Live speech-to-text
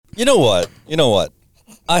You know what?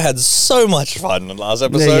 I had so much fun in the last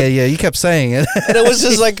episode. Yeah. You kept saying it. And it was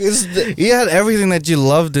just like... You had everything that you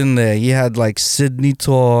loved in there. You had like Sydney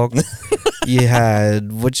talk. You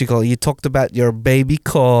had, you talked about your baby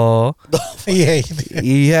car. Yeah.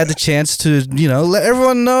 You had the chance to, let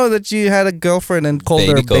everyone know that you had a girlfriend and called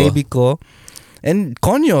her baby car. And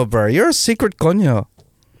conyo, bro. You're a secret conyo.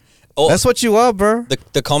 Oh, that's what you are, bro.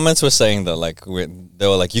 The comments were saying that, like, they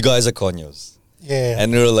were like, you guys are conyos. Yeah.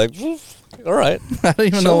 And we were like, all right. I don't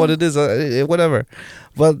even know what it is. Whatever.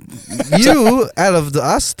 But you, out of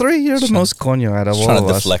us three, you're the most conyo out of all of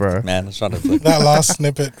us, bro. Man, I was trying to deflect. That last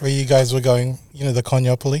snippet where you guys were going, the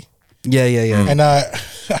conyopoly. Yeah. And I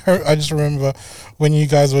just remember when you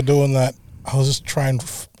guys were doing that, I was just trying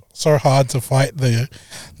so hard to fight the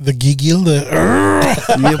giggle.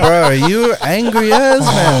 Yeah, bro, you were angry as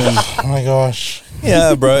man. Oh my gosh.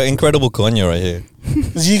 Yeah, bro, incredible conyo right here.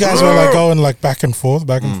 Because you guys were like going like back and forth,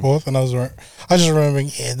 and I just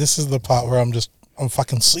remembering, this is the part where I'm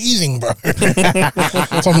fucking seizing, bro.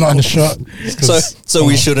 So I'm not in the shot. So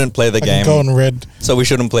we shouldn't play the game. Going red. So we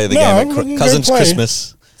shouldn't play the game at Cousin's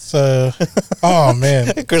Christmas. So, oh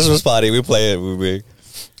man, Christmas party. We play it.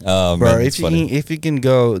 Oh, bro, man, if you can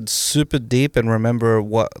go super deep and remember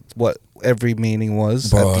what every meaning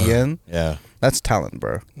was at the end, that's talent,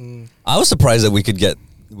 bro. I was surprised that we could get.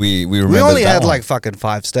 We remember. We only had like fucking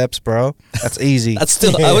 5 steps, bro. That's easy. That's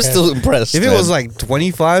still. I was still impressed. If it was like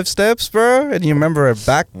 25 steps, bro, and you remember it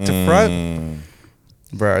back to front,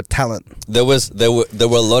 bro, talent. There were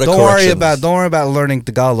a lot of. Don't worry about learning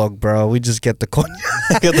Tagalog, bro. We just get the conyo.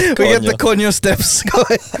 We get the conyo steps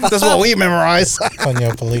going. That's what we memorize.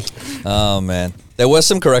 Conyopoly. Oh man, there were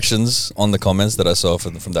some corrections on the comments that I saw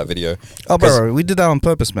from that video. Oh, bro, we did that on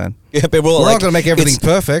purpose, man. Yeah, people we're not gonna make everything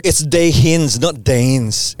perfect. It's Dahins, not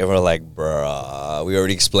Danes. And we're like, bruh, we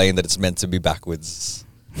already explained that it's meant to be backwards.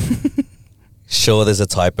 Sure, there's a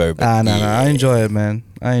typo. But no. I enjoy it, man.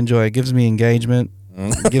 I enjoy it. Gives me engagement.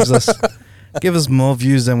 Gives us more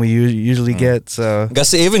views than we usually get. So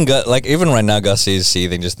Gussie even right now, Gussie is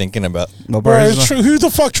seething just thinking about. No, bro, it's true. Who the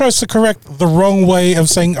fuck tries to correct the wrong way of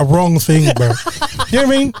saying a wrong thing, bro? You know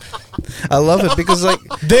what I mean? I love it because like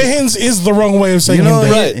Dahins is the wrong way of saying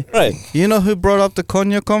right. You know who brought up the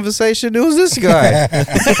conyo conversation? It was this guy.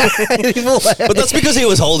 But that's because he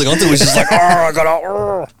was holding on to it. He was just like, oh, I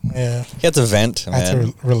gotta. Yeah. He had to vent, man. Had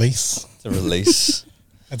to release.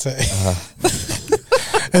 That's it.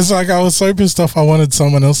 It's like I was so pissed off I wanted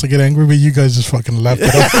someone else to get angry, but you guys just fucking laughed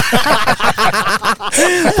it off.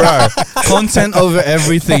 Bro, content over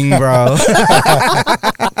everything, bro.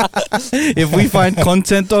 If we find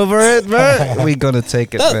content over it, bro, we gonna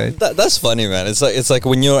take it, man. That's funny, man. It's like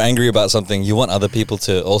when you're angry about something, you want other people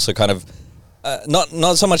to also kind of not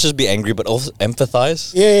so much as be angry, but also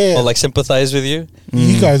empathize. Yeah. Or like sympathize with you.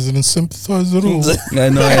 You guys didn't sympathize at all. I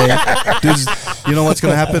know. Dude, you know what's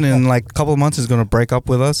gonna happen in like a couple of months? Is gonna break up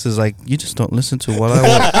with us. Is like you just don't listen to what I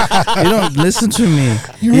want. You don't listen to me.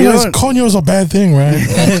 You realize conyo's a bad thing, right?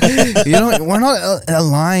 We're not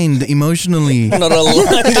aligned emotionally. We're not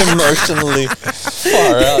aligned emotionally.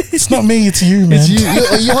 Far out. It's not me. It's you, man. It's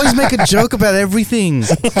you always make a joke about everything.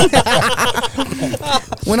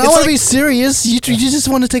 When I want to be serious, you just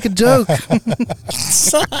want to take a joke.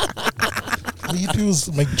 All you do is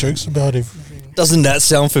make jokes about everything. Doesn't that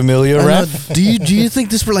sound familiar, Raph? Do you think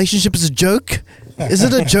this relationship is a joke? Is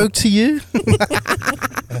it a joke to you?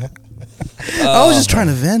 I was just trying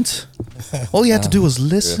to vent. All you had to do was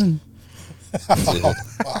listen.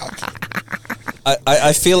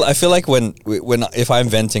 I feel like when if I'm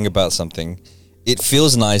venting about something, it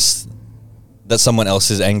feels nice that someone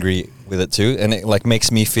else is angry with it too, and it like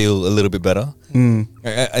makes me feel a little bit better.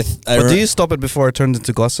 But do you stop it before it turns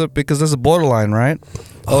into gossip? Because there's a borderline, right,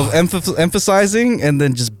 of emphasizing and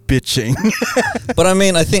then just bitching. But I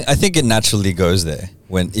mean, I think it naturally goes there.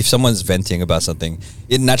 If someone's venting about something,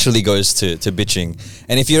 it naturally goes to bitching.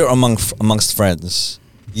 And if you're amongst friends,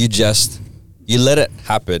 you let it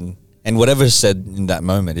happen, and whatever's said in that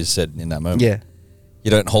moment is said in that moment. Yeah,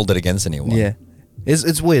 you don't hold it against anyone. Yeah,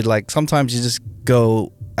 it's weird. Like sometimes you just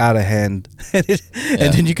go out of hand,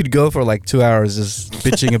 and then you could go for like 2 hours just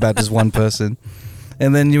bitching about this one person,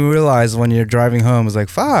 and then you realize when you're driving home, it's like,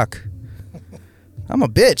 fuck, I'm a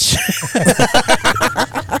bitch.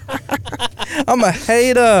 I'm a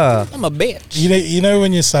hater. I'm a bitch. You know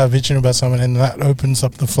when you start bitching about someone and that opens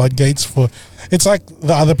up the floodgates for, it's like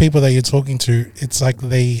the other people that you're talking to, it's like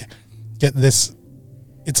they get this,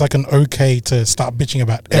 it's like an okay to start bitching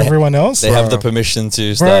about everyone else. They have the permission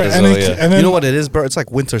to start as well, yeah. And you know what it is, bro? It's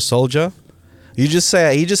like Winter Soldier. You just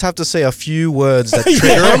have to say a few words that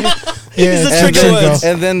trigger them. Yeah,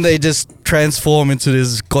 and then they just transform into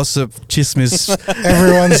this gossip chismis.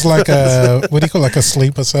 Everyone's like a, what do you call, like a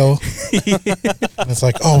sleeper cell. And it's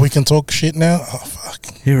like, oh, we can talk shit now? Oh, fuck.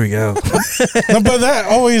 Here we go. No, but that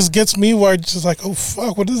always gets me where it's just like, oh,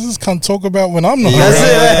 fuck, what does this cunt talk about when I'm not That's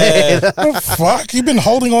around? it. Oh, fuck, you've been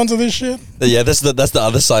holding on to this shit? Yeah, that's the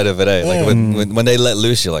other side of it, eh? Like when they let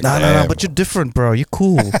loose, you're like, No, but you're different, bro. You're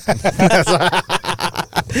cool.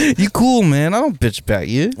 You cool, man. I don't bitch about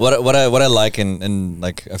you. What I like and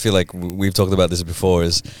like I feel like we've talked about this before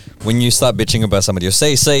is when you start bitching about somebody or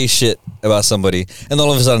say shit about somebody and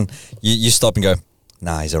all of a sudden you stop and go,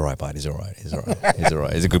 nah, he's alright, bud. He's alright. He's alright. He's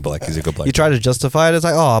alright. He's a good bloke. He's a good bloke. You try to justify it. It's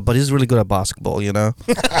like, oh, but he's really good at basketball, you know?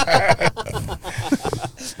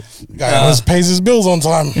 Guy always pays his bills on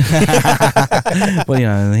time. Well, you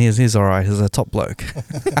know, he's all right. He's a top bloke.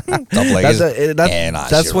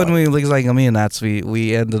 That's when we, like me and Nats,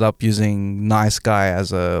 we ended up using nice guy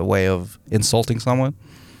as a way of insulting someone.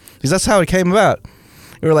 Because that's how it came about.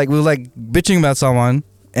 We were like bitching about someone,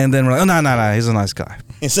 and then we're like, oh, no, he's a nice guy.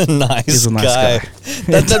 He's a nice guy.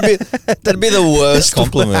 That'd be the worst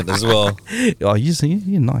compliment as well. Oh,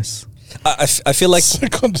 you're nice. I feel like So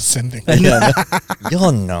condescending.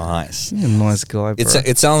 you're nice. You're a nice guy, bro.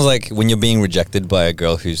 It sounds like when you're being rejected by a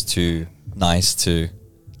girl who's too nice to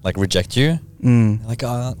like reject you. Like,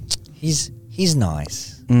 he's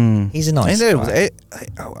nice. He's a nice guy.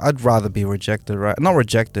 I'd rather be rejected, right? Not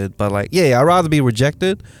rejected, but like, yeah, I'd rather be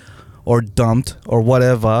rejected or dumped or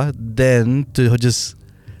whatever than to just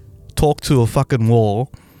talk to a fucking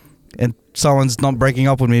wall and someone's not breaking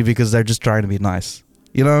up with me because they're just trying to be nice.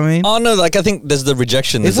 You know what I mean? Oh no, like I think there's the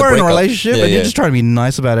rejection. If we're in a relationship and you're just trying to be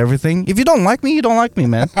nice about everything, if you don't like me, you don't like me,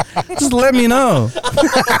 man. Just let me know.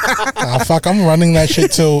 Fuck, I'm running that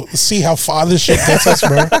shit till see how far this shit gets us,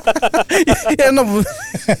 bro. Yeah, no,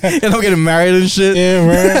 and I'm getting married and shit. Yeah,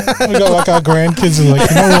 man. We got like our grandkids and like,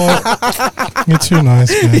 you know what? You're too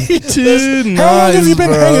nice, man. You're too nice. How long have you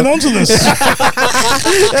been hanging on to this?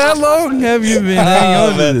 How long have you been hanging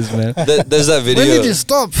on to this, man? There's that video. When did you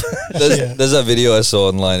stop? There's that video I saw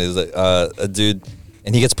online. Is like a dude,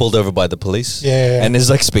 and he gets pulled over by the police. Yeah. And is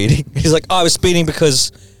like speeding. He's like, I was speeding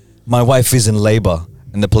because my wife is in labor,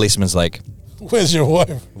 and the policeman's like, Where's your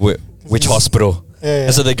wife? Which hospital? Yeah.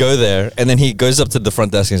 And so they go there, and then he goes up to the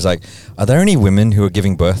front desk and he's like, are there any women who are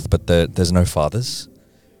giving birth but there's no fathers?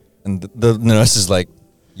 And the nurse is like,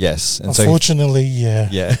 yes. And Unfortunately, yeah.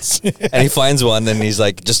 Yes. And he finds one and he's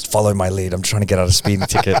like, just follow my lead. I'm trying to get out a speeding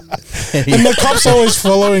ticket. And the cop's always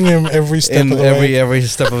following him every step of the way. every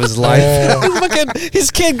step of his life. Yeah.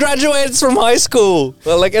 His kid graduates from high school.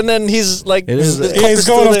 Well, like, and then he's like, Is. the Yeah, cop he's is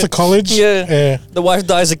going still off there. to college. Yeah. The wife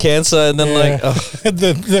dies of cancer, and then Yeah. like,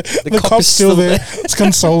 the cop cop's is still still there. It's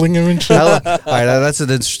consoling him and shit. Alright, that's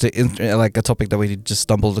an interesting, like a topic that we just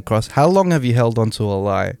stumbled across. How long have you held on to a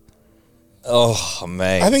lie? oh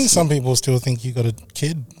mate. I think some people still think you got a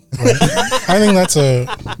kid. Right? I think that's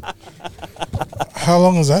how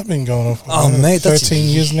long has that been going on for? Oh mate, 13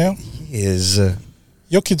 years now. Is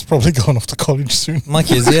Your kid's probably going off to college soon. my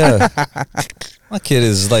kid's my kid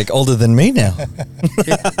is like older than me now.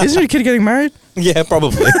 Is your kid getting married? Yeah,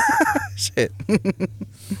 probably. Shit.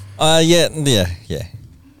 Yeah,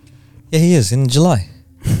 he is in July.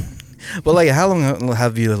 But like, how long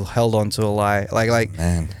have you held on to a lie? Like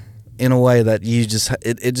Man. in a way that you just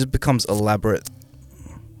it just becomes elaborate.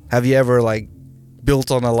 Have you ever like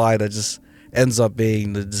built on a lie that just ends up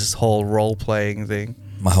being this whole role playing thing?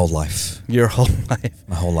 My whole life. Your whole life.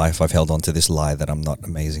 My whole life I've held on to this lie that I'm not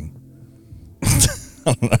amazing.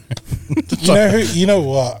 You know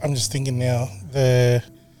what? I'm just thinking now. The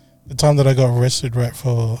time that I got arrested, right,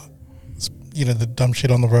 for the dumb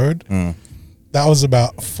shit on the road. That was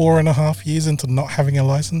about 4.5 years into not having a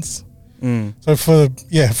license. So for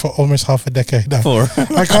almost half a decade,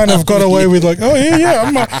 I kind of got away with like, oh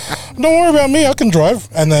yeah, don't worry about me, I can drive,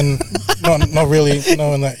 and then not really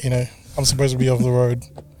knowing that I'm supposed to be off the road.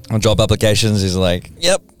 On job applications, he's like,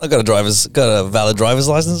 "Yep, I got a valid driver's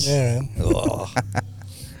license." Yeah, man. Oh.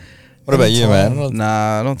 What about you, man?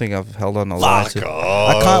 Nah, I don't think I've held on a lie. Fuck To.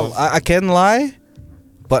 off. I can lie,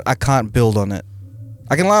 but I can't build on it.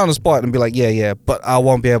 I can lie on the spot and be like, yeah, but I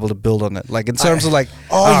won't be able to build on it. Like in terms of like,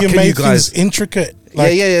 you can make you guys things intricate.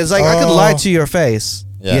 Like, yeah. It's like I could lie to your face,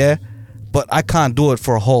 Yeah. but I can't do it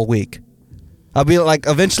for a whole week.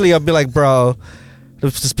 Eventually I'll be like, bro,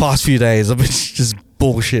 this past few days I've been just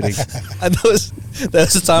bullshitting. And there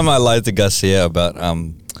was a time I lied to Garcia about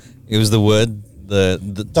it was the word the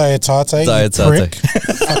Dietate. Dietate.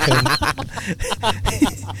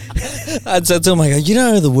 I'd said to him, I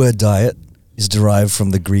go, the word diet is derived from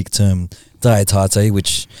the Greek term dietate,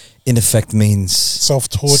 which in effect means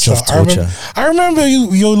self-torture. Self-torture. I remember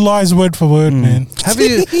your lies word for word, man.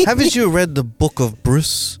 Haven't you read the book of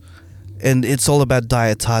Bruce? And it's all about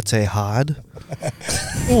dietate hard.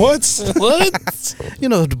 What? You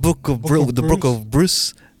know the book of book of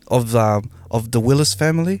Bruce of the Willis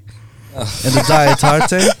family and the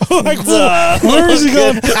dietate. Like, where is he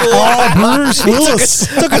going? Bruce Willis.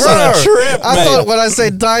 Took us on a trip, I mate. thought when I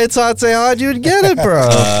say dietate hard, you'd get it,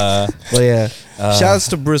 bro. But yeah, shouts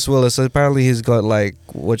to Bruce Willis. Apparently, he's got like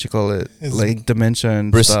what you call it, like dementia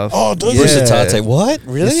and stuff. Oh, does Bruce Yeah. Atate. What?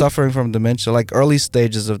 Really? He's suffering from dementia, like early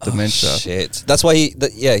stages of dementia. Oh, shit. That's why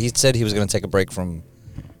he said he was going to take a break from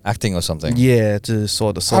acting or something. Yeah, to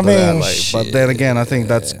sort it out. mean, Like, but then again, I think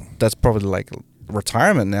that's probably like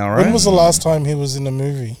retirement now, right? When was the last time he was in a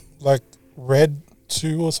movie? Like Red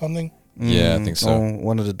 2 or something? Yeah, I think so. Oh,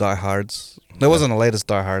 one of the Die Hards. That wasn't the latest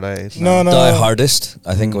Die Hard, No. Die Hardest,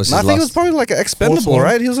 I think was his I think it was last. probably like an Expendable, one.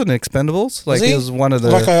 right? He was in Expendables. Like Was he? he was one of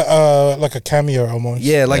the Like a cameo almost.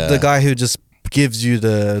 yeah, like the Yeah. guy who just gives you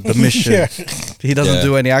the mission. Yeah. He doesn't Yeah.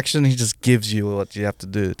 do any action. He just gives you what you have to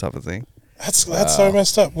do, type of thing. That's so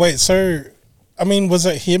messed up. Wait, so I mean, was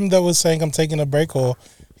it him that was saying I'm taking a break, or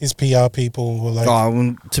his PR people were like?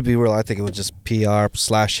 To be real, I think it was just PR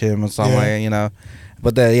 / him in some Yeah. way, you know.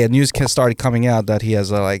 But news started coming out that he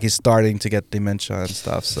has he's starting to get dementia and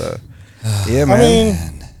stuff. So yeah, man. I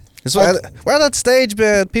mean, It's we're at that stage,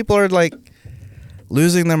 man. People are like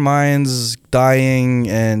losing their minds, dying,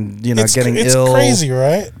 and getting it's ill. crazy,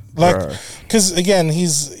 right? Like, Bruh. because again,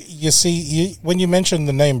 when you mention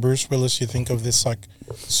the name Bruce Willis, you think of this like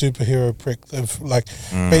superhero prick of like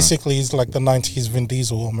basically he's like the 90s Vin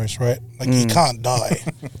Diesel almost, right? Like he can't die.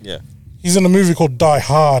 Yeah. He's in a movie called Die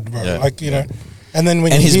Hard, bro. Yeah. Like you know, and then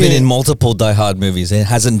when And you he's hear, been in multiple Die Hard movies and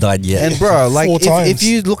hasn't died yet. And bro, like 4 if times.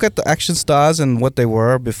 you look at the action stars and what they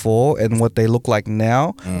were before and what they look like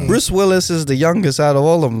now, Bruce Willis is the youngest out of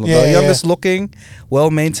all of them. Yeah, the yeah. youngest looking,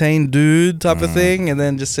 well maintained dude type of thing. And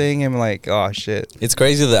then just seeing him like, oh shit, It's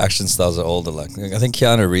crazy the action stars are older. Like I think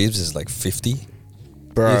Keanu Reeves is like 50.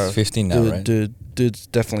 bro, He's 50 now, right? Dude's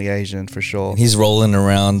definitely Asian for sure. He's rolling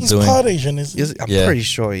around he's doing. part Asian, isn't he? I'm Yeah. pretty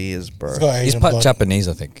sure he is, bro. He's got He's Asian part blood. Japanese,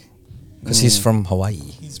 I think, because he's from Hawaii.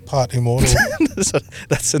 He's part immortal.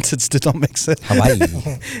 That sentence did not make sense. Hawaii.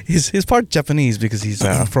 He's part Japanese because he's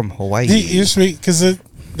from Hawaii. He usually because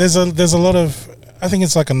there's a lot of, I think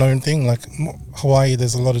it's like a known thing. Like Hawaii,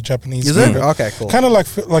 there's a lot of Japanese. Is it? Okay, cool. Kind of like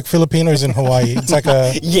Filipinos in Hawaii. It's like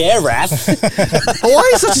a Yeah, Raph.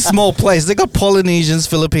 Hawaii is such a small place. They got Polynesians,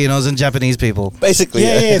 Filipinos, and Japanese people. Basically,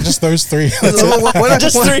 yeah, just those three. That's it.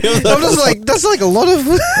 Just three of I'm just like, that's like a lot of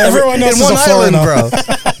Everyone else in is one a island, foreigner. bro.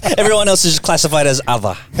 Everyone else is classified as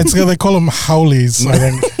other, It's they call them howlies. I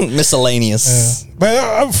think. miscellaneous.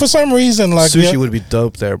 But for some reason, like Sushi would be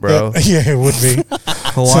dope there, bro. Yeah, it would be.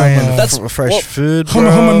 Hawaiian, That's- fresh well, food, bro.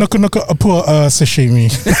 Hama hama nuka nuka apua sashimi.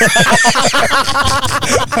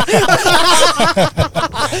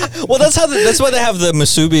 Well, that's why they have the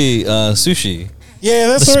musubi sushi. Yeah,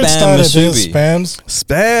 that's The where it spam started. musubi. Spams.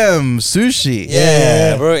 Spam sushi.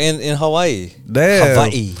 Yeah. bro, in Hawaii. Damn.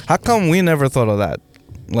 Hawaii. How come we never thought of that?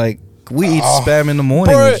 Like, we eat Oh. spam in the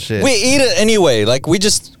morning Bro, and shit. we eat it anyway. Like we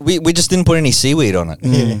just didn't put any seaweed on it.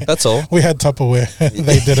 That's all. We had Tupperware.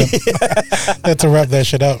 They didn't. They had to wrap that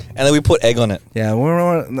shit up. And then we put egg on it. Yeah,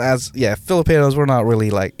 Filipinos, we're not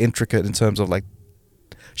really like intricate in terms of like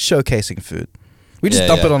showcasing food. We just Yeah,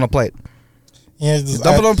 dump yeah. it on a plate. Yeah,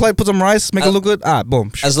 Dump it on a plate, put some rice, make it look good.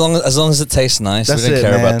 Boom. As long as it tastes nice, That's we don't it,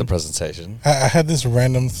 care about man. the presentation. I had this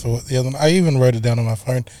random thought the other night. I even wrote it down on my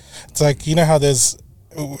phone. It's like, you know how there's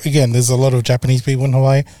a lot of Japanese people in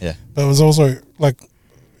Hawaii, Yeah. but it was also like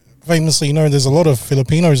famously, there's a lot of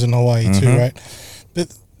Filipinos in Hawaii too, right?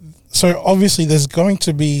 But so obviously there's going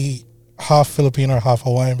to be half Filipino, half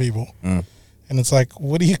Hawaiian people. And it's like,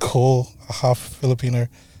 what do you call a half Filipino,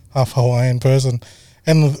 half Hawaiian person?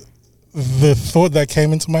 And the thought that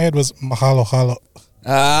came into my head was mahalo halo.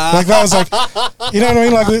 Like that was like, you know what I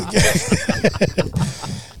mean? Like,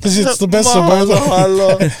 because it's the best of both. Because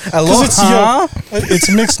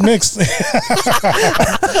it's mixed.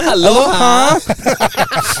 Aloha.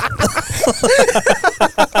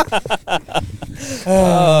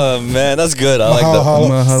 Oh man, that's good. I like that.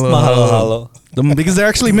 Mahalo. Mahalo. Because they're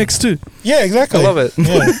actually mixed too. Yeah, exactly. I love it.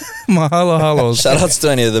 Yeah. Mahalo halos. Shout outs to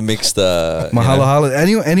any of the mixed. Mahalo halo.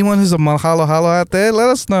 Anyone who's a mahalo halo out there, let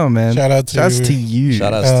us know, man. Shout out to Shouts to you.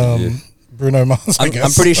 Shout outs to you. Bruno Mars. I guess.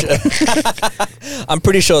 I'm pretty sure. I'm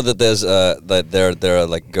pretty sure that there's that there are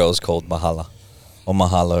like girls called Mahala or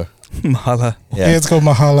Mahalo. Mahala. Yeah, it's called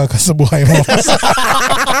Mahala because of Buhay Mo.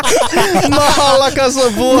 Mahala kasa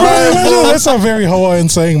Bro, buhay imagine mo. that's a very Hawaiian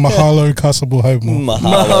saying. Mahalo kasabuhay mo. Mahalo.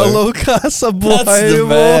 Mahalo kasa That's buhay the mo.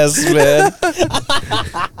 best, man.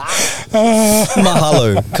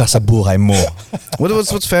 Mahalo kasabuhay mo.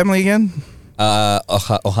 What's family again?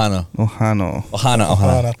 Ohana. Ohano.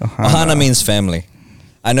 Ohana. Ohana means family.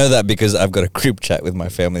 I know that because I've got a group chat with my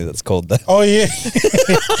family that's called that. Oh yeah.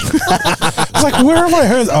 It's like, where have I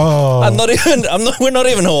heard? Oh, We're not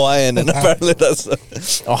even Hawaiian, and apparently that's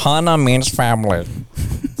Ohana means family.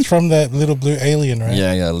 it's from that little blue alien, right?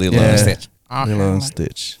 Yeah, Lilo Yeah. and Stitch. Lilo and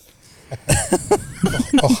Stitch.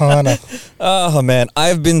 Ohana. Oh man,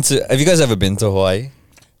 have you guys ever been to Hawaii?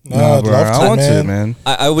 No, I'd bro. love to, I want man. to, man.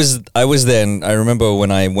 I was there, and I remember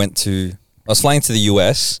when I was flying to the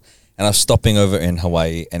US, and I was stopping over in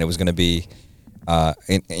Hawaii, and it was going to be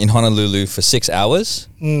in Honolulu for 6 hours.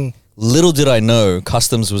 Mm. Little did I know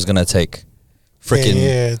customs was going to take freaking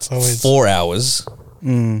Yeah, it's always 4 hours.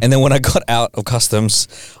 Mm. And then when I got out of customs,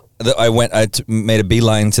 I made a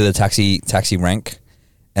beeline to the taxi rank,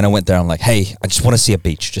 and I went there. I'm like, hey, I just want to see a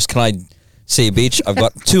beach. Just can I see a beach? I've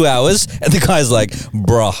got 2 hours. And the guy's like,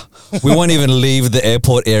 bruh, we won't even leave the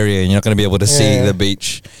airport area, and you're not going to be able to see Yeah. the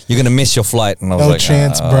beach. You're going to miss your flight. And I was no like,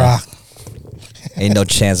 chance, bruh. Ain't no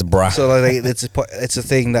chance, bruh. So like it's a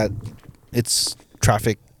thing that it's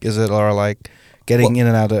traffic, is it, or like getting in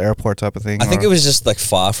and out of the airport type of thing? I think or- it was just like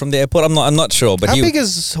far from the airport. I'm not sure, but How big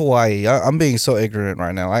is Hawaii? I'm being so ignorant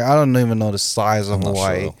right now. Like, I don't even know the size of I'm not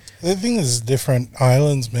Hawaii. sure. The thing is different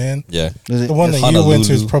islands, man. Yeah, Is it- The one that Honolulu. you went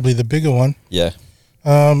to is probably the bigger one. yeah.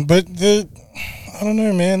 But I don't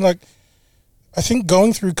know, man. Like, I think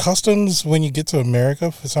going through customs when you get to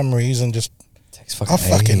America for some reason, just Takes I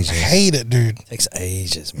fucking ages. hate it, dude. Takes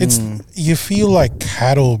ages, man. It's you feel like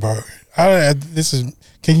cattle, bro. This is.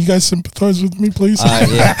 Can you guys sympathize with me, please?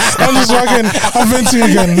 Yeah. I'm just fucking. I'm venting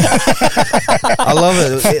again. I love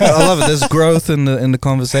it. I love it. There's growth in the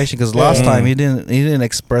conversation, because last time he didn't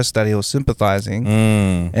express that he was sympathizing,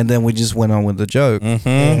 and then we just went on with the joke.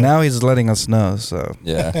 Mm-hmm. Now he's letting us know. So,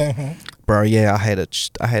 Yeah. bro, yeah, I hate it.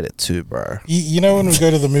 I hate it too, bro. You know when we go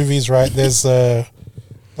to the movies, right? There's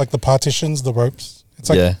like the partitions, the ropes. It's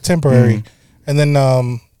like Yeah. temporary, and then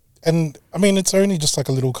and I mean it's only just like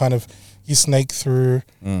a little kind of you snake through.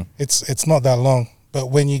 It's not that long, but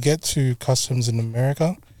when you get to customs in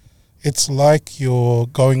America, it's like you're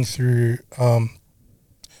going through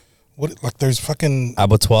like those fucking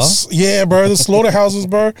Abattoir. yeah, bro, the slaughterhouses,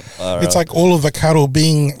 bro. Alright. It's like all of the cattle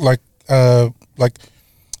being like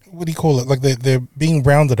what do you call it? Like they're being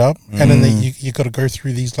rounded up, and then you got to go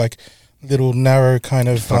through these like little narrow kind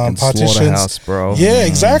of Fucking partitions. slaughterhouse, bro. Yeah,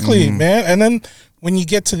 exactly, man. And then when you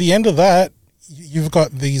get to the end of that, you've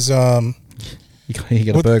got these. You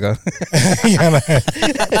get a burger. Yeah, no.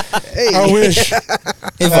 I wish.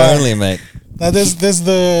 If only, mate. Now there's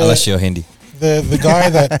the Unless you're Hindi. the guy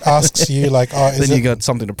that asks you like, oh, is Then it you got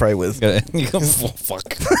something to pray with. You go, fuck.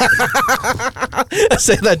 I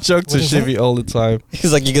say that joke to What is Shivy all the time.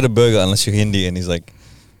 He's like, you get a burger unless you're Hindi, and he's like,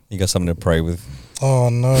 you got something to pray with. oh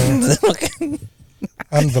no,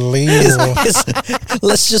 unbelievable.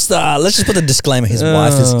 let's just put a disclaimer. His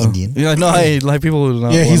wife is Indian. Yeah, no, like people who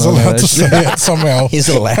don't Yeah, he's wanna know allowed that to shit. say it somehow. He's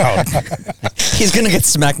allowed. He's gonna get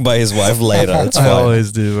smacked by his wife later. It's I fine.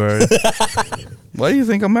 always do, bro. Why do you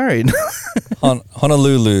think I'm married?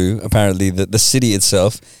 Honolulu, apparently, the city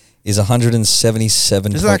itself is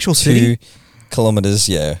 177. Is it actual city? Kilometers.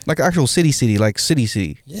 Yeah. Like actual city, like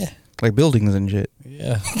city, Yeah. like buildings and shit.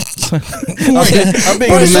 Yeah. I'm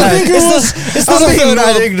being Bro, it's not- mad. it's not I'm a being third mad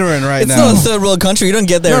world- ignorant right It's now. not a third world country. You don't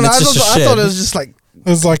get there and it's just a I shed. thought it was just like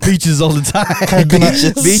It's like beaches all the time.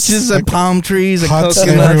 Coconuts. beaches and palm trees and Huts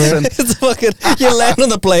coconuts. everywhere. And It's fucking. You land on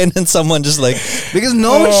the plane and someone just like. because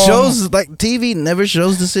no one shows, like TV never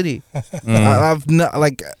shows the city.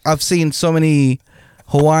 I've seen so many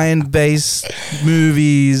Hawaiian-based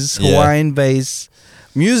movies, Yeah. Hawaiian-based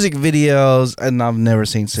music videos, and I've never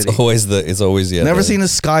seen city. It's always yeah. Never the- seen a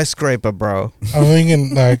skyscraper, bro. I'm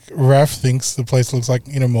thinking like Raph thinks the place looks like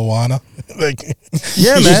Moana, like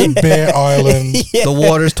Yeah, man. Bear Island. The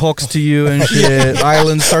water talks to you and shit.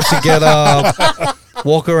 Islands start to get up,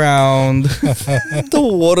 walk around. The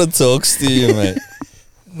water talks to you, mate.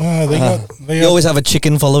 No, they You got always have a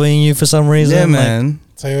chicken following you for some reason. Yeah, like- man.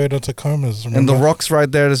 Toyota Tacomas. And the Remember? rocks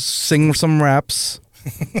right there to sing some raps.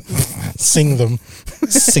 Sing them.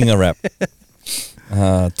 Sing a rap.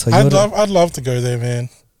 Toyota. I'd love to go there, man.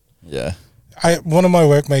 Yeah. One of my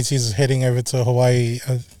workmates, he's heading over to Hawaii,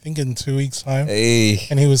 I think in 2 weeks' time, Hey.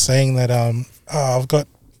 and he was saying that I've got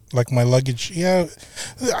like my luggage. Yeah,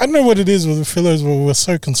 I don't know what it is with the fellows, but we're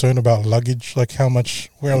so concerned about luggage, like how much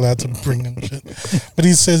we're allowed to bring and shit. But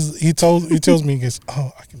he tells me, he goes,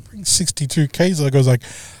 "Oh, I can bring 62 Ks."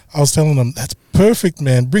 I was telling him, "That's perfect,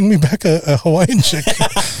 man. Bring me back a Hawaiian chick.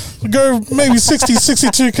 Go maybe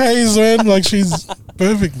 62 Ks, man. Like she's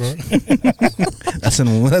perfect, bro."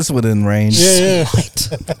 That's within range. Yeah.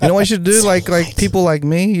 You know what you should do? Like people like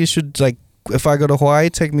me, you should, like, if I go to Hawaii,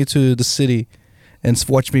 take me to the city and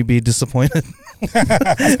watch me be disappointed.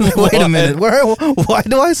 Wait a minute, why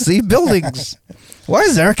do I see buildings? Why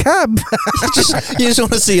is there a cab? You just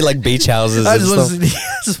want to see like beach houses. I and just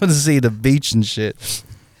stuff. want to see the beach and shit.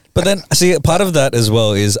 But then, see, part of that as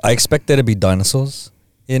well is I expect there to be dinosaurs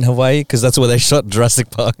in Hawaii because that's where they shot Jurassic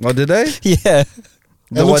Park. Oh, did they? Yeah.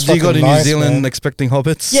 What, looks do you go to fucking New nice, Zealand man. expecting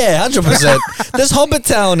hobbits? Yeah, 100%. There's Hobbit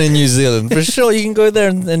Town in New Zealand. For sure, you can go there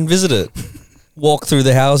and visit it. Walk through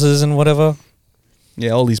the houses and whatever. Yeah,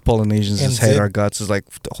 all these Polynesians just And hate Zed- our guts. It's like,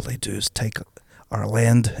 all they do is take our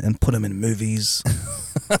land and put them in movies.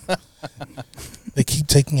 They keep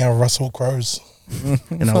taking our Russell Crowes.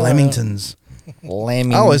 And our Lamingtons.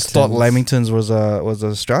 I always thought Lamingtons was an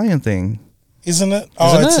Australian thing. Isn't it?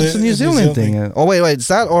 It's a New Zealand thing. Oh, wait, is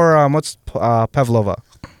that or what's Pavlova?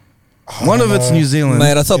 One of it's New Zealand.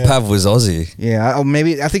 Mate, I thought Yeah. Pav was Aussie. Yeah,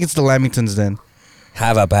 I think it's the Lamingtons then.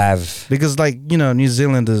 Have a Pav. Because, like, you know, New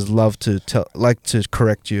Zealanders love to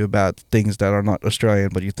correct you about things that are not Australian,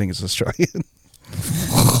 but you think it's Australian.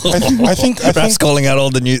 I think That's calling out all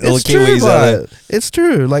the It's Kiwis true, out there. but it's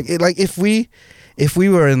true. Like if we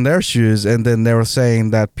were in their shoes and then they were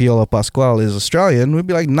saying that Piolo Pascual is Australian, we'd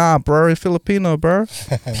be like, nah, bro, you're Filipino, bro.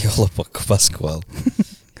 Piolo Pascual.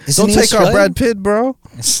 Don't take our Brad Pitt, bro.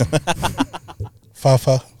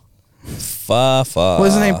 Fafa. Fafa.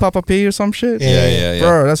 What's his name, Papa P or some shit? Yeah.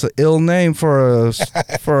 Bro, that's an ill name for a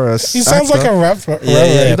He sounds like a rapper.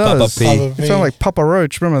 Yeah, He does. Papa P. Papa He sounds like Papa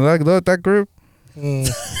Roach. Remember that group?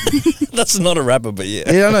 That's not a rapper, but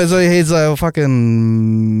yeah. Yeah, no, he's a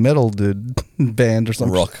fucking metal dude band or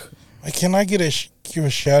something. Rock. Wait, can I give a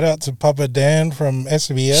shout out to Papa Dan from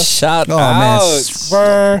SBS? Shout Oh, out. man.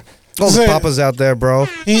 Bro, All the so papas out there, bro.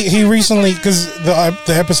 he recently, because the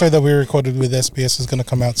episode that we recorded with SBS is going to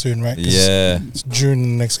come out soon, right? 'Cause Yeah. it's June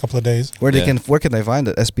in the next couple of days. Where Yeah. can they find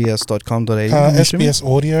it? sbs.com.au. SBS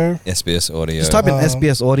Audio. SBS audio. Just type in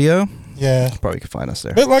SBS Audio. Yeah. Probably can find us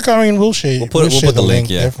there. But like, I mean, we'll share. We'll put the link,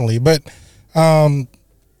 yeah. Definitely. But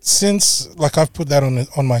since like I've put that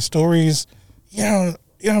on my stories, you know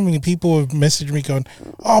how many people have messaged me going,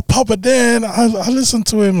 "Oh, Papa Dan, I listened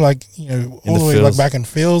to him like all the way like fields. back in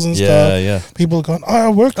fields and Yeah, stuff." yeah. People are going, "Oh, I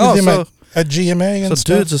worked with him so- at GMA and So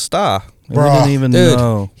stuff." dude's a star. We Bruh. didn't even Dude,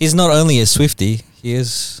 know. he's not only a Swiftie, he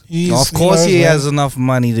is... Of course, he knows, has man. enough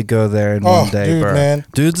money to go there in Oh, one day, dude, bro. man.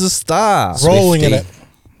 Dude's a star, rolling in Swiftie. it.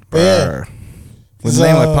 Yeah. bro. With a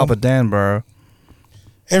name like Papa Dan, bro.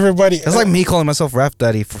 Everybody. That's like me calling myself Rap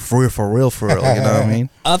Daddy for real. You know what I mean?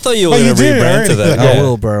 I thought you were Oh, you going to do, rebrand right? to that. I Yeah.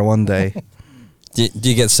 will, bro. One day. Do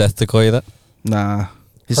you get Seth to call you that? Nah.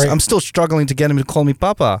 Right. I'm still struggling to get him to call me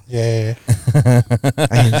Papa. Yeah.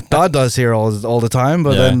 Dad does here all the time,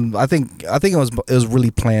 but Yeah. then I think it was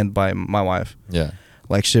really planned by my wife. Yeah.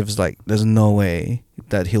 Like Shiv's like, there's no way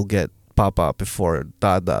that he'll get Papa before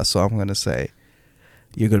Dada, so I'm gonna say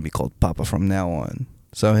you're gonna be called Papa from now on.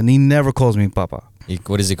 So and he never calls me Papa.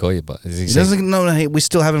 What does he call you? He doesn't know. We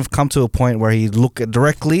still haven't come to a point where he look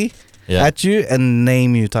directly at you and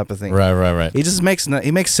name you type of thing. Right. He just makes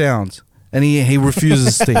sounds and he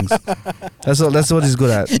refuses things. That's what he's good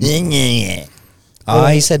at.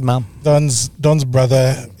 He said mum. Don's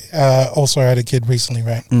brother also had a kid recently,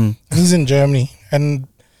 right? He's in Germany, and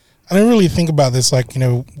I don't really think about this, like,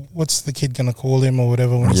 what's the kid gonna call him or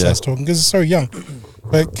whatever when he starts talking, because he's so young.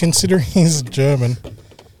 But considering he's German,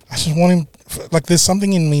 I just want him, like, there's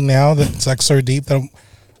something in me now that's like so deep that I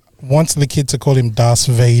want the kid to call him Darth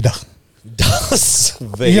Vader. Das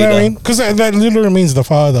Vader. You know what I mean? Because that literally means the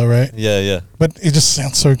father, right? Yeah. But it just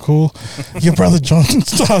sounds so cool. Your brother John's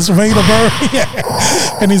Darth Vader, bro.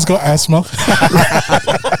 Yeah. And he's got asthma.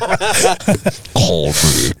 Call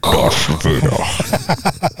me Darth Vader.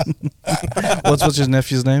 What's his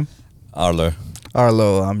nephew's name? Arlo.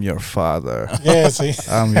 Arlo, I'm your father. Yeah, see?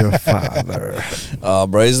 I'm your father. Oh,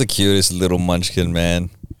 bro, he's the cutest little munchkin, man.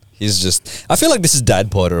 He's just... I feel like this is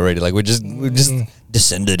dad pod already. Like, we're just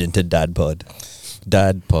descended into dad pod.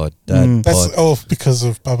 Dad pod. That's all because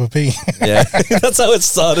of Papa P. Yeah, that's how it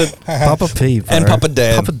started. Papa P, bro. And Papa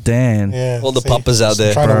Dan. Papa Dan. Yeah, All the see? papas out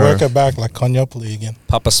there. Trying to Bro. work it back like Konyopoly again.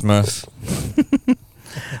 Papa Smurf.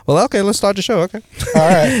 Well, okay, let's start the show. Okay. All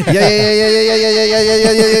right.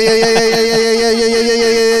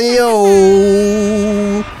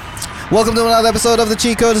 Yo. Welcome to another episode of the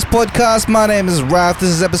Cheat Coders Podcast. My name is Ralph. This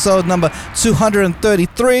is episode number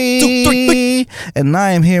 233. And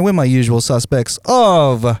I am here with my usual suspects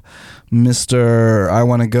of Mr. I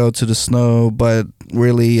want to go to the snow, but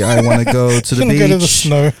really I want to go to the beach. Go to the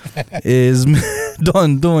snow. Is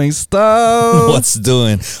Don doing stuff. What's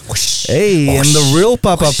doing? Hey, and the real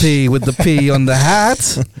Papa P with the P on the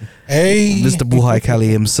hat. Hey, Mr. Buhai Kali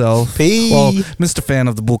himself. P. Well, Mr. Fan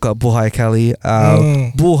of the Buhai Kali.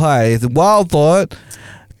 Buhai, the Wild Thought.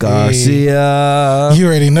 Garcia. you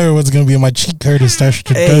already know what's going to be in my cheat code stash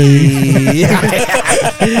today.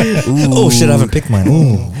 Hey. Oh shit! I haven't picked mine.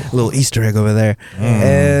 Ooh. Little Easter egg over there.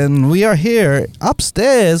 And we are here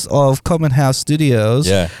upstairs of Common House Studios.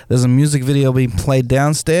 Yeah. There's a music video being played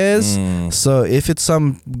downstairs. So if it's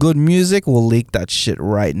some good music, we'll leak that shit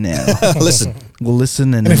right now. Listen. We'll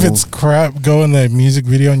listen and And if we'll it's crap, go in the music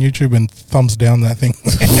video on YouTube and thumbs down that thing.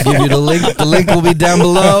 give you the link. The link will be down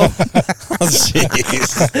below. Oh,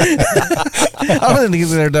 jeez. I don't think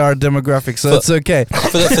they're our demographic, so it's okay.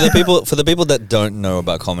 For the people that don't know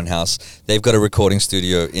about Common House, they've got a recording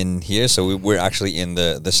studio in here. So we're actually in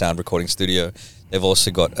the sound recording studio. They've also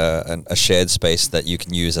got a shared space that you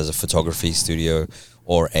can use as a photography studio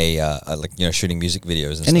or a shooting music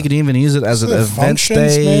videos and And you stuff. can even use it as an event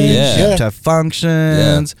Functions, stage. man. Yeah. To have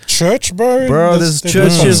functions. Church, bro. Bro, there's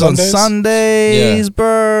churches on Sundays, Yeah.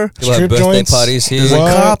 bro. People have strip birthday joints. parties here. There's a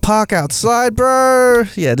What? car park outside, bro.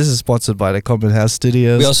 Yeah, this is sponsored by the Common House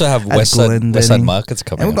Studios. We also have at Westside Glendenning. Markets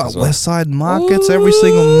coming And we've up got as well. Westside Markets every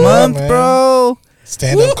single month, man. bro.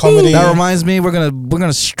 Stand-up comedy. That reminds me, we're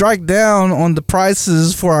gonna strike down on the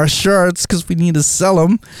prices for our shirts because we need to sell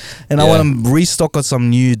them, and I Yeah. want to restock on some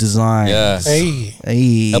new designs. Yeah. Hey.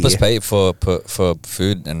 Hey. Help us pay for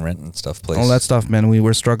food and rent and stuff, please. All that stuff, man. We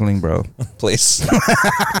were struggling, bro. Please.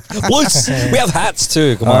 Please. We have hats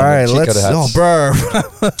too. Come All on. right, cheat let's. code hats. Oh, bro,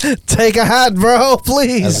 take a hat, bro, Let's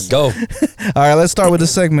please. go. All right, let's start with the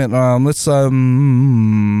segment. Let's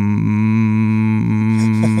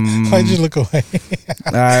Why'd you look away?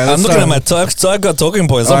 All right, I'm let's looking start. at my talk, so I've got talking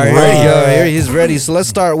points. All I'm right, ready. here we go. Here he's ready. So let's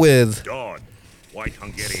start with. Dawn, white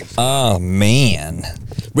Hungarian. Oh man!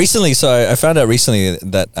 Recently, so I found out recently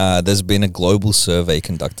that there's been a global survey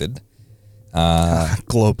conducted.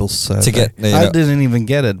 Global survey. To get, you I know- didn't even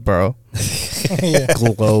get it, bro. Yeah.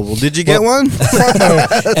 Global. Did you get one?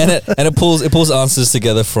 and it pulls answers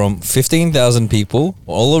together from 15,000 people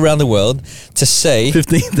all around the world to say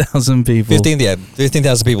 15,000 people.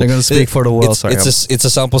 15,000 people. They're gonna speak for the world, sorry. It's a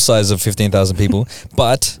sample size of 15,000 people,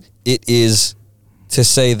 but it is to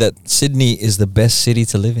say that Sydney is the best city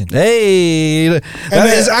to live in. Hey,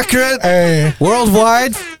 that is accurate. Hey.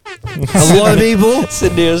 Worldwide, a lot of people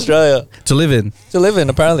Sydney, Australia, to live in to live in.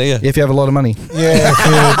 Apparently, yeah. if you have a lot of money. Yeah,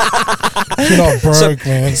 if you're not broke,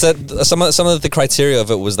 man. So some of the criteria of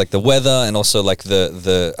it was like the weather and also like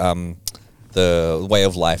the way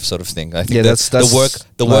of life sort of thing. I think Yeah, that's that's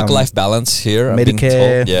the work life balance here. I've been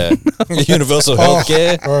Medicare. told. Yeah, universal Oh,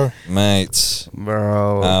 healthcare, bro. mate.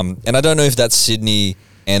 Bro. And I don't know if that's Sydney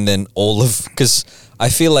and then all of, because I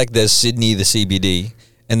feel like there's Sydney, the CBD,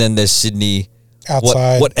 and then there's Sydney,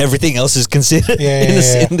 Outside. what everything else is considered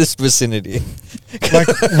Yeah, in this vicinity. Like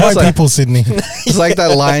white people, Sydney. It's like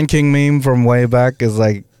that Lion King meme from way back. It's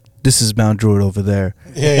like, this is Mount Druitt over there.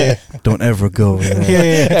 Yeah, Don't ever go over there. yeah,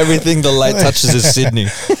 yeah. Everything the light touches is Sydney.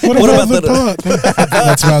 What about the part?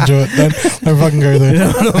 That's not do it. Don't fucking go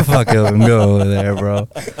there. Don't fucking go over there, bro.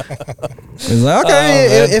 It's like,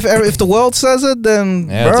 okay, man. if the world says it, then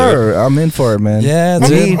Yeah, bro, I'm in for it, man. Yeah,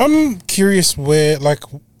 dude. I'm curious where, like,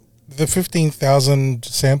 the 15,000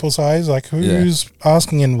 sample size, like, who's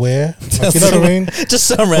asking and where? Like, you know what I mean? Just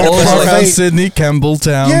some random All person around like, Sydney,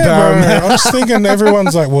 Campbelltown, Yeah, Parramatta. bro. I'm just thinking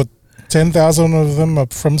everyone's like, what, 10,000 of them are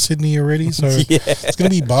from Sydney already? So yeah. it's going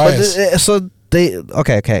to be But biased. so they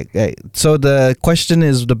okay. So the question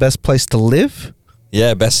is the best place to live,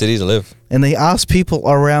 Yeah, best city to live. and they ask people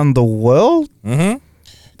around the world, Mm-hmm.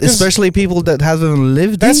 especially people that haven't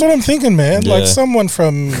lived. That's in. what I'm thinking, man. Like Yeah. someone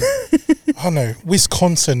from, I don't know,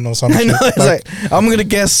 Wisconsin or something. I know. It's like I'm gonna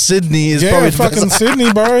guess Sydney is yeah, probably the fucking best.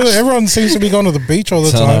 Sydney, bro. Everyone seems to be going to the beach all the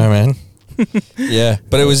I don't know, time. man. Yeah,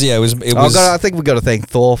 but it was. I think we got to thank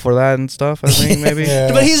Thor for that and stuff. I think maybe.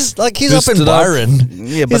 Yeah. But he's up Just in stood up. Byron.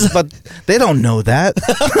 Yeah, but they don't know that.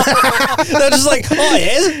 They're just like, oh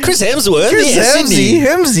yeah, Chris Hemsworth, yeah, Sydney,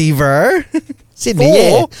 Hemsy, bro. Sydney. Thor.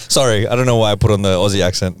 Yeah. Sorry, I don't know why I put on the Aussie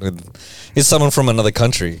accent. It's someone from another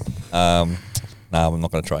country. Nah, I'm not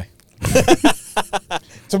gonna try.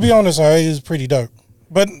 To be honest, it is pretty dope.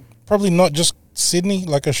 But probably not just Sydney,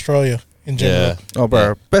 like Australia in general. Oh, bro,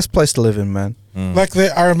 Yeah. best place to live in, man. Like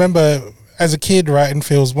I remember as a kid, right, in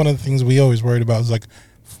fields, one of the things we always worried about was like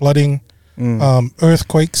flooding,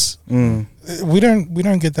 earthquakes. We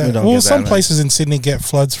don't get that. Some places in Sydney get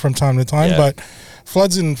floods from time to time, but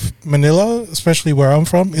floods in Manila, especially where I'm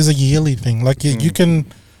from, is a yearly thing. Like you can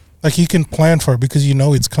plan for it because you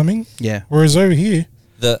know it's coming. Yeah. Whereas over here,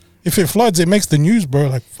 if it floods, it makes the news, bro.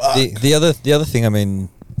 Like fuck. The other thing, I mean,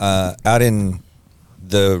 out in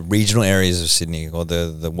the regional areas of Sydney or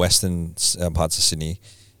the western parts of Sydney,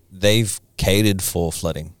 they've catered for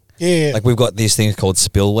flooding. Yeah. Like we've got these things called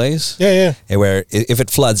spillways. Yeah. Where if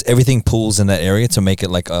it floods, everything pools in that area to make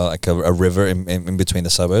it like a river in between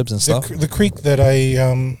the suburbs and stuff. The creek that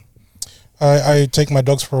I take my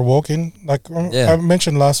dogs for a walk in, like I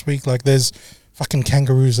mentioned last week, like there's fucking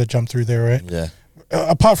kangaroos that jump through there, right? Yeah.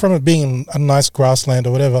 Apart from it being a nice grassland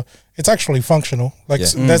or whatever, it's actually functional. Like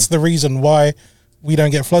that's the reason why we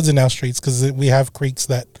don't get floods in our streets, because we have creeks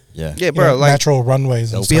that bro, like natural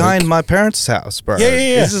runways and behind my parents' house, bro. Yeah.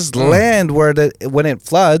 This is land where when it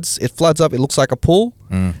floods up, it looks like a pool.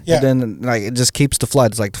 Yeah. And then like it just keeps the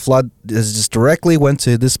flood. It's like the flood is just directly went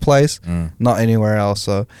to this place, not anywhere else.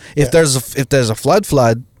 So if there's a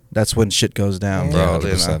flood, that's when shit goes down, bro.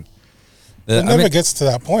 100%. It never gets to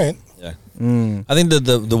that point. Yeah. I think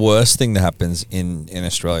the worst thing that happens in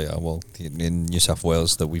Australia, well, in New South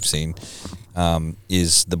Wales that we've seen,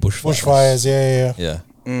 is the bushfires. Bushfires, yeah.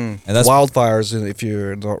 And that's wildfires if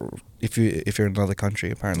you're in another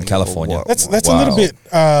country, apparently California. That's a little bit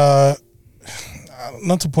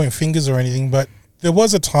not to point fingers or anything, but there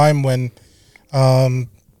was a time when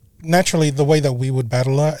naturally the way that we would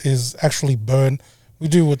battle that is actually burn. We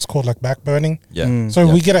do what's called like back burning. Yeah.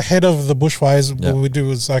 So we get ahead of the bushfires. What we do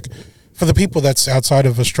is like, for the people that's outside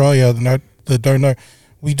of Australia that don't know,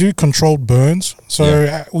 we do controlled burns.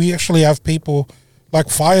 So we actually have people like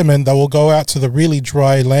firemen that will go out to the really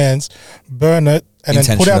dry lands, burn it, and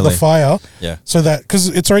then put out the fire. Yeah. So that, because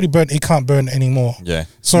it's already burnt, it can't burn anymore. Yeah.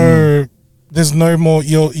 So there's no more.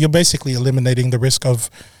 You're basically eliminating the risk of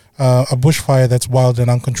a bushfire that's wild and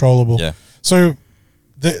uncontrollable. Yeah. So,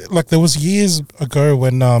 there was years ago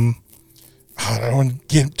when I don't want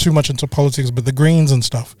to get too much into politics, but the Greens and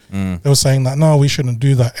stuff, they were saying that no, we shouldn't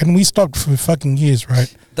do that, and we stopped for fucking years,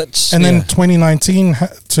 right? Then 2019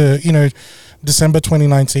 to December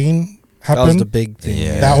 2019 happened. That was the big thing.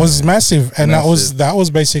 Yeah. That was massive, and that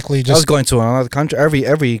was basically just. I was going to another country.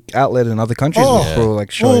 Every outlet in other countries was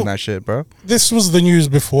like showing that shit, bro. This was the news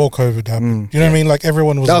before COVID happened. You know what I mean? Like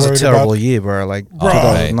everyone was. That was worried a terrible about, year, bro. Like Bro.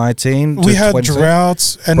 2019. We had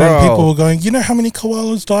droughts, and then people were going, you know how many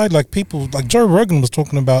koalas died? Like people, like Joe Rogan was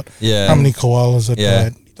talking about how many koalas had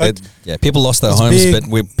died. Like, people lost their homes, big.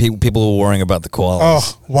 but people were worrying about the koalas.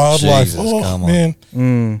 Oh, wildlife! Jesus, come on.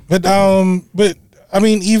 Man. But I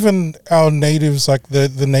mean, even our natives, like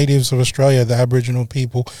the natives of Australia, the Aboriginal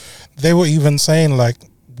people, they were even saying like,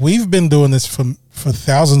 we've been doing this for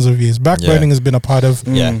thousands of years. Backburning has been a part of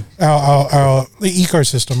our the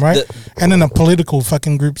ecosystem, right? And then a political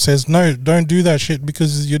fucking group says, no, don't do that shit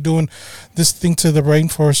because you're doing this thing to the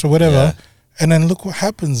rainforest or whatever. Yeah. And then look what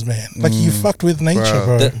happens, man. Like you fucked with nature,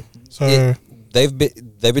 bro. They've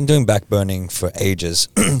been doing backburning for ages.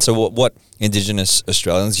 So what Indigenous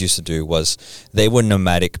Australians used to do was they were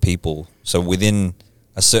nomadic people. So within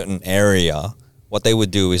a certain area, what they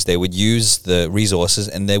would do is they would use the resources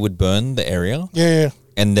and they would burn the area. Yeah.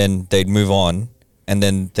 And then they'd move on, and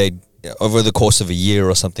then they'd over the course of a year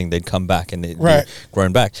or something they'd come back and they'd be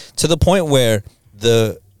grown back to the point where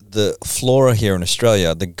the flora here in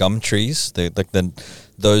Australia, the gum trees, the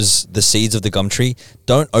seeds of the gum tree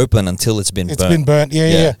don't open until it's been burnt. It's been burnt,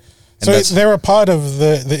 yeah. So they're a part of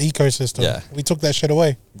the ecosystem. Yeah. We took that shit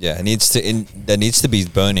away. Yeah, there needs to be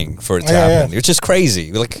burning for it to happen, which is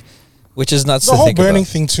crazy. Like, which is nuts to think about. The whole burning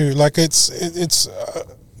thing too. Like it's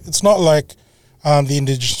not like the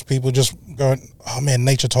indigenous people just going, oh man,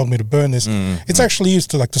 nature told me to burn this. It's actually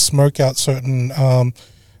used to like to smoke out certain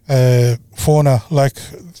fauna, like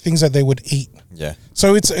things that they would eat. Yeah.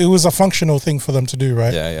 So it was a functional thing for them to do,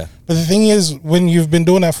 right? Yeah. But the thing is, when you've been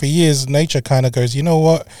doing that for years, nature kind of goes, you know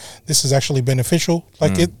what, this is actually beneficial.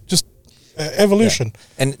 Like it just evolution.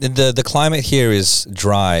 Yeah. And the climate here is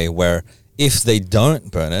dry, where if they don't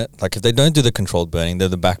burn it, like if they don't do the controlled burning,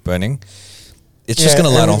 the back burning, it's just gonna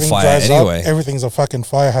light on fire anyway. Everything's a fucking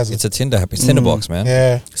fire hazard. It's a tinderbox, man.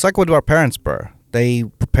 Yeah. It's like with our parents, bro. They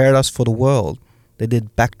prepared us for the world. They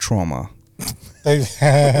did back trauma. You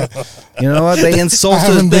know what? They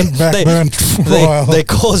insulted. They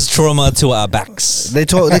caused trauma to our backs. They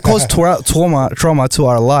caused trauma to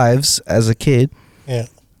our lives as a kid. Yeah.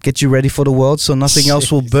 get you ready for the world, so nothing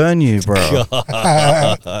else will burn you, bro.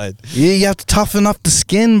 God. You have to toughen up the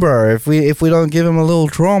skin, bro. If we don't give him a little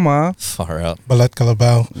trauma, Far out. Balat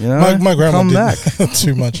Kalabao. you know, My grandma come did back.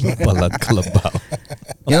 too much. Balad Kalabao.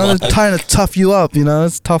 You know, they're trying to tough you up. You know,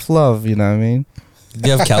 it's tough love. You know what I mean? Do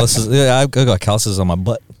you have calluses? Yeah, I got calluses on my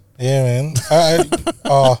butt. Yeah, man.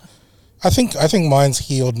 I think mine's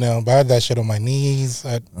healed now, but I had that shit on my knees.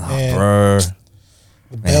 Man, Bro.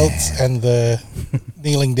 the belts and the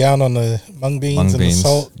kneeling down on the mung beans Mung and beans, the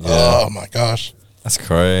salt. yeah. Oh my gosh. That's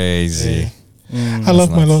crazy. Yeah. I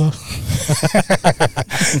love my nice. Lola.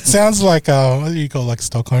 Sounds like what do you call, like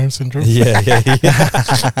Stockholm syndrome? Yeah.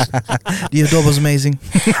 The dog was amazing.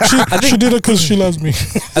 She did it because she loves me.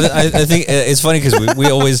 I think it's funny because we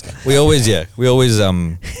always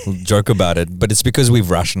joke about it, but it's because we've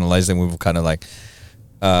rationalized and we've kind of like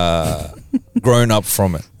grown up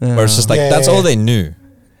from it. Where it's just like that's all they knew.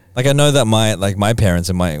 Like I know that my parents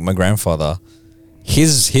and my grandfather,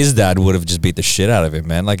 his dad would have just beat the shit out of him,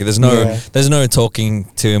 man. Like there's no talking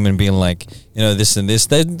to him and being like, you know, this and this.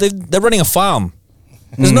 They're running a farm.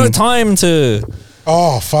 There's no time to.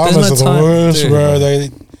 Oh, farmers no are the time, worst, dude. bro.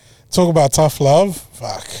 They talk about tough love.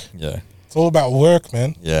 Fuck. Yeah. It's all about work,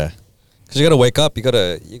 man. Yeah. Because you got to wake up. You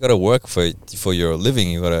gotta work for your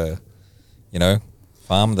living. You gotta, you know,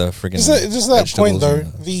 farm the freaking. Just that point though.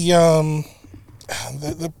 vegetables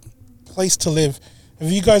The place to live.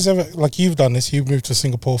 Have you guys ever, like, you've done this? You moved to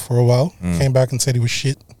Singapore for a while, came back and said he was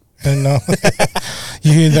shit, and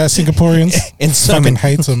you hear that Singaporeans in so fucking many,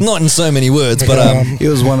 hate him. not in so many words, but He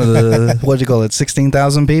was one of the what do you call it?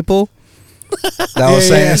 16,000 people that was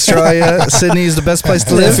saying yeah. Australia, Sydney is the best place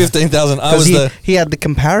to live. 15,000. I was Because he had the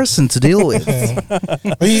comparison to deal with.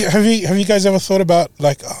 Have you guys ever thought about,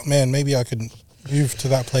 like, oh man, maybe I could move to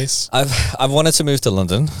that place? I've wanted to move to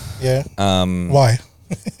London. Yeah. Why? Why?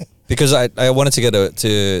 Because I wanted to get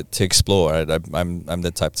to explore. I'm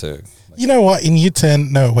the type to. You know what? In year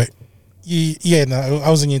 10, no, wait. I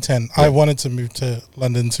was in year 10. I wanted to move to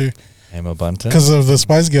London too. Emma Bunton. Because of the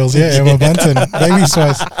Spice Girls, yeah, Emma Bunton, Baby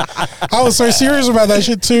Spice. I was so serious about that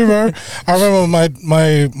shit too, bro. I remember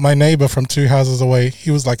my neighbor from 2 houses away. He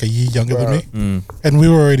was like a year younger than me, and we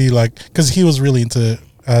were already like, because he was really into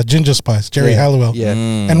Ginger Spice, Jerry Halliwell. Yeah.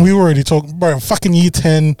 And we were already talking, bro, fucking year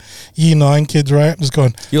 10, year 9 kids, right? Just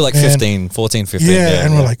going. You were like man, 15, 14, 15. Yeah,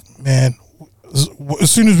 and we're like, man, as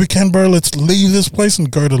soon as we can, bro, let's leave this place and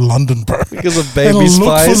go to London, bro. Because of And Baby look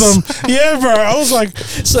Spice. for them. Yeah, bro. I was like,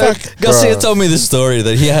 So fuck. Garcia Bro. told me this story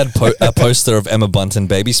that he had a poster of Emma Bunton,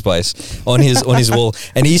 Baby Spice, on his wall,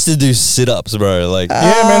 and he used to do sit-ups, bro. Like, Yeah,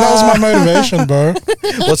 man, that was my motivation, bro.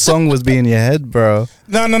 What song was be in your head, bro?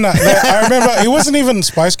 No. I remember it wasn't even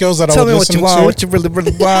Spice Girls that Tell I would me what listen you want, to. what you really,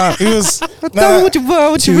 really want. It was Tell me what you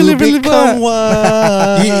want, what you to really, really become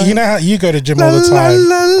want. one. you know how you go to gym La all the la time.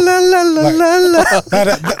 la la la la la la.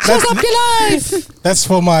 That's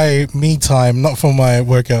for my me time, not for my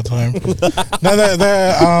workout time.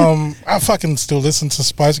 I fucking still listen to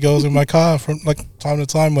Spice Girls in my car from like time to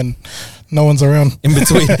time when no one's around. in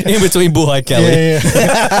between Buhai Kelly. Yeah.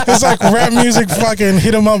 It's like rap music, fucking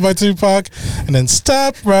Hit 'Em Up by Tupac, and then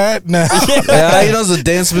Stop Right Now. Yeah, he knows the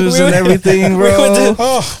dance moves and everything, we went bro. to-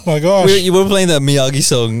 Oh my gosh. You were playing that Miyagi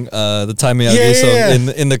song, the Thai Miyagi Yeah, song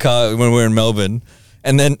yeah. in the car when we were in Melbourne,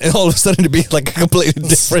 and then all of a sudden it'd be like a completely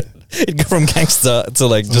different. It'd go from gangster to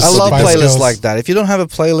like just. I love Spice playlists Girls. like that. If you don't have a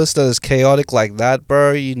playlist that is chaotic like that,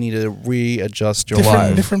 bro, you need to readjust your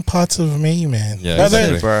life. different parts of me, man. Yeah, Now,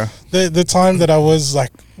 exactly. Bro. the time that I was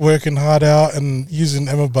like working hard out and using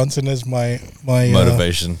Emma Bunton as my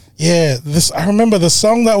Motivation. I remember the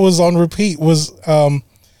song that was on repeat was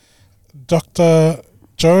Dr.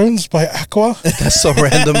 Jones by Aqua. That's so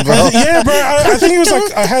random, bro. Yeah, bro. I think it was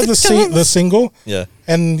like I had the single, Yeah.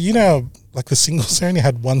 and you know, like the singles only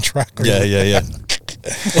had one track. Yeah. It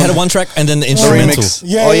had a one track and then the The instrumental. remix.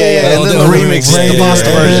 Yeah, Oh, yeah, yeah. Oh, And then the the remix, remix. the Yeah, master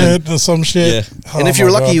yeah, yeah. version. or some shit. Yeah. And if Oh you're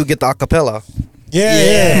my lucky, God. you get the acapella.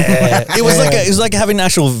 Yeah. It was like having an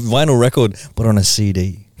actual vinyl record, but on a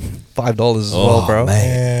CD. $5 as well, bro.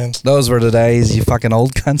 man. And Those were the days, you fucking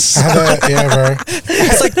old cunts. I had that, yeah, bro.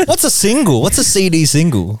 It's like, what's a single? What's a CD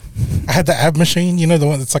single? I had the ab machine, you know, the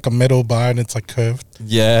one that's like a metal bar and it's like curved.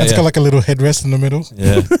 Yeah. It's got like a little headrest in the middle.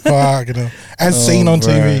 yeah. Fuck, you know, as seen on bro.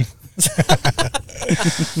 TV.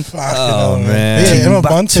 Fuck, Oh, man. Yeah, Emma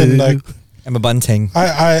Bunton, Timbuktu. like Emma Bunting.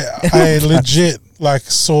 I legit like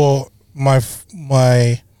saw my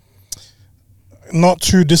not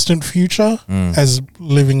too distant future as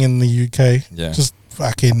living in the UK. Yeah. Just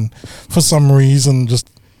fucking for some reason, just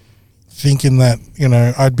thinking that, you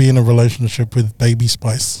know, I'd be in a relationship with Baby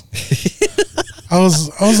Spice. I was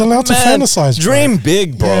allowed to Man, fantasize. bro. Dream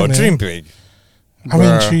big, bro. Yeah, man. Dream big. I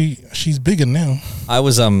mean, she's bigger now. I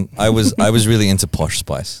was really into Posh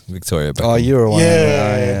Spice, Victoria. Back Oh, then. you were one.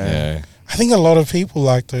 Yeah. Yeah. I think a lot of people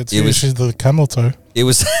liked her too. She's the camel toe. It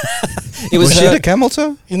was. Was she her. the camel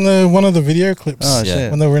toe? In one of the video clips Oh, Yeah.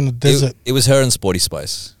 shit. when they were in the desert. It was her and Sporty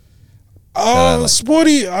Spice. Oh, like-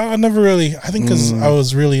 Sporty! I never really. I think because I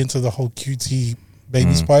was really into the whole cutie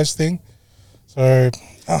Baby Spice thing. So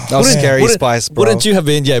That was scary Spice, bro. Wouldn't you have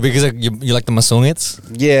been? Yeah, because like, you like the Masongits.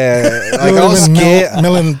 Yeah, like I was scared.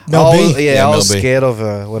 Mel B. I Mel was B. scared of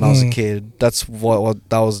her when I was a kid. That's what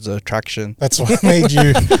that was the attraction. That's what made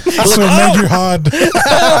you. That's what made you hard.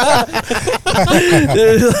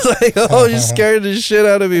 It was like, oh, you scared the shit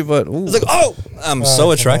out of me, but ooh. It's like, oh, I'm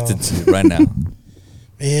so attracted to you right now.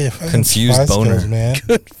 Yeah, fucking Confused Spice boner. Girls, man.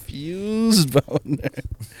 confused boner.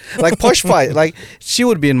 Like Posh Spice, like she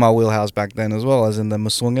would be in my wheelhouse back then as well as in the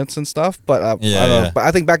Masungits and stuff. But I don't know. But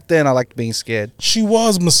I think back then I liked being scared. She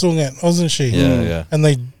was Masungat, wasn't she? Yeah. And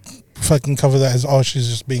they fucking cover that as she's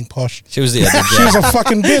just being posh. She was the She was a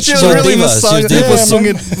fucking bitch. She was So really diva, she was diva.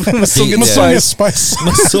 Masungit Masungit Spice. Spice.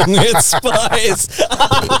 Masungit Spice.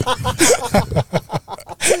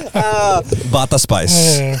 Bata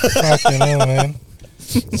Spice. Yeah, fucking hell, man.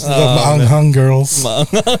 This is the Anghang girls.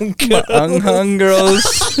 Anghang girls.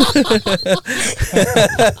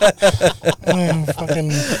 Man,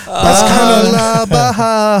 fucking. Bahala,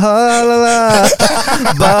 bahala,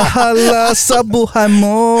 bahala sa buhay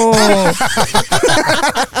mo.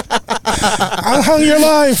 Anghang your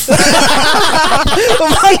life.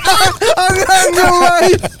 Anghang your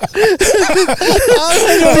life.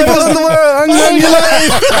 People in the world, anghang your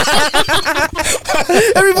life.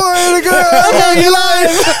 Every boy and a girl, anghang your life.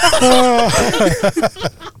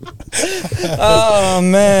 Oh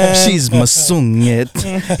man, She's Masungit.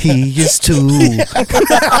 He is too.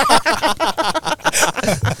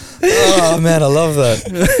 Oh man, I love that.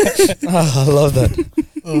 I love that.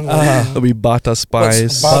 It'll be Bata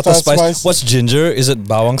Spice. Bata Spice. What's ginger? Is it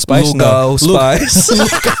bawang spice? Lugao Spice.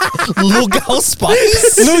 Lugao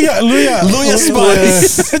spice. Luya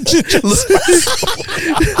Spice.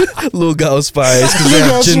 Lugao Spice. 'Cause they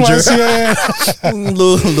have ginger. Spice, yeah.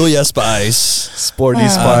 Luya spice. Sporty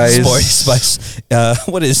Spice. Sporty spice.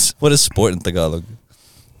 What is sport in Tagalog?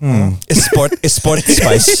 It's sporty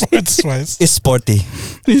spice. It's Spice. It's sporty.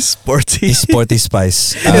 He's sporty. It's sporty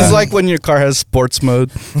spice. It's like when your car has sports mode.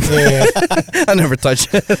 Yeah. I never touch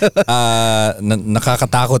it.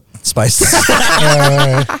 Nakakatakot spice.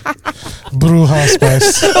 Bruja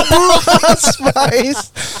Spice. Spice.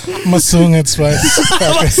 Masungit Spice.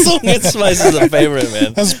 Masungit spice is a favorite,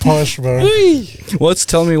 man. That's posh, bro. What's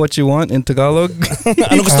tell me what you want in Tagalog?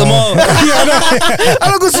 Ano gusto mo?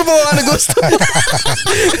 Ano gusto mo? Ano gusto mo?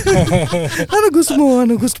 Ano gusto mo?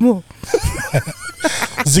 Ano gusto mo?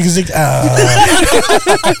 Zig zig.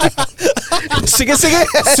 Sige, sige.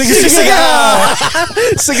 Sige, sige.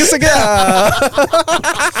 Sige, sige.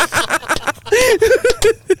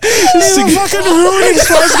 You're fucking ruining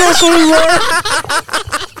Spice Girls for me, bro.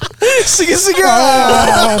 Sige, sige.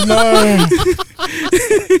 Oh, no.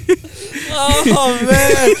 Oh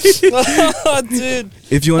man. Oh dude.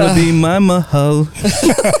 If you want to be my mahal,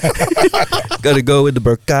 gotta go with the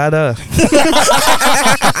Burkada.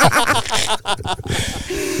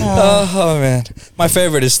 Oh man. My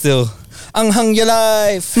favorite is still Anghang your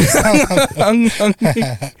life.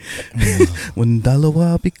 When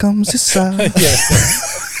dalawa becomes isa.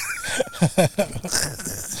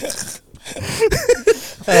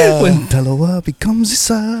 When dalawa becomes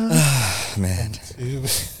isa. Man.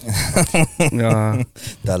 Yeah.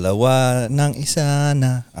 Dalawa ng isa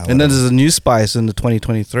na. And then there's a new spice in the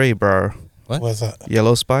 2023, bro. What's that?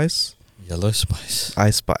 Yellow spice. Yellow spice.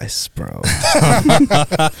 Ice spice, bro.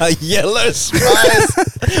 Yellow spice.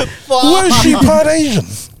 Was she part Asian?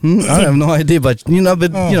 I have no idea, but you know,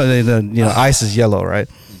 ice is yellow, right?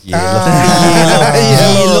 Yellow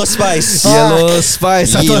spice. Yellow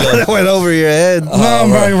spice. I thought Yellow. that went over your head. No,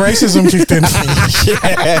 my racism kicked in.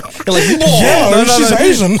 Yeah. You're like, Yeah, she's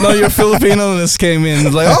Asian. No, your Filipino-ness came in.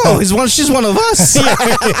 It's like, oh, she's one of us.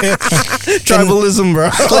 Tribalism, bro.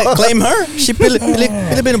 Claim her? She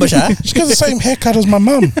Filipino ba siya? She got the same haircut as my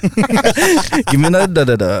mum. Give me that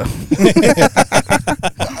da-da-da.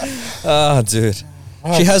 Oh, dude.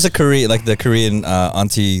 She has a Korean, like the Korean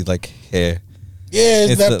auntie, like hair. Yeah,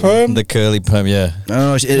 It's that perm. the curly perm, yeah. I don't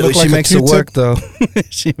know. She Look like a makes it Q-tip. work, though.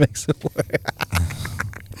 She makes it work.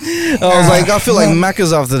 I was like, I feel like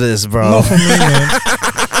Macca's after this, bro. Not for me, man.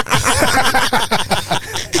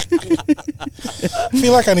 I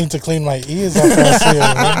feel like I need to clean my ears after I see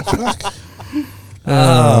her, man. Fuck.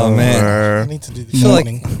 Oh, man. I brr. need to do I this feel like,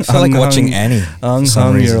 morning. I feel like watching Annie. for some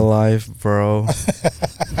Anghang reason. your life, bro.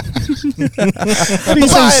 What do you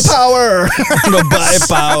Buy say? power. Buy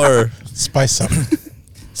power. Spice up.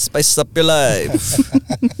 Spice up your life.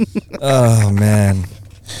 Oh, man.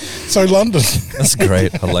 So London. That's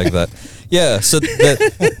great. I like that. Yeah. So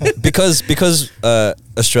because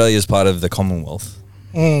Australia is part of the Commonwealth,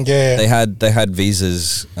 Yeah. they had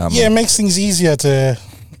visas. Yeah, it makes things easier to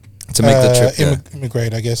make the trip. Yeah.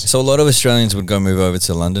 immigrate, I guess. So a lot of Australians would go move over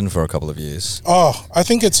to London for a couple of years. Oh, I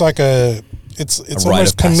think it's like it's rite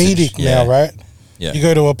almost of passage, comedic yeah. now, right? Yeah. You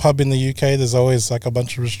go to a pub in the UK, there's always like a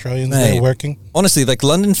bunch of Australians Mate. there working. Honestly, like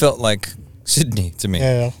London felt like Sydney to me.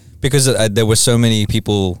 Yeah. Because there were so many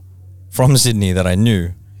people from Sydney that I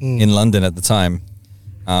knew in London at the time.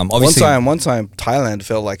 Obviously, One time, Thailand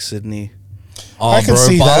felt like Sydney. oh, I can bro,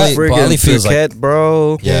 see that. Bali Friggin' feels Phuket, like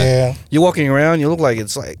bro. Yeah. Yeah. You're walking around, you look like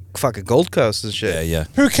it's like fucking Gold Coast and shit. yeah.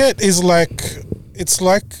 Phuket is it's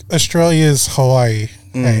like Australia's Hawaii.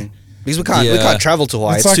 Hey. Because we Yeah. can't travel to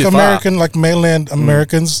Hawaii. It's It's, like too American, like mainland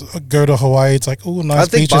Americans go to Hawaii. It's like, oh, far. nice I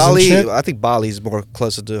think beaches and shit. I think Bali's more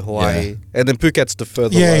closer to Hawaii, and then Phuket's the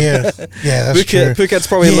further Yeah, one. yeah, yeah. That's true. Phuket's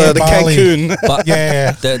probably Yeah, the Bali. Cancun. But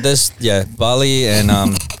Yeah, there's Bali and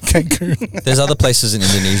Cancun. there's other places in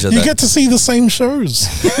Indonesia You that get to see the same shows.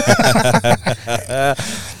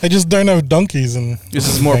 They just don't have donkeys and. This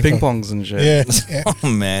is more Cancun. ping pongs and shit. Yeah, yeah. oh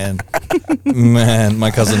man,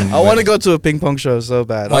 my cousin. I want to go to a ping pong show so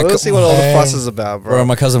bad. I My want co- to see what all the Man. fuss is about, bro. Bro,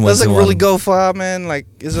 my cousin went Does it to really one. go far, man? Like,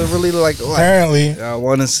 is it really like? Apparently, I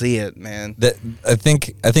want to see it, man. I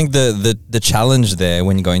think the challenge there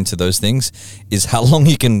when you're going to those things is how long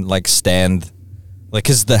you can like stand, like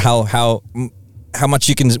because how much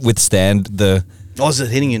you can withstand the. Oh, is it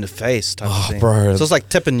hitting you in the face type of thing? bro. So it's like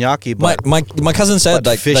teppanyaki, My but my cousin said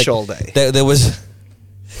but like fish like, all day. There was.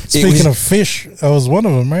 speaking of fish, that was one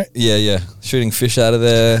of them, right? Yeah, shooting fish out of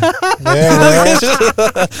there, Yeah,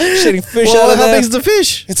 right. shooting fish well, out of how there. big's the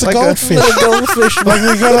fish? It's a like goldfish. A goldfish. Like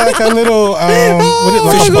we got like a little what it, like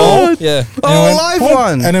Oh a my bowl. God. Yeah, And it Oh, went, a live "Pum,"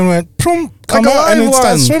 one. and then went prum, come Like a out, and live it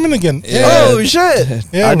starts one. swimming again. Yeah. Yeah, Oh shit!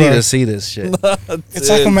 Yeah, I need bro. to see this shit. It's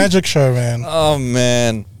like a magic show, man. Oh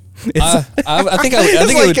man, It's- I think I It's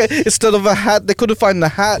think like it would, instead of a hat, they couldn't find the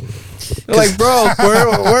hat. They're like, bro,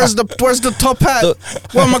 where's the top hat?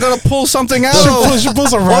 Where am I gonna pull something out? She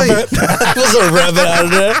pulls a rabbit. was a rabbit out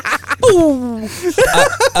of there.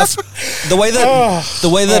 The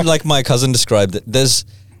way that like my cousin described it, there's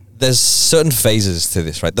certain phases to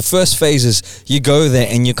this, right? The first phase is you go there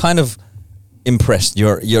and you're kind of impressed.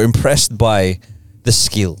 You're impressed by the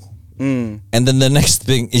skill. And then the next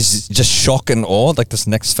thing is just shock and awe. Like this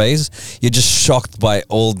next phase, you're just shocked by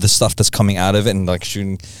all the stuff that's coming out of it and like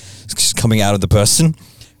coming out of the person.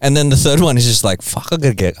 And then the third one is just like, fuck, I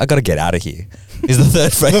gotta get out of here. Is the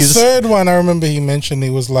third The phase. third one, I remember he mentioned, he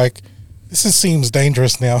was like, seems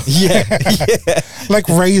dangerous now. Yeah, Like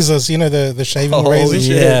razors, you know, the shaving Oh, razors.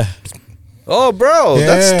 yeah. Oh, bro,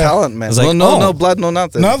 that's Yeah. talent, man. It's like, no blood, no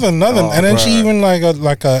nothing. Nothing. Oh, And then she bro. even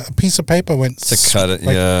like a piece of paper went To cut it,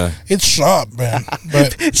 like, yeah. It's sharp, man.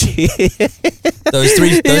 But Those three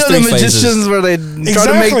You know the phases. magicians where they try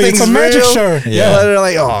to make exactly, things it's a magic real? show. Yeah. They're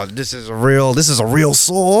like, oh, this is a real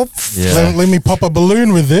sword. Yeah. Let me pop a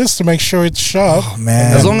balloon with this to make sure it's sharp. Oh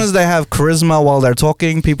man. As long as they have charisma while they're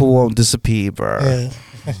talking, people won't disappear, bro. Yeah.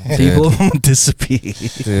 People won't disappear.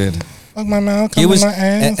 Dude. Fuck my mouth, He come was in my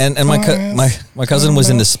ass. and my cousin was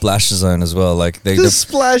in the splash zone as well. Like The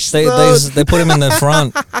splash they zone. they put him in the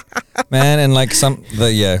front, man, and like some of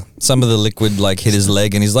the liquid like hit his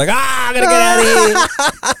leg, and he's like, I gotta get out of here.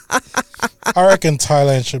 I reckon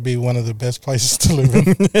Thailand should be one of the best places to live in.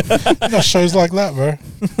 You got shows like that, bro.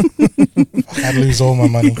 I'd lose all my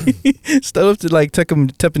money. Instead of to like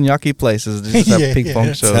teppanyaki places, they just have Yeah, ping pong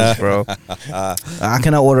yeah. shows, bro.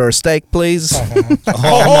 Can I order a steak, please?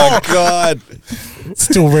 Oh my god!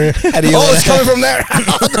 Still rare. How do you? Oh, it's coming from there.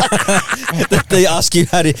 They ask you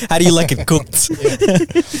how do you like it cooked?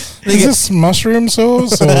 Is this mushroom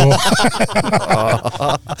sauce or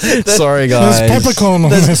Sorry, there's guys. peppercorn on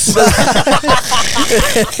this?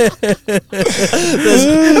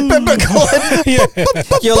 Peppercorn. Yeah.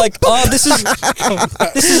 You're like, oh, this is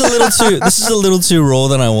a little too raw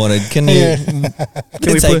than I wanted. Can you Yeah.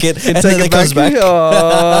 can take it? And then it comes back.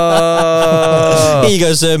 Oh. Here you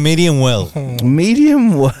go, sir. Medium well.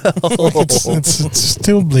 Medium well. It's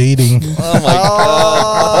still bleeding. Oh my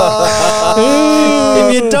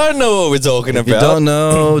god! If you don't know what we're talking If you about, don't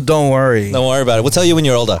know, don't worry. don't worry about it. We'll tell you when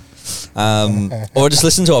you're older, or just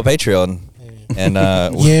listen to our Patreon. And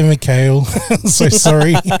Yeah, Mikhail. So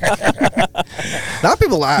sorry. Now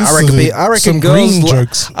people, I This reckon, is I reckon some girls, green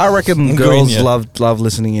jokes. I reckon Green, girls yeah. love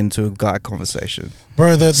listening into a guy conversation.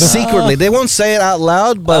 Bro, the Secretly, they won't say it out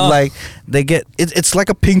loud, but like they get it. It's like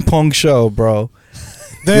a ping pong show, bro.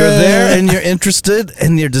 You're there and you're interested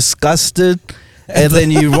and you're disgusted, and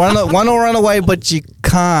then you want to run away, but you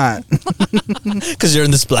can't. because you're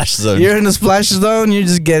in the splash zone. You're in the splash zone. You're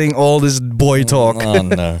just getting all this boy talk. Oh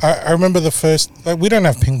no. I remember the first, like, we don't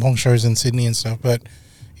have ping pong shows in Sydney and stuff, but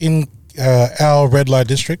in our red light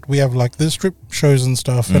district, we have like the strip shows and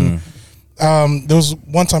stuff. And there was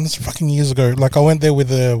one time, this fucking years ago, like I went there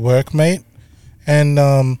with a workmate, and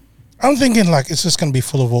I'm thinking like it's just gonna be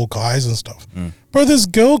full of all guys and stuff. Bro, there's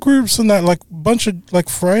girl groups and that, like bunch of like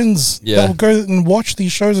friends that will go and watch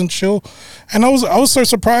these shows and chill. And I was so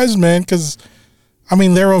surprised, man, because I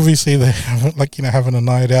mean they're obviously like, you know, having a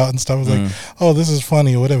night out and stuff. I was like, oh, this is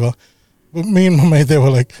funny or whatever. But me and my mate, they were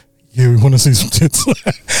like, yeah, we want to see some tits.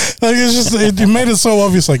 Like it's just it made it so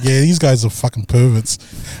obvious. Like, yeah, these guys are fucking perverts.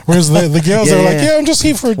 Whereas the girls are like, yeah, I'm just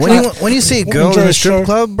here for a drink. When you see a We'll girl enjoy in a a strip show.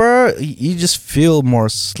 club, bro, you just feel more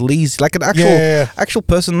sleazy, like an actual actual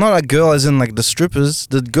person, not a girl as in like the strippers.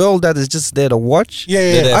 The girl that is just there to watch.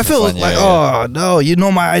 Yeah. Yeah, I feel fun, like, yeah. oh no, you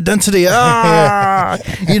know my identity.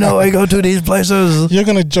 You know I go to these places, You're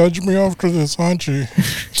gonna judge me after this, aren't you?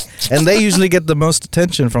 and they usually get the most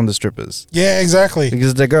attention from the strippers Yeah, exactly.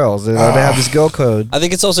 because they're girls. They have this girl code. I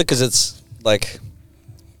think it's also because it's like,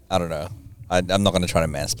 I don't know. I'm not going to try to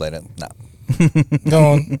mansplain it. No.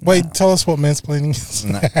 Go on. Wait, tell us what mansplaining is.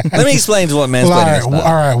 No. Let me explain what mansplaining is. All now.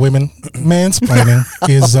 right, women. Mansplaining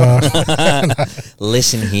is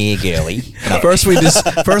Listen here, girly. No.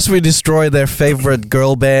 First we destroy their favorite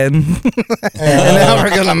girl band, and now we're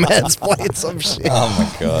gonna mansplain some shit. Oh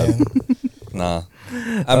my god. Nah.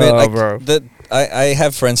 I mean, like, bro. I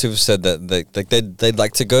have friends who've said that they'd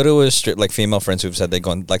like to go to a strip, like female friends who've said they'd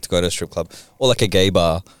like to go to a strip club or like a gay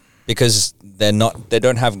bar because they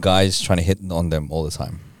don't have guys trying to hit on them all the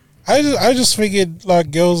time. I just figured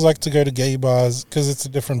like girls like to go to gay bars because it's a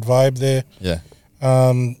different vibe there. Yeah.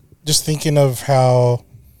 Just thinking of how,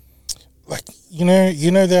 like, you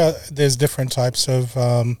know there's different types of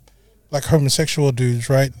like homosexual dudes,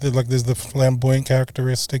 right? Like there's the flamboyant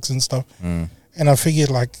characteristics and stuff. And I figured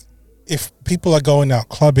like if people are going out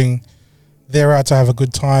clubbing, they're out to have a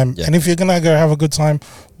good time. Yeah. And if you're gonna go have a good time,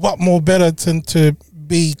 what more better than to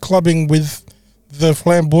be clubbing with the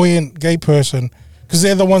flamboyant gay person? Because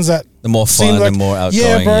they're the ones that The more seem fun, like, the more outgoing.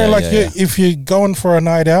 yeah, bro. Like yeah. if you're going for a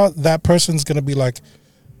night out, that person's gonna be like,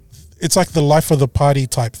 it's like the life of the party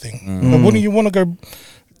type thing. But wouldn't you want to go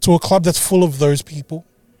to a club that's full of those people?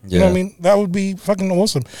 You know what I mean? That would be fucking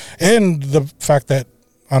awesome. And the fact that,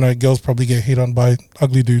 I know girls probably get hit on by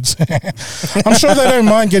ugly dudes. I'm sure they don't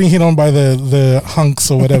mind getting hit on by the hunks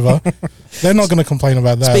or whatever. They're not going to complain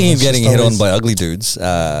about that. Speaking of That's getting just hit on always- by ugly dudes,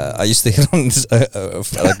 I used to hit on this, like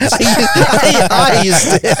this. I used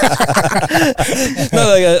to. No,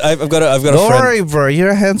 like I've got a Don't friend. worry, bro. You're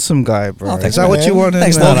a handsome guy, bro. Oh, thanks, is that what man. you wanted?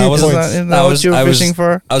 Thanks, in no, life? no, I Is wasn't- that- Isn't that what you were fishing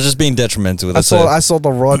for? I was just being detrimental with I it. saw I saw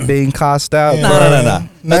the rod being cast out. Yeah. bro. No.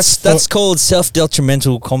 That's That's called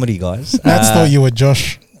self-detrimental comedy, guys. That's thought you were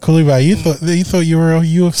Josh Kulubai. You thought you were a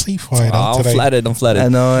UFC fighter I'm today. flattered. I'm flattered. I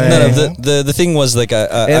know. No, eh? the thing was like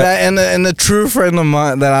And the true friend of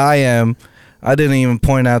mine that I am, I didn't even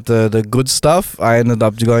point out the good stuff. I ended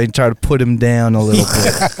up going to try to put him down a little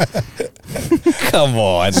bit. come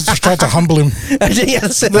on. Just tried to humble him.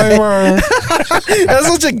 Yes, They were. that's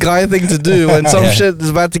such a guy thing to do when some Yeah. shit is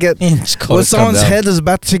about to get. Just gotta When calm someone's down. head is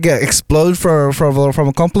about to get explode from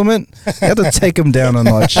a compliment, you have to take him down a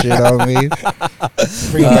notch. You know what I mean?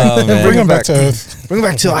 Bring him back, man. bring him back to earth. Bring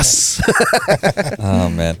back to us. Oh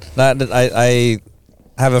man, I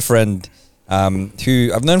have a friend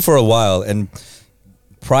who I've known for a while, and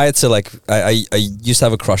prior to like I used to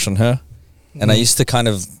have a crush on her, and I used to kind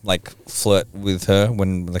of like flirt with her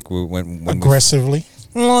when like when Aggressively.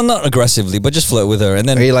 well, not aggressively, but just flirt with her, and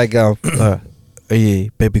then Are you like, hey,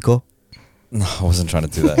 baby girl? no, I wasn't trying to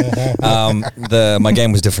do that. My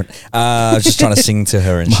game was different. I was just trying to sing to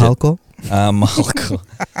her and shit. Mahalko? Mahalko.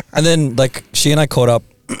 And then like she and I caught up,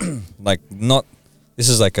 like not. This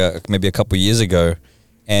is like maybe a couple years ago,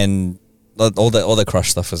 and all the crush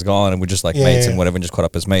stuff is gone, and we're just like mates and whatever, and just caught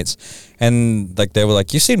up as mates. And like they were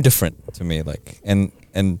like, "You seem different to me," like, and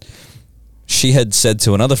she had said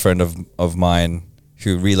to another friend of mine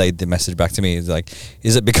who relayed the message back to me, is like,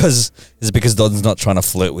 is it because Don's not trying to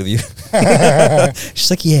flirt with you? She's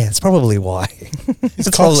like, yeah, it's probably why. It's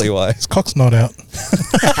probably why. His cock's not out.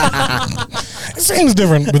 It seems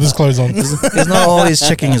different with his clothes on. He's not always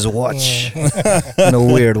checking his watch in a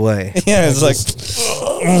weird way. Yeah, it's like,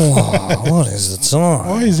 what is it on?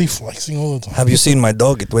 Why is he flexing all the time? Have you seen my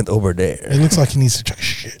dog? It went over there. It looks like he needs to check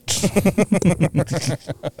shit.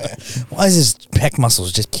 Why does his pec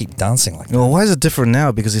muscles just keep dancing like that? Well, why is it different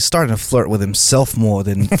now? Because he's starting to flirt with himself more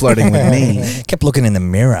than flirting with me. Kept looking in the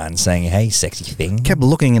mirror and saying, "Hey, sexy thing." Kept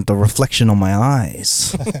looking at the reflection on my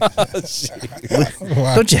eyes.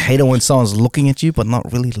 Wow. Don't you hate it when someone's looking at you but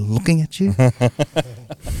not really looking at you?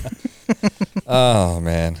 Oh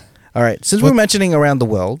man, All right, since we're mentioning around the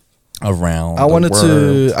world, around. I wanted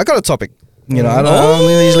to. I got a topic. You know, I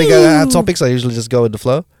don't usually have topics. I usually just go with the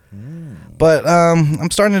flow. But I'm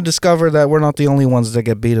starting to discover that we're not the only ones that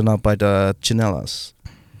get beaten up by the chinelas.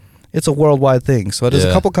 It's a worldwide thing. So there's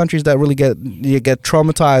a couple countries that really get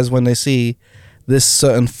traumatized when they see this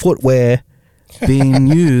certain footwear being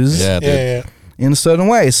used in a certain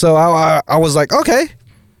way. So I was like, okay,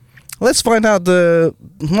 let's find out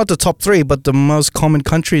not the top 3, but the most common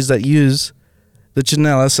countries that use the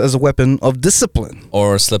chinelas as a weapon of discipline.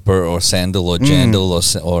 Or a slipper, or sandal, or jandal,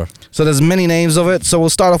 or. So there's many names of it. So we'll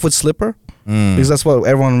start off with slipper because that's what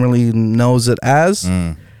everyone really knows it as.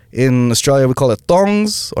 In Australia, we call it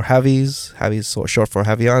thongs or havies. Havies so short for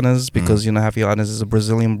Havaianas because you know Havaianas is a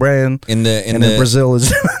Brazilian brand. In Brazil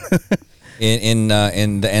is in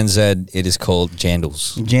the NZ, it is called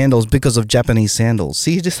jandals. jandals because of Japanese sandals.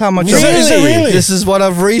 See just how much Really? Is it really? This is what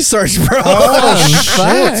I've researched, bro.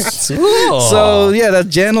 Fact. So yeah, that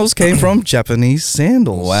jandals came from Japanese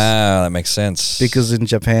sandals. Wow, that makes sense. Because in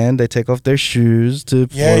Japan they take off their shoes to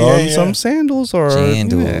put on some sandals or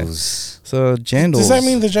jandals. So jandals. Does that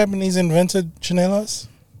mean the Japanese invented chinelas?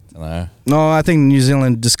 I don't know. No, I think New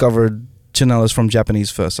Zealand discovered chinelas from Japanese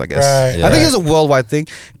first, I guess. Right. Yeah. I think it's a worldwide thing.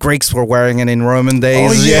 Greeks were wearing it in Roman days.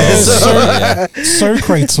 Oh, yeah. Yeah.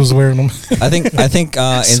 Socrates was wearing them. I think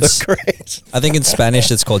in So great. I think in Spanish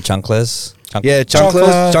it's called chanclas. Yeah,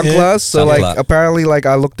 Chancla, chanclas. yeah. So Chancla. like apparently, like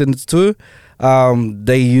I looked into too.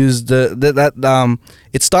 They used that.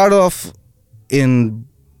 It started off in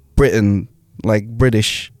Britain, like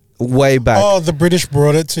British, way back. Oh, the British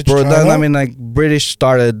brought it to Bro, China? I mean, like British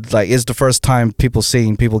started like it's the first time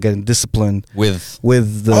seeing people getting disciplined with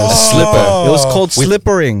with the Oh. It was called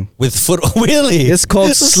slippering. foot. Really? It's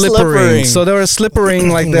called slippering. So they were slippering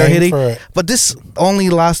like they're Name hitting. for it. But this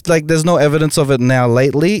only lasts like there's no evidence of it now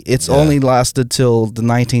lately. It's only lasted till the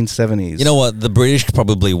 1970s. You know what? The British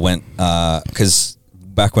probably went because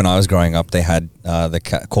back when I was growing up, they had the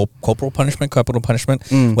capital punishment,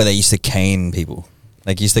 where they used to cane people.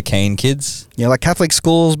 Like used to cane kids. Yeah, like Catholic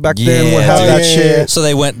schools back then would have dude. that shit. So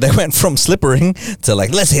they went from slippering to like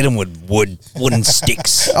let's hit them with wooden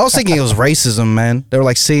sticks. I was thinking it was racism, man. They were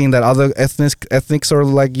like seeing that other ethnics are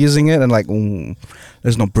like using it and like,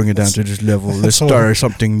 let's not bring it down to this level. Let's start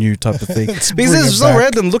something new type of thing. Because bring it's it so back.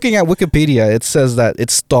 random. Looking at Wikipedia, it says that it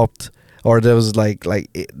stopped. Or there was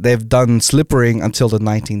they've done slippering until the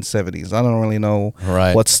 1970s. I don't really know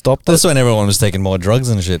what stopped That's it. when everyone was taking more drugs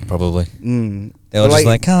and shit, probably. They were But just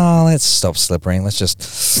like, oh, let's stop slippering. Let's just,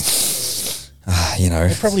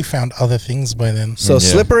 They probably found other things by then. So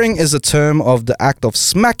slippering is a term of the act of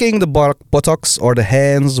smacking the buttocks or the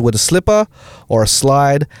hands with a slipper or a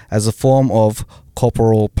slide as a form of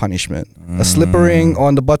corporal punishment. A slippering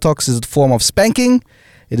on the buttocks is a form of spanking.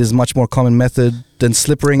 It is a much more common method than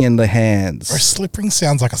slippering in the hands. Or slippering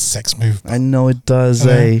sounds like a sex move. I know it does,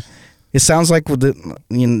 It sounds like with the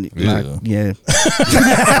we're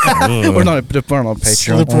not on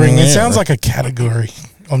Patreon. Slippering. It sounds like a category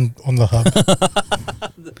on the hub.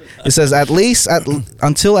 It says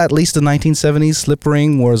until at least the 1970s,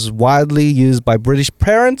 slippering was widely used by British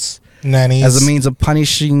parents Nannies. as a means of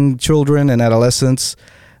punishing children and adolescents.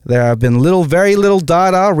 There have been very little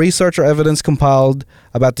data, research, or evidence compiled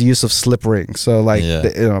about the use of slippering. So, like,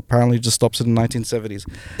 apparently, it just stops in the 1970s.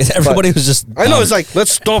 Everybody was just. I know it's like, let's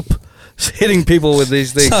stop hitting people with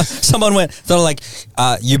these things. Someone went. They're like,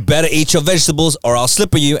 "You better eat your vegetables, or I'll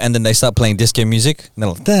slipper you." And then they start playing disco music. And they're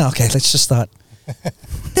like, "Okay, let's just start."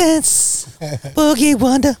 Dance, boogie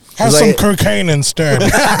wonder. Have some cocaine instead.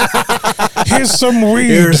 Here's some weed.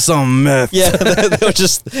 Here's some meth. Yeah, they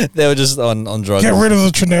were just on drugs. Get rid of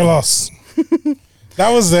the chinelas.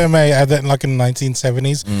 That was them, like in the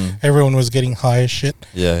 1970s. Everyone was getting high as shit.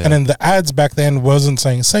 Yeah. And then the ads back then wasn't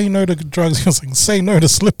saying, say no to drugs. It was saying, say no to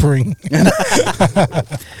slippering.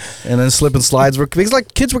 And then slip and slides were because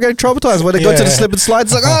like kids were getting traumatized when they go to the slip and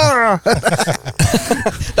slides. Like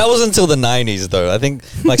That was until the 90s, though. I think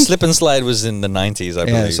like slip and slide was in the 90s, I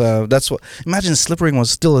believe. yeah. So that's what. Imagine slippering was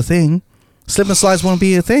still a thing. Slip and slides won't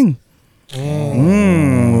be a thing.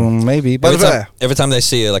 maybe. But every time they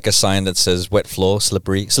see like a sign that says wet floor,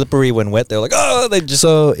 slippery when wet, they're like, oh, they just.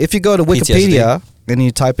 so if you go to PTSD. Wikipedia and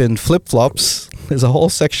you type in flip flops, there's a whole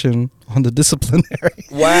section on the disciplinary.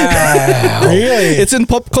 Wow. Really? It's in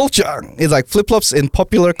pop culture. It's like flip flops in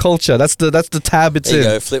popular culture. That's the tab it's There you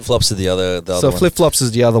in. go. Flip flops are the other So one. flip flops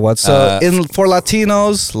is the other one. So for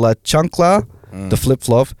Latinos, la chancla, the flip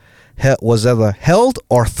flop, was either held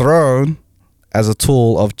or thrown as a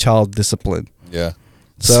tool of child discipline. Yeah.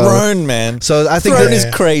 So- Thrown, man. So I think Thrown that-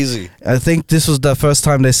 is crazy. I think this was the first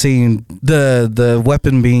time they seen the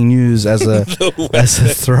weapon being used as a as a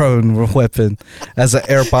thrown weapon, as an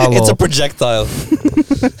air palo. It's a projectile.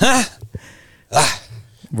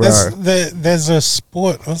 Bruh. There's a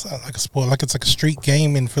sport. What's that? Like a sport? Like it's like a street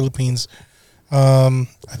game in Philippines. I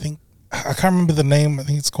think I can't remember the name. I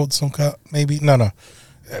think it's called Sungka. Maybe no.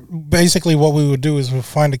 Basically, what we would do is we'll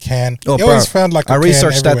find a can. Oh, You bro, always found like a I can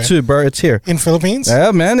researched that everywhere. too, bro. It's here. In Philippines.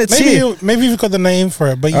 Yeah, man, it's here. Maybe you've got the name for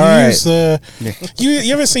it, but you All right. use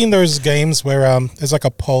you ever seen those games where there's like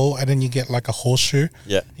a pole and then you get like a horseshoe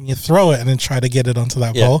Yeah. and you throw it and then try to get it onto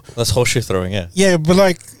that Yeah. pole. That's horseshoe throwing, yeah. Yeah, but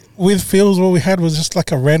like with Phil's, what we had was just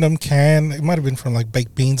like a random can. It might have been from like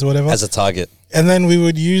baked beans or whatever. As a target. And then we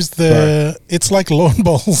would use it's like lawn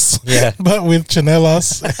bowls, Yeah. but with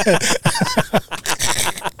chanelas.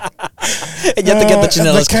 And you have to get the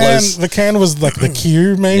chanelas close. The can was like the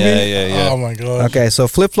cue, maybe. Yeah. Oh my god. Okay, so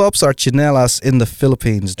flip flops are chinelas in the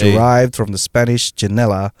Philippines, Hey. derived from the Spanish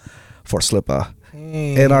chinela for slipper,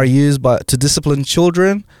 and are used to discipline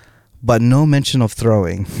children, but no mention of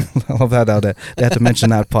throwing. I love how they had to mention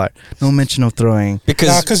that part. No mention of throwing.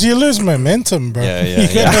 Because you lose momentum, bro. Yeah.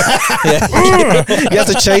 You have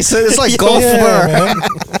to chase it. It's like golf, Yeah, bro. man.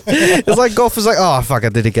 It's like golf is like, oh fuck, I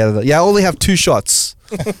didn't get it. Yeah, I only have 2 shots,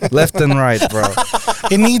 left and right, bro.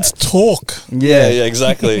 It needs torque. Yeah,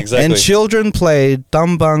 exactly. And children played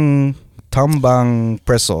tambang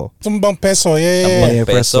preso. Tumbang peso, yeah. Tumbang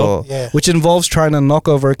peso. Yeah. Which involves trying to knock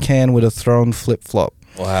over a can with a thrown flip flop.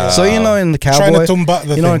 Wow. So in the Trying cowboy, to tumba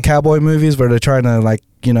the in thing. cowboy movies where they're trying to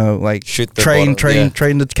Shoot the train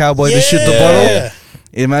bottle, the cowboy to shoot the Yeah. bottle.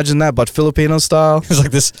 Imagine that, but Filipino style. It's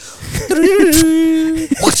like this.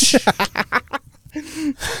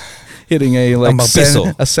 Hitting a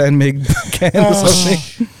Tambang sandmig can or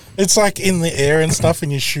something. It's like in the air and stuff,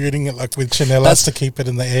 and you're shooting it like with chanelas to keep it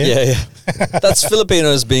in the air. Yeah. That's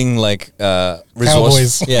Filipinos being like resourceful.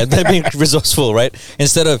 Cowboys. Yeah, they're being resourceful, right?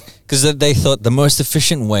 Instead of, because they thought the most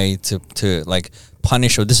efficient way to like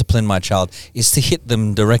punish or discipline my child is to hit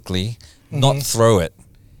them directly, not throw it.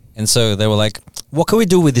 And so they were like, what can we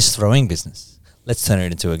do with this throwing business? Let's turn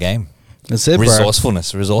it into a game. That's it, bro.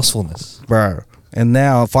 Resourcefulness. Bro. And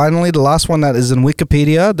now, finally, the last one that is in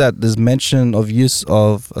Wikipedia that is mention of use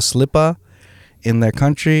of a slipper in their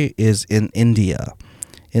country is in India.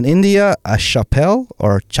 In India, a chapel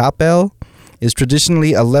or chapel is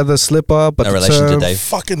traditionally a leather slipper, but No the relation to term Dave.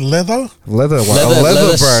 Fucking leather. leather,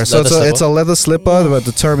 Leather bro. So slipper. it's a leather slipper, but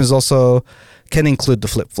the term is also can include the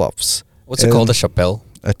flip flops. What's it called? A chapelle?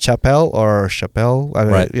 A chapel or chapel, I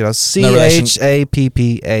mean, Right. you know, No relation-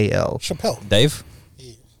 CHAPPAL. Chappelle. Dave?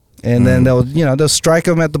 And then they'll strike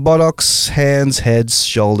them at the buttocks, hands, heads,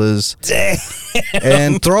 shoulders.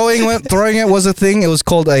 And throwing it was a thing. It was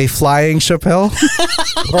called a flying chapel.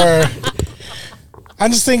 Bro.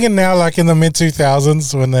 I'm just thinking now, like in the mid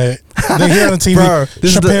 2000s when they hear on the TV, Bro,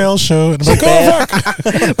 this is the- Chappelle show. And I'm like, oh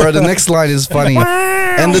fuck. Bro, the next line is funny.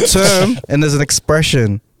 And the term, and there's an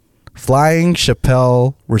expression, flying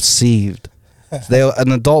chapel received.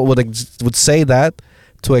 An adult would say that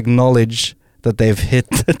to acknowledge that they've hit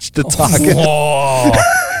the target.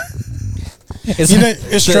 You know,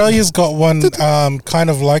 Australia's got one kind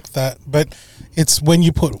of like that, but it's when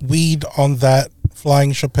you put weed on that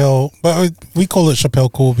flying Chappelle, but we call it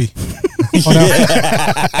Chappelle Corby.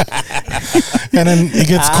 And then he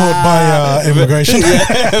gets caught by immigration.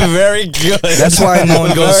 Very good. That's why no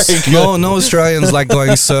one goes. No Australians like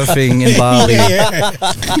going surfing in Bali. Yeah.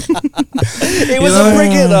 It was a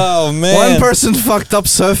freaking, oh man. One person fucked up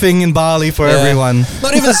surfing in Bali for Yeah. everyone.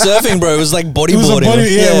 Not even surfing, bro. It was like It was a bodyboarding.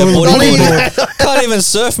 it was a bodyboarding. Can't even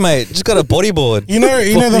surf, mate. Just got a bodyboard. You know,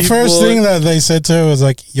 the first Bodyboard. thing that they said to her was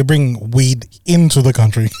like, "You bring weed into the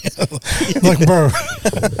country." Like, bro,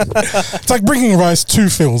 it's like bringing rice to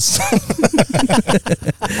Phil's.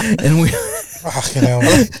 And we Fucking hell.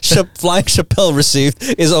 Flying Chappelle received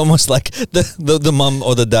is almost like the mum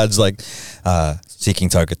or the dad's like seeking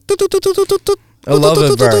target. I love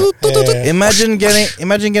it, bro. Yeah.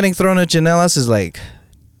 Imagine getting thrown at Janellas is like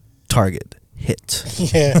target hit,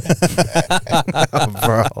 Yeah.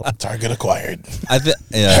 bro. Target acquired.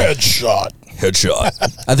 Yeah. Headshot.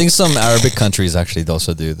 Headshot. I think some Arabic countries actually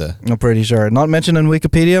also do that. I'm pretty sure. Not mentioned in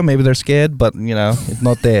Wikipedia. Maybe they're scared, but it's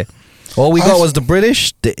not there. All we got was the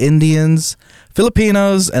British, the Indians,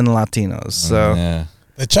 Filipinos, and Latinos. So yeah.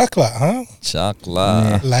 The chocolate, huh?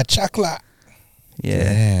 Chocolate. La chocolate.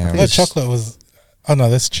 yeah. La chocolate was. Oh no,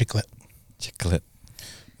 that's chiclet. Chocolate.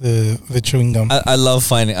 The chewing gum. I love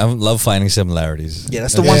finding similarities. Yeah,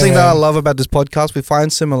 that's the one thing that I love about this podcast. We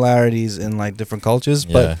find similarities in like different cultures,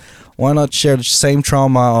 but why not share the same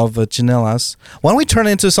trauma of chinelas? Why don't we turn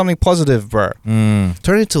it into something positive, bro? Turn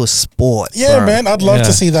it into a sport. Yeah, bro. man, I'd love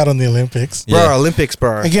to see that on the Olympics. Bro, Yeah. Olympics,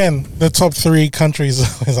 bro. Again, the top 3 countries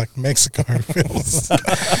is like Mexico, feels,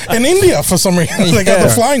 and India for some reason. They got the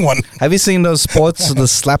flying one. Have you seen those sports, the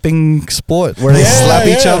slapping sport, where they slap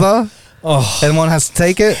each other? Oh. And one has to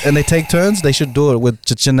take it, and they take turns. They should do it with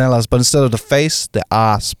chinelas, but instead of the face, the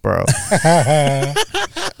ass, bro.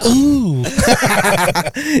 Ooh,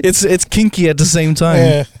 It's kinky at the same time.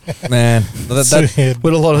 yeah. Man, that Weird.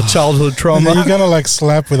 With a lot of childhood trauma. You're gonna like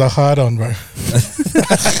slap with a hard on, bro.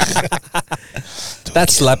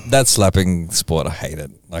 that slapping sport, I hate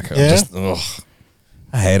it. Like, Yeah?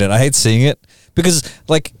 I hate it. I hate seeing it because,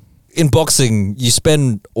 like, in boxing, you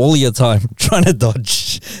spend all your time trying to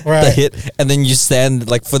dodge the Right. hit, and then you stand,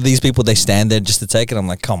 like, for these people, they stand there just to take it. I'm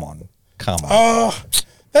like, come on. Oh,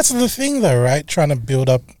 that's the thing, though, right? Trying to build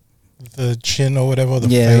up the chin or whatever. The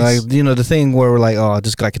Yeah, face. like the thing where we're like, oh,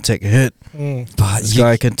 this guy can take a hit. But This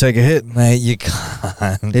guy can take a hit. mate, you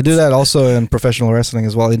can't. They do that also in professional wrestling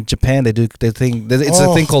as well. In Japan, it's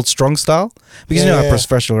a thing called strong style, because Yeah.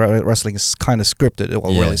 professional wrestling is kind of scripted,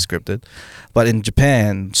 well, Yeah. really scripted. But in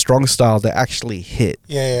Japan, strong style, they actually hit.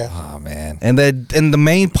 Yeah. Oh man. And the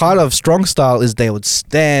main part of strong style is they would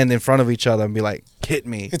stand in front of each other and be like, hit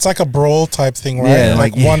me. It's like a brawl type thing, right? Yeah,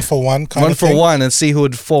 like like, one for one kind One of for thing. one, and see who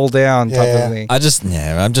would fall down type Yeah. of thing. I'm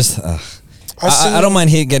just. seen- I don't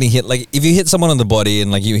mind getting hit. Like, if you hit someone on the body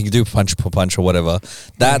and like you do punch per punch or whatever,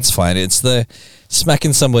 that's fine. It's the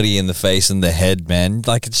smacking somebody in the face and the head, man.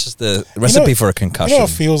 Like, it's just a recipe for a concussion. You know, it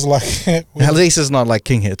feels like with At least it's not like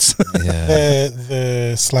king hits. yeah.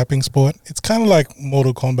 the slapping sport. It's kind of like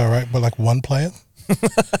Mortal Kombat, right? But like one player. You know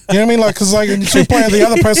what I mean? Like, because like in 2 player, the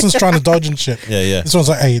other person's trying to dodge and shit. Yeah. This one's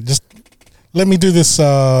like, hey, just let me do this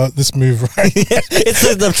this move, right?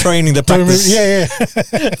 It's the training, the Don't move. practice.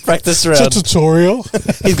 Yeah. Practice It's a round. tutorial.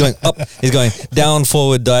 He's going up. He's going down,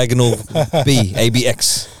 forward, diagonal, B, A, B,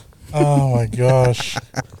 X. Oh my gosh.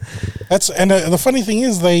 The funny thing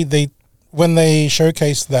is they when they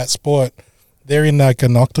showcase that sport, they're in like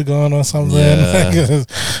an octagon or something. Yeah. Like,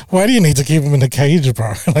 why do you need to keep them in a cage,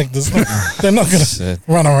 bro? Like they're not gonna Shit.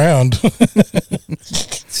 run around.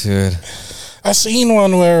 Dude. I seen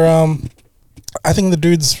one where I think the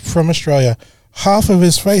dude's from Australia. Half of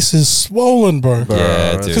his face is swollen, bro.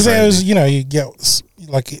 Yeah, dude. Because there was, you get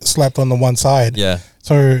like slapped on the one side. Yeah.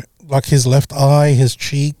 So like his left eye, his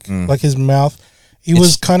cheek, like his mouth, he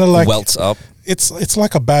was kind of like welts up. It's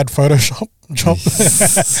like a bad Photoshop job.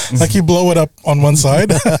 Like you blow it up on one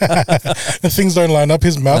side, and things don't line up.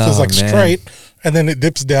 His mouth is Oh, like man. straight, and then it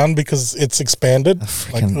dips down because it's expanded.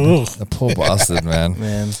 Like, ugh. The poor bastard, man.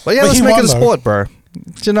 Man. But yeah, But let's he make won, it a though. sport, bro.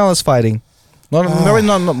 Janela's fighting. Maybe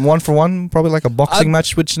not 1 for 1, probably like a boxing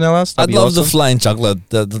match with Janelas. I'd love the flying chocolate,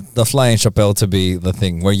 the flying chapel to be the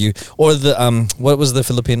thing where you, or the what was the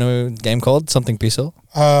Filipino game called? Something piso?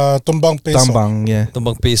 Tumbang peso. Tambang, yeah.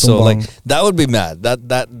 Tumbang piso. Tumbang. Like, that would be mad.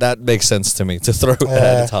 That makes sense to me to throw at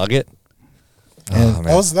a target. And Oh, man.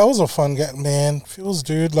 That was a fun game, man. Feels,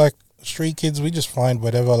 dude, like street kids, we just find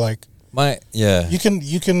whatever. Like you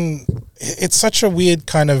can. It's such a weird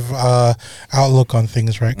kind of outlook on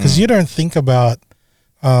things, right? Because you don't think about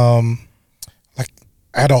like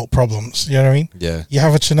adult problems. You know what I mean? Yeah. You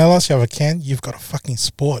have a chanelas, you have a can, you've got a fucking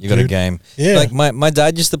sport. You got a dude. game. Yeah. Like my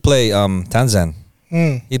dad used to play Tanzan.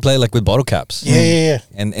 He'd play like with bottle caps. Yeah.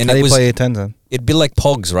 And how do it you was play Tenzan? it'd be like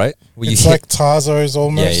pogs, right? Where It's like Tarzos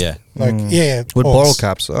almost. Yeah. Like yeah, With pogs. bottle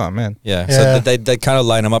caps. Oh, man. Yeah. Yeah. So they kind of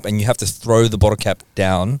line them up, and you have to throw the bottle cap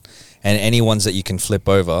down, and any ones that you can flip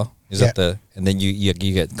over is at the, and then you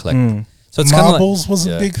get collect. So it's kind of Marbles was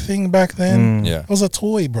yeah. a big thing back then. Yeah. It was a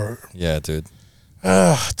toy, bro. Yeah, dude.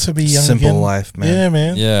 To be young Simple again. life, man. Yeah,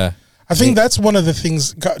 man. Yeah. I think that's one of the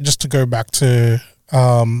things. Just to go back to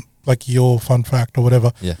like your fun fact or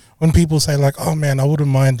whatever. Yeah. When people say like, "Oh man, I wouldn't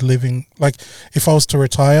mind living like if I was to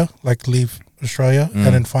retire, like leave Australia and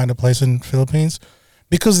then find a place in Philippines,"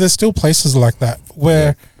 because there's still places like that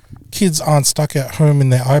where kids aren't stuck at home in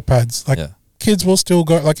their iPads. Like kids will still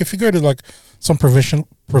go. Like if you go to like some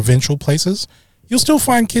provincial places, you'll still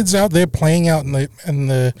find kids out there playing out in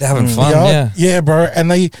the They're having fun, yard. yeah. Yeah, bro.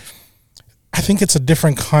 And I think it's a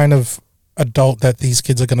different kind of adult that these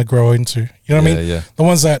kids are going to grow into. You know what I mean? Yeah. The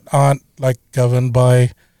ones that aren't like governed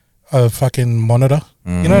by a fucking monitor.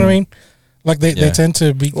 You know what I mean? Like they tend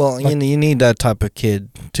to be. Well, like, you need that type of kid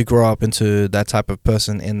to grow up into that type of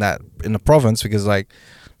person in the province, because like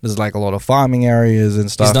there's like a lot of farming areas and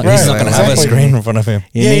stuff. He's not going to have a screen in front of him.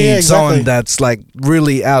 You need someone that's like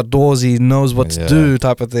really outdoorsy, knows what to do,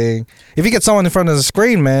 type of thing. If you get someone in front of the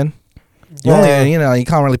screen, man, you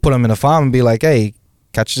can't really put them in a farm and be like, hey,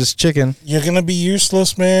 catch this chicken. You're gonna be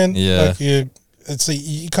useless, man. Yeah. Like you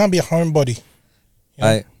can't be a homebody. You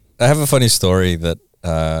know? I have a funny story that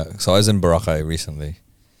so I was in Boracay recently,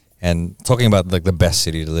 and talking about like the best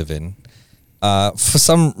city to live in. For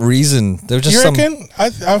some reason, there was just you reckon?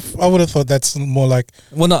 I would have thought that's more like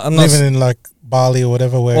I'm living in like Bali or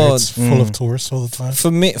whatever, where it's full of tourists all the time.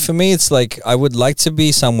 For me, it's like I would like to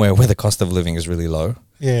be somewhere where the cost of living is really low.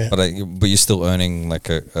 Yeah, but you're still earning like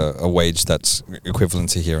a wage that's equivalent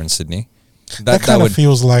to here in Sydney. That kind of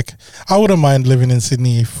feels like I wouldn't mind living in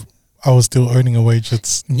Sydney if I was still earning a wage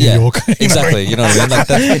that's New York. Exactly. You know what I mean?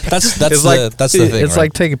 Like that's the thing. It's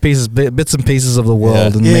like taking bits and pieces of the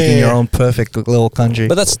world and making your own perfect little country.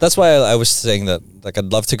 But that's why I was saying that like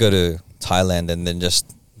I'd love to go to Thailand and then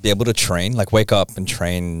just be able to train, like wake up and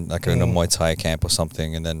train like in a Muay Thai camp or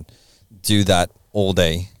something, and then do that all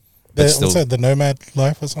day. What's that, the nomad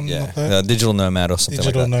life or something like that? Digital nomad or something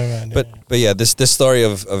digital like that. Nomad. But yeah, this story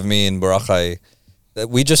of me in Boracay,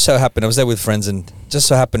 we just so happened, I was there with friends and just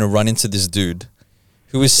so happened to run into this dude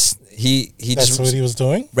who was he That's just what he was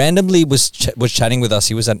doing? randomly was chatting with us.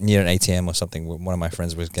 He was near an ATM or something. One of my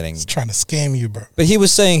friends was getting. He's trying to scam you, bro. But he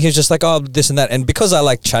was saying, he was just like, oh, this and that. And because I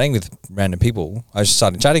like chatting with random people, I just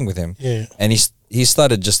started chatting with him. Yeah. And he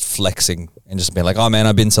started just flexing and just being like, oh man,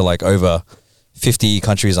 I've been to like over 50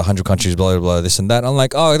 countries, 100 countries, blah, blah, blah, this and that. I'm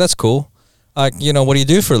like, oh, that's cool. Like, you know, what do you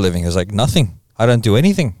do for a living? He's like, nothing. I don't do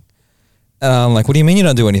anything. And I'm like, what do you mean you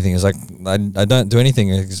don't do anything? He's like, I don't do anything.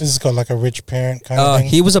 This has got like a rich parent kind of thing.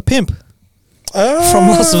 He was a pimp from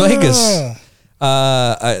Las Vegas.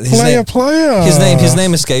 Player. His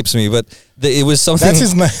name escapes me, but it was something. That's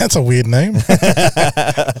his name. That's a weird name.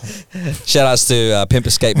 Shout outs to Pimp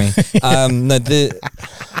Escape Me.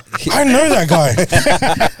 I know that guy.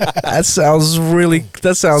 That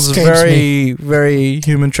sounds very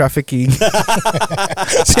human trafficking.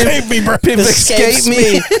 Escape me, bro. Pimp escape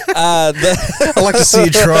me. I'd like to see you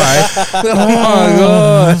try. Oh my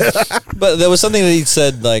god! But there was something that he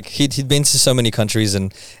said, like he'd been to so many countries,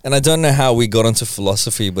 and I don't know how we got onto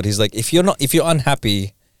philosophy, but he's like, if you're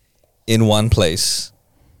unhappy in one place,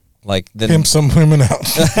 like then pimp some women out.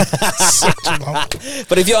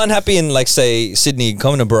 But if you're unhappy in, like, say Sydney,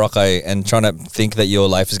 coming to Boracay and trying to think that your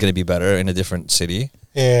life is going to be better in a different city,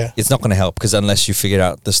 it's not going to help, because unless you figure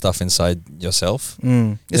out the stuff inside yourself,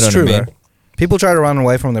 it's true. Right? People try to run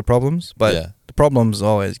away from their problems, but the problems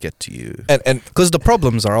always get to you, and because the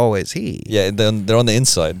problems are always here. Yeah, they're on the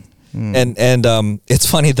inside. And it's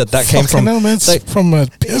funny that came from from a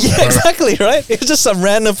pimp. Yeah, exactly, right? It's just some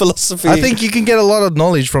random philosophy. I think you can get a lot of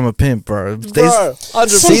knowledge from a pimp, bro. They've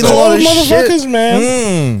seen a lot of motherfuckers,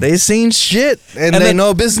 man. They've seen shit and they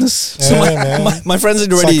know business. So my friends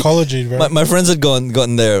had already psychology, bro. My friends had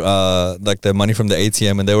gotten their like their money from the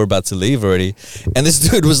ATM, and they were about to leave already. And this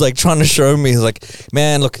dude was like trying to show me. He's like,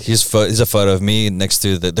 man, look, here's a photo of me next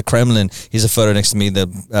to the Kremlin. Here's a photo next to me, the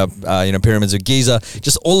pyramids of Giza.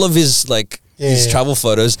 Just all of his his travel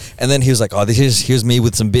photos, and then he was like, oh, here's me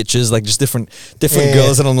with some bitches, like just different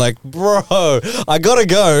girls, and I'm like, bro, I gotta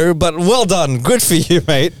go, but well done, good for you,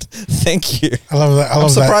 mate. Thank you. I love that. I'm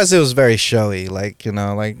surprised it was very showy, like, you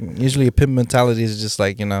know, like usually a pimp mentality is just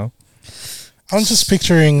like, you know, I'm just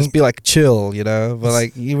picturing just be like chill, you know, but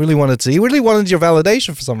like he really wanted your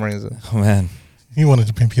validation for some reason. Oh man, he wanted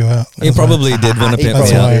to pimp you out. He probably did want to pimp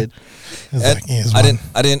me out. Like,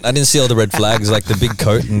 I didn't see all the red flags, like the big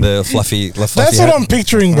coat and the fluffy. That's what I'm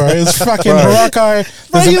picturing, bro. It's fucking Boracay.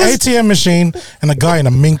 There's an ATM machine and a guy in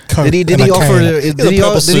a mink coat. Did he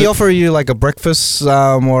offer you like a breakfast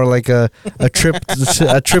or like a trip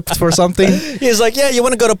for something? He's like, yeah, you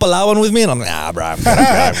want to go to Palawan with me? And I'm like, nah, bro, I'm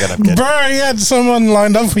gonna bro, he had someone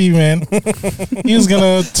lined up for you, man. he was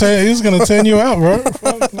gonna turn you out, bro.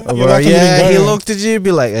 He looked at you,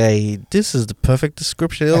 be like, hey, this is the perfect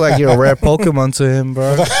description. He looked like you're a rare Pokemon to him,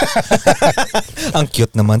 bro. Ang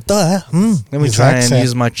cute naman to, eh? Let me try and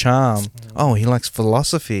use my charm. Oh, he likes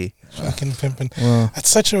philosophy. Fucking pimping. It's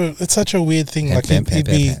such a weird thing. Like he'd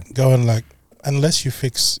be going like, unless you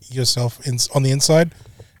fix yourself on the inside,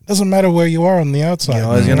 doesn't matter where you are on the outside. You're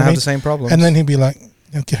always gonna have the same problem. And then he'd be like,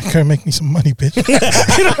 Okay, go make me some money, bitch.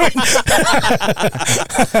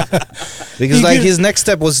 Because like his next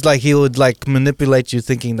step was like he would like manipulate you,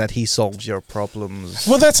 thinking that he solves your problems.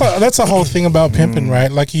 Well, that's a whole thing about pimping,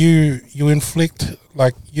 right? Like you inflict,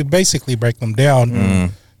 like you basically break them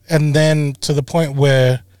down, and then to the point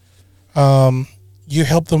where you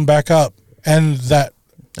help them back up, and that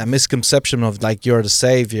misconception of like you're the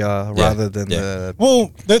savior rather than the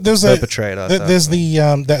there's perpetrator. There's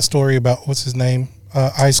the that story about what's his name,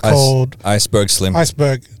 Ice Cold Iceberg Slim.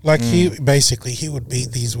 Iceberg. Like he would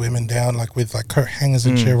beat these women down like with like coat hangers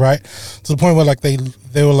and shit, right? To the point where like they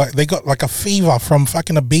were like they got like a fever from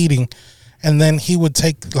fucking a beating, and then he would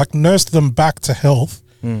nurse them back to health,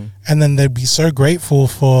 and then they'd be so grateful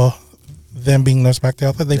for them being nursed back to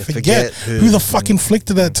health that they forget who the fuck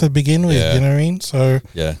inflicted that to begin with. You know what I mean? So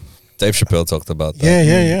yeah, Dave Chappelle talked about that.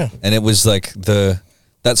 Yeah. And it was like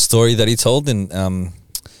that story that he told in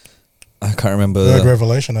I can't remember. Word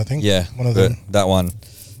Revelation, I think. Yeah, one of them. That one,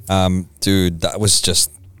 dude. That was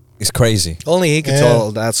it's crazy. Only he could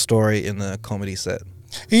tell that story in a comedy set.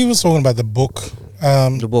 He was talking about the book.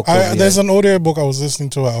 The book. There's an audio book I was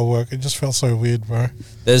listening to at work. It just felt so weird, bro.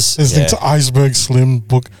 There's listening to Iceberg Slim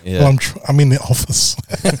book. Yeah. While I'm in the office.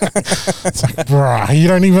 It's like, bruh, you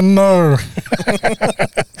don't even know.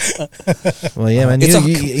 Well, yeah, man. It's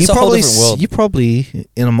You a whole different world. You probably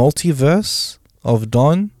in a multiverse of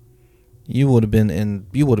Don, you would have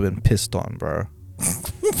been pissed on, bro.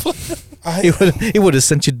 He would have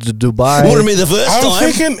sent you to Dubai. Wouldn't be the first I was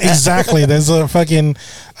time. thinking exactly. There's an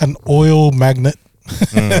oil magnet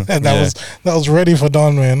that was ready for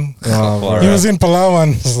Don, man. Oh, bro. He was in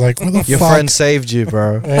Palawan. It's like, what the Your fuck? friend saved you,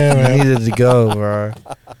 bro. Yeah, man. You needed to go, bro.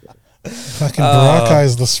 Fucking Baraka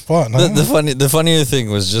is the spot. Huh? The funnier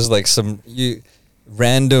thing was just like some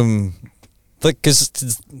random, like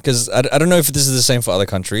because I don't know if this is the same for other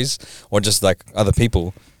countries or just like other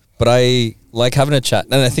people, but I like having a chat,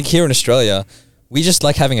 and I think here in Australia we just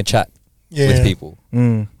like having a chat with people.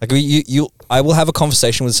 Like I will have a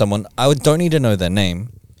conversation with someone. I don't need to know their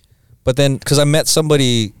name, but then because I met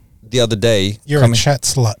somebody the other day, You're a chat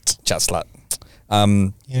slut. Chat slut.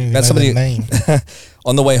 Met somebody name.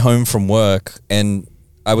 On the way home from work, and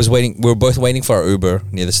I was waiting. We were both waiting for our Uber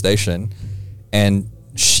near the station, and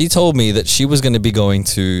she told me that she was going to be going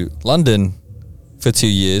to London for 2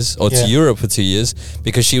 years, or to Europe for 2 years,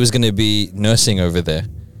 because she was going to be nursing over there.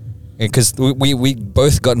 Because we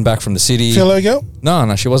both gotten back from the city. Fellow girl?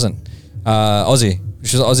 No, she wasn't. Aussie.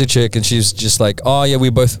 She was an Aussie chick, and she was just like, oh yeah, we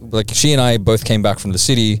both, like, she and I both came back from the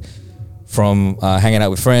city from hanging out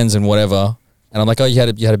with friends and whatever. And I'm like, oh, you had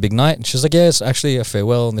a big night? And she's like, yeah, it's actually a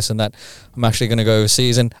farewell and this and that. I'm actually going to go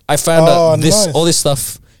overseas. And I found out all this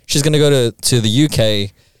stuff. She's going to go to the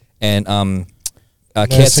UK and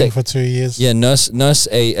nursing for 2 years. Yeah, nurse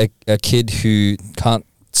a kid who can't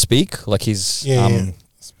speak, like he's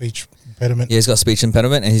speech impediment. Yeah, he's got speech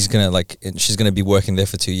impediment, and she's gonna be working there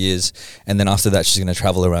for 2 years, and then after that she's gonna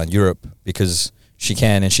travel around Europe because she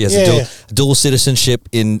can, and she has a dual citizenship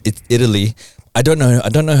in Italy. I don't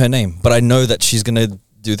know her name, but I know that she's gonna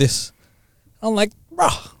do this. I'm like,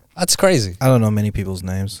 bruh, that's crazy. I don't know many people's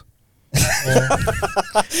names.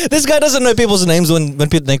 This guy doesn't know people's names when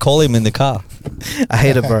people, they call him in the car. I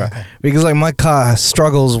hate it, bro. Because like my car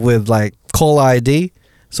struggles with like call ID,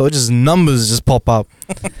 so it just numbers just pop up,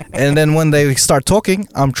 and then when they start talking,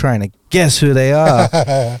 I'm trying to guess who they are.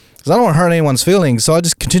 Because I don't want to hurt anyone's feelings, so I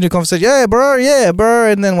just continue the conversation. Yeah, bro.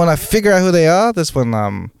 And then when I figure out who they are, that's when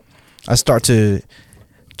I start to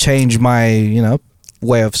change my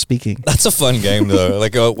way of speaking. That's a fun game though.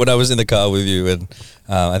 Like when I was in the car with you, and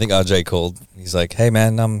I think RJ called. He's like, "Hey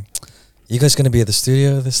man, you guys gonna be at the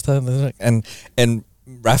studio this time?" And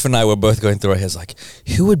Raf and I were both going through our heads like,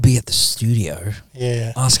 who would be at the studio?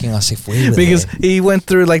 Yeah, asking us if we were because there. he went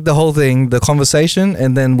through like the whole thing, the conversation,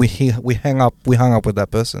 and then we hung up with that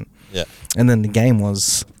person. Yeah, and then the game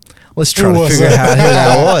was, let's try to figure out who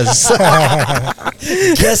that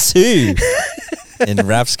was. Guess who? In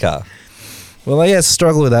Raf's car. Well, I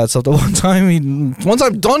struggled with that. So the one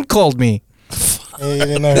time Don called me.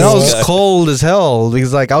 And I was cold as hell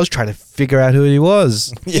because like I was trying to figure out who he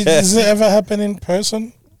was. Yeah. Does it ever happen in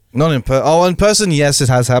person? Not in person. Oh, in person, yes, it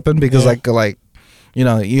has happened because like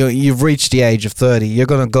you've reached the age of 30. You're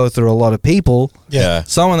gonna go through a lot of people. Yeah.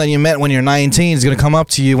 Someone that you met when you're 19 is gonna come up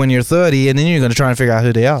to you when you're 30, and then you're gonna try and figure out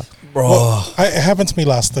who they are. Bro, well, it happened to me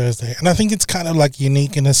last Thursday, and I think it's kind of like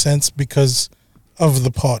unique in a sense because of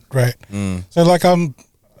the pod, right? So like I'm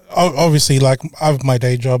obviously like I have my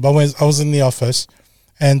day job. I was in the office,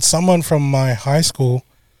 and someone from my high school,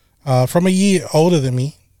 from a year older than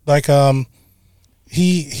me, like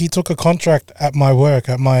he took a contract at my work,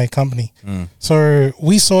 at my company. So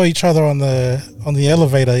we saw each other on the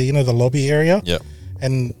elevator, you know, the lobby area. Yeah.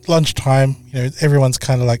 And lunchtime, you know, everyone's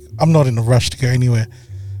kind of like, I'm not in a rush to go anywhere.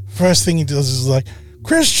 First thing he does is like,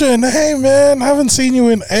 Christian, hey man, I haven't seen you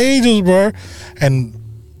in ages, bro. And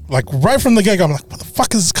like right from the get-go, I'm like, what the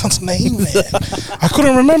fuck is this cunt's name, man? I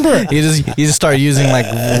couldn't remember it. You just start using like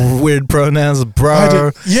weird pronouns, bro.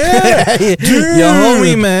 Yeah, dude, your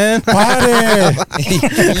homie, man.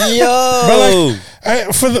 buddy. Yo. But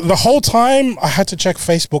like, for the whole time, I had to check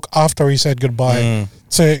Facebook after he said goodbye.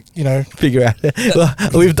 So, you know, Figure out. Well,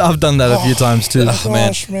 I've done that a few times too. Oh,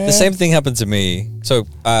 gosh, man. The same thing happened to me. So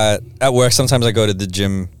at work, sometimes I go to the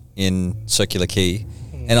gym in Circular Quay,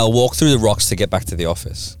 and I'll walk through the rocks to get back to the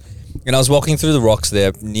office. And I was walking through the rocks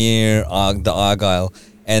there near the Argyle,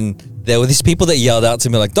 and there were these people that yelled out to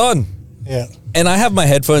me like, Don. Yeah. And I have my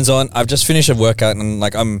headphones on. I've just finished a workout, and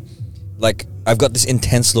I've got this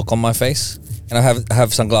intense look on my face, and I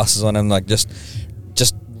have sunglasses on. And I'm like just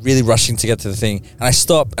really rushing to get to the thing, and I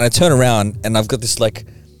stop and I turn around, and I've got this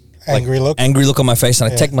Angry look on my face,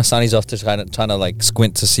 and I take my sunnies off to trying to like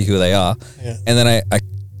squint to see who they are. Yeah. And then I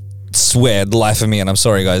swear, the life of me, and I'm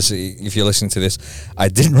sorry guys if you're listening to this, I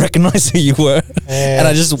didn't recognize who you were. And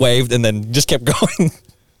I just waved and then just kept going.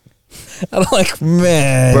 And I'm like,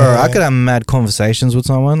 man, Bro, I could have mad conversations with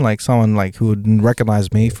someone who would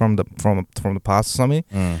recognize me from the past or something,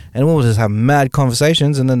 and we'll just have mad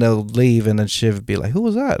conversations, and then they'll leave, and then Shiv would be like, "Who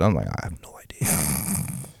was that?" I'm like, "I have no idea."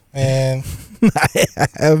 Man, I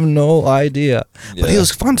have no idea, but he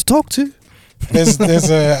was fun to talk to.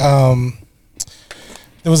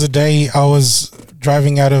 there was a day I was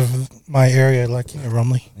driving out of my area, like, you know,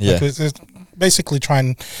 Rumley. Yeah. Like, it's basically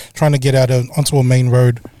trying to get out onto a main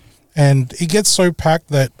road. And it gets so packed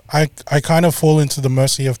that I kind of fall into the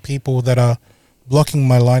mercy of people that are blocking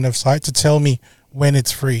my line of sight to tell me when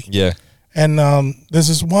it's free. Yeah. And there's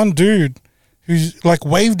this one dude who's like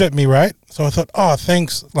waved at me, right? So I thought, oh,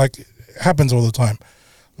 thanks. Like, it happens all the time.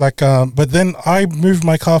 Like, but then I moved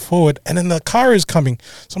my car forward, and then the car is coming.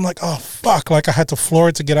 So I'm like, oh, fuck. Like, I had to floor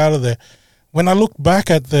it to get out of there. When I looked back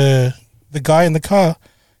at the guy in the car,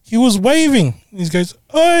 he was waving. He goes,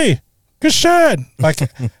 "Oi, Christian!" Like,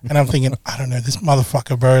 and I'm thinking, I don't know, this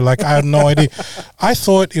motherfucker, bro. Like, I had no idea. I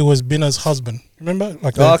thought it was Binna's husband. Remember?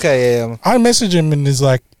 Like, Okay, yeah. I messaged him, and he's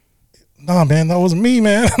like, "Nah, man, that wasn't me,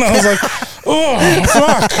 man." And I was like, oh,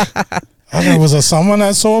 fuck. I don't know, was it someone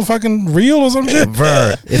that saw a fucking reel or some shit?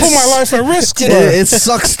 Bro, Put my life at risk, bro. it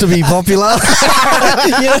sucks to be popular.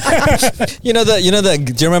 You know that.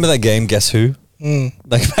 Do you remember that game? Guess Who?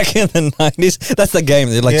 Like back in the 90s, that's the game.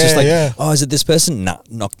 They're like, oh, is it this person? Nah,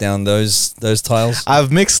 knock down those tiles. I've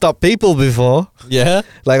mixed up people before. Yeah,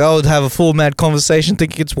 Like, I would have a full mad conversation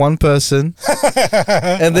thinking it's one person,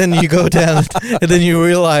 and then you go down, and then you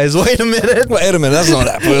realize, wait a minute, that's not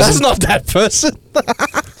that person. that's not that person.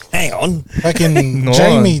 Hang on. Like in No.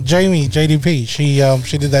 Jamie, JDP, she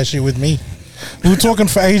did that shit with me. We were talking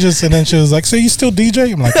for ages, and then she was like, "So you still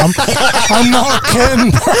DJ?" I'm like, I'm not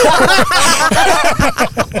kidding.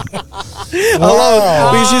 I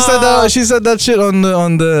love. She said that shit on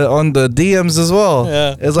the DMs as well.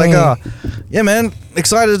 Yeah. It's like, yeah, man,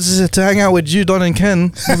 excited to hang out with you, Don and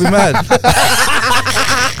Ken. You'll be mad.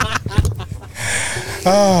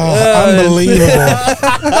 Unbelievable.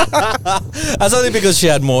 That's only because she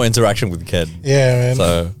had more interaction with Ken. Yeah, man.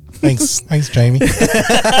 So Thanks, Jamie. This is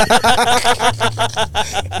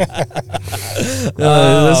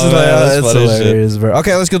that's funny hilarious, bro.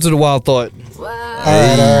 Okay, let's go to the wild thought. All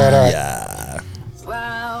right. yeah.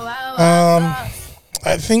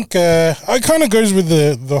 I think it kind of goes with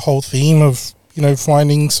the whole theme of, you know,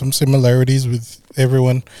 finding some similarities with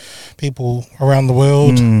everyone, people around the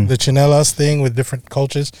world, the Chinelas thing with different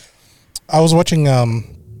cultures. I was watching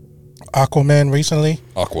Aquaman recently.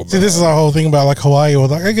 See, this is our whole thing about like Hawaii, or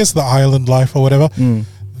like, I guess the island life or whatever.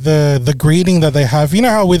 The greeting that they have, you know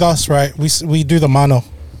how with us, right, we do the mano,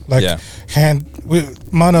 like hand.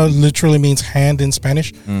 Mano literally means hand in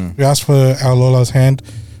Spanish. We ask for our Lola's hand,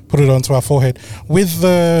 put it onto our forehead. It's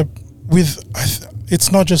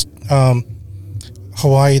not just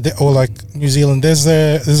Hawaii or like New Zealand. There's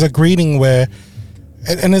a greeting where,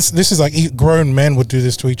 and this is like grown men would do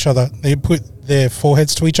this to each other. They put their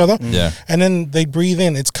foreheads to each other, and then they breathe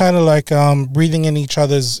in. It's kind of like breathing in each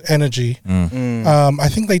other's energy. I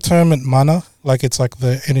think they term it mana, like it's like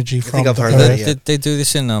the energy from I've the heard earth. that, They do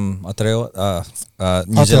this in Aotearoa,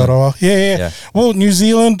 New Zealand. Aotearoa. Yeah. Well, New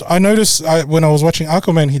Zealand, I noticed when I was watching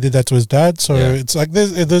Aquaman, he did that to his dad. So it's like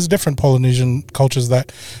there's different Polynesian cultures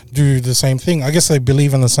that do the same thing. I guess they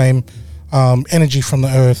believe in the same energy from the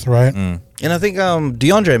earth, right? And I think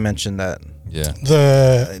DeAndre mentioned that. Yeah.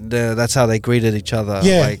 That's how they greeted each other.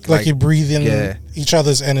 like you breathe in yeah. each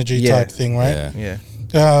other's energy type thing, right? Yeah.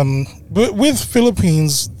 Yeah. But with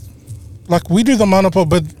Philippines, like we do the manopo,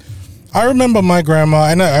 but I remember my grandma,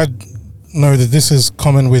 and I know that this is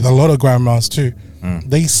common with a lot of grandmas too.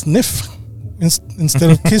 They sniff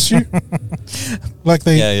instead of kiss you. Like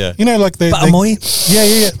they, you know, like they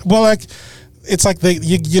yeah. Well, like it's like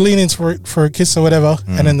you lean in for a kiss or whatever,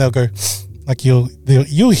 and then they'll go. Like you'll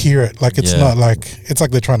hear it. Like it's not like it's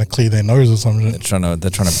like they're trying to clear their nose or something. They're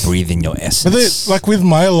trying to breathe in your essence. But they, like with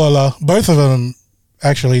my Lola, both of them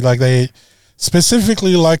actually, like they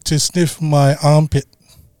specifically like to sniff my armpit.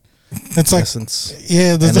 It's like Essence.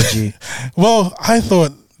 Yeah, Energy. Well, I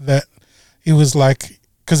thought that it was like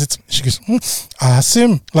because she goes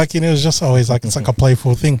Sim, like, you know, it was just always like it's like a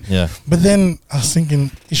playful thing. Yeah. But then I was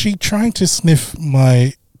thinking, is she trying to sniff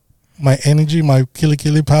my energy, my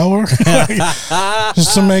killy power,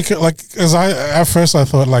 just to make it like? As at first I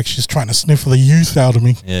thought like she's trying to sniff the youth out of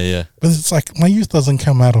me. Yeah. But it's like my youth doesn't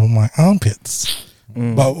come out of my armpits.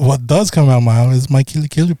 But what does come out of my arm is my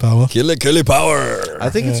killy power. Killy power. I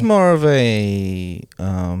think it's more of a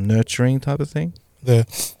nurturing type of thing.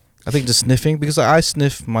 I think just sniffing, because I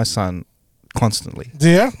sniff my son constantly.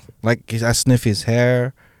 Yeah. Like I sniff his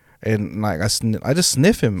hair, and like I just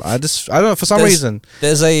sniff him. I don't know, for some reason.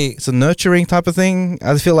 It's a nurturing type of thing.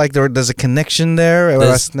 I feel like there's a connection there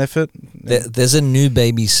where I sniff it. There's a new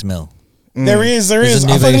baby smell. There is. There's a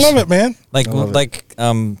new I fucking baby love it, man.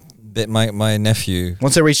 My nephew.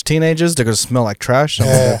 Once they reach teenagers, they're gonna smell like trash.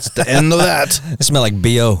 That's the end of that. They smell like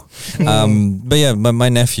BO. But yeah, my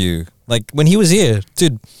nephew, like when he was here,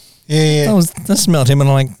 dude. Yeah. I smelled him and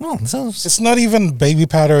I'm like, oh, that sounds. It's not even baby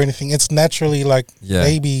powder or anything. It's naturally like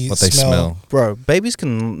baby what they smell. Bro, babies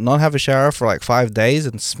can not have a shower for like 5 days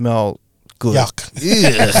and smell good.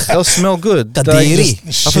 Yuck. They'll smell good.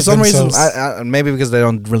 For some reason, maybe because they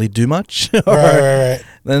don't really do much. Right.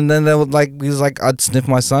 And then they would like, he's like, I'd sniff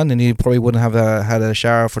my son and he probably wouldn't have had a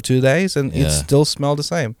shower for 2 days and it'd still smell the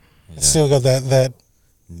same. It's still got that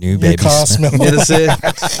new baby car smell. Yeah, that's it.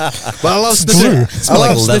 But I love sniffing. I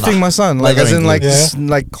love sniffing my son, like as in like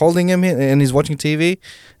like holding him and he's watching TV,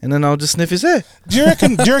 and then I'll just sniff his hair. Do you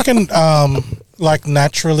reckon like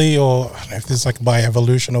naturally, or I don't know if this is like by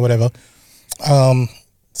evolution or whatever,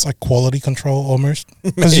 it's like quality control almost,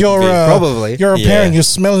 because you're probably you're a parent, you're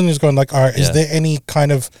smelling, is going like, all right, is there any kind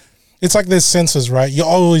of, it's like there's sensors, right? You're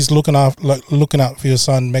always looking out for your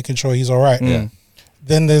son, making sure he's all right. Yeah.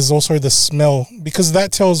 Then there's also the smell, because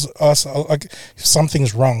that tells us like if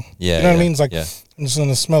something's wrong. Yeah, you know what I mean? It's like I'm just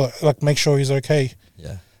gonna smell it, like make sure he's okay.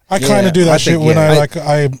 Yeah. I kind of do that shit when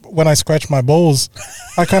when I scratch my balls.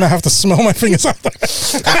 I kind of have to smell my fingers out there.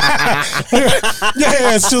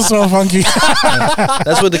 yeah, it still smells funky.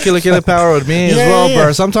 That's what the killer power with me as well,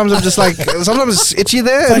 bro. Sometimes I'm just like, sometimes it's itchy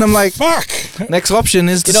there, and I'm like, fuck. Next option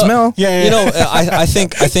is to smell. Yeah. You know, I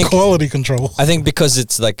think quality control. I think because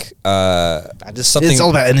it's like something. It's all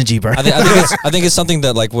about energy, bro. I think it's something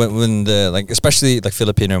that like when the like especially like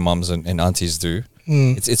Filipino moms and aunties do.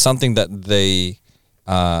 It's something that they.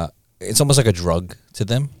 It's almost like a drug to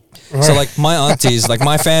them. Right. So like my aunties, like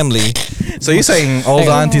my family. So you're saying all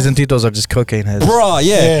the aunties and titos are just cocaine heads? Bro,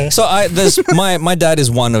 yeah. So there's my dad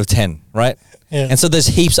is 1 of 10, right? Yeah. And so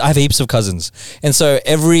I have heaps of cousins. And so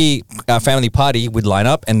every family party would line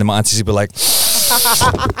up and my aunties would be like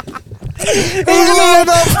on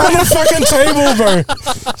the fucking table, bro.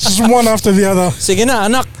 Just one after the other. Sige na,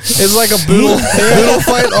 anak. It's like a boodle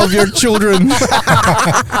fight of your children.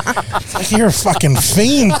 You're a fucking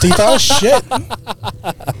fiend, Tito. Shit.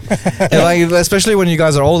 And like, especially when you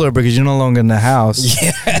guys are older, because you're no longer in the house.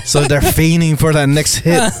 Yeah. So they're fiending for that next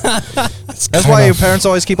hit. That's why your parents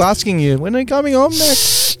always keep asking you, when are you coming home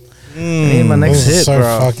next? I need my next hit, so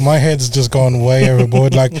bro. Fuck. My head's just gone way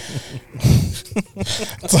overboard. Like,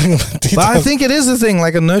 but I think it is a thing,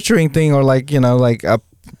 like a nurturing thing, or like, you know, like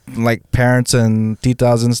parents and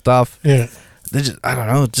titas and stuff. Yeah. They just, I don't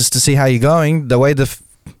know, just to see how you're going. The way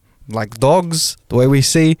like dogs, the way we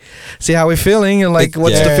see how we're feeling, and like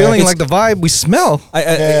what's the feeling, like the vibe we smell.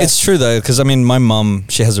 It's true though, because I mean, my mum,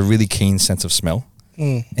 she has a really keen sense of smell,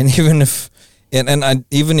 and even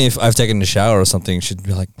if I've taken a shower or something, she'd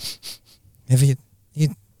be like, "Have you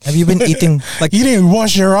been eating like you didn't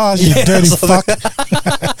wash your ass, you dirty fuck?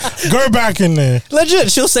 Go back in there." Legit,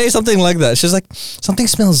 she'll say something like that. She's like, "Something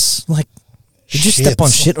smells like." Did you step on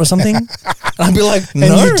shit or something? And I'd be like, no.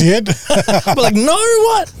 And you did? I'd be like, no,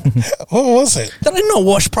 what? What was it? Did I not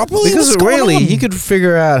wash properly? Because really, you could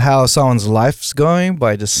figure out how someone's life's going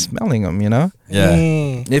by just smelling them, you know? Yeah.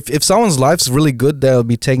 If someone's life's really good, they'll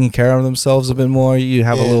be taking care of themselves a bit more. You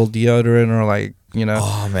have a little deodorant or like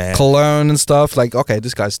Oh man. cologne and stuff. Like, okay,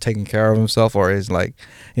 this guy's taking care of himself, or is like,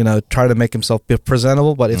 trying to make himself be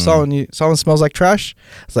presentable. But if someone smells like trash,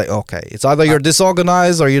 it's like, okay, it's either you're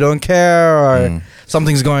disorganized or you don't care, or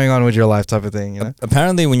something's going on with your life, type of thing.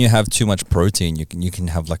 Apparently, when you have too much protein, you can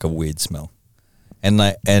have like a weird smell. And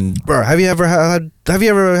Bro, have you ever had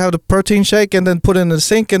a protein shake and then put it in the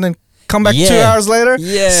sink and then come back 2 hours later?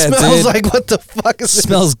 Yeah, smells dude. like, what the fuck is this?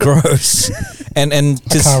 Smells gross. and I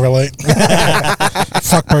just can't relate.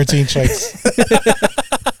 Fuck protein shakes.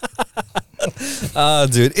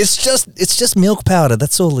 dude, it's just milk powder.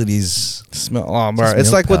 That's all it is. Smell. Oh, bro, Just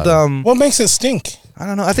it's milk like with powder. What makes it stink? I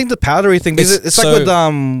don't know. I think the powdery thing. It's like so-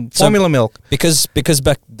 with formula milk. Because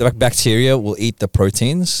the bacteria will eat the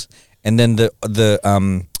proteins, and then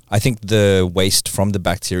I think the waste from the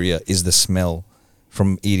bacteria is the smell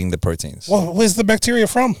from eating the proteins. Well, where's the bacteria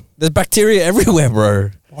from? There's bacteria everywhere,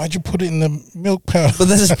 bro. Why'd you put it in the milk powder? But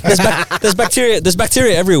there's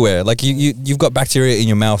bacteria everywhere. Like you've got bacteria in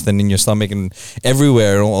your mouth and in your stomach and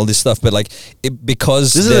everywhere and all this stuff. But like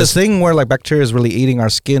because This is a thing where like bacteria is really eating our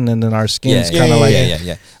skin, and then our skin is Yeah, kind of like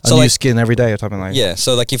yeah. a So new like skin every day or something like. yeah,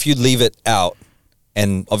 so like if you leave it out,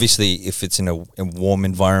 and obviously if it's in a warm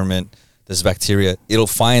environment, there's bacteria. It'll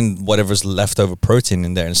find whatever's leftover protein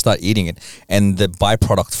in there and start eating it. And the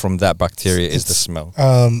byproduct from that bacteria is the smell.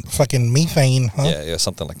 Fucking methane, huh? Yeah,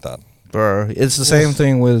 something like that. Bro, it's the same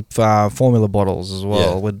thing with formula bottles as well,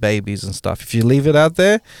 Yeah. with babies and stuff. If you leave it out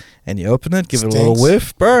there and you open it, give it a little Stinks.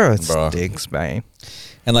 whiff, bro, it Bro. stinks, man.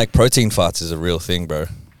 And like protein farts is a real thing, bro.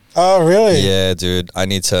 Oh, really? Yeah, dude. I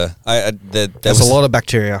need to. There's a lot of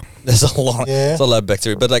bacteria. There's a lot. Yeah. There's a lot of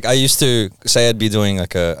bacteria. But like I used to say, I'd be doing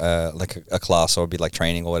like a class or be like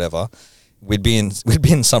training or whatever. We'd be in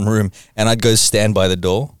some room, and I'd go stand by the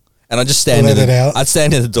door, and I'd just stand Let it out. I'd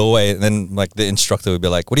stand in the doorway, and then like the instructor would be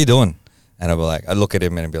like, "What are you doing?" And I'd be like, I'd look at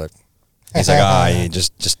him and I'd be like, he's like, you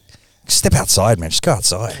just step outside, man. Just go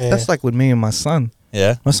outside. Yeah. That's like with me and my son.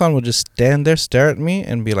 Yeah. My son would just stand there, stare at me,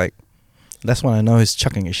 and be like, that's when I know he's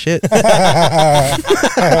chucking his shit.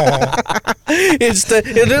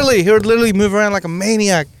 He would literally move around like a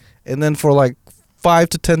maniac, and then for like 5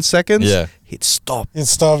 to 10 seconds, Yeah. he'd stop.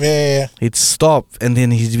 It's stuff, yeah. He'd stop, and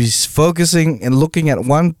then he'd be focusing and looking at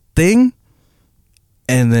one thing,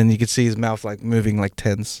 and then you could see his mouth like moving like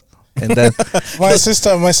tense. And then My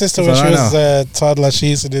sister, when she was a toddler, she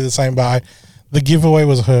used to do the same. But the giveaway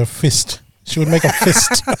was her fist. She would make a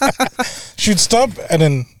fist. She'd stop and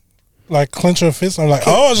then like clench her fist. I'm like,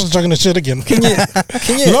 oh, I was just chugging the shit again. Can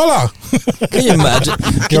you Lola. can you imagine?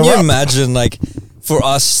 Can You're you up. imagine like? For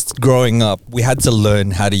us growing up, we had to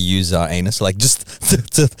learn how to use our anus, like just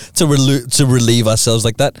to relieve ourselves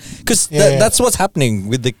like that, because Yeah. that's what's happening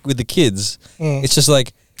with the kids. It's just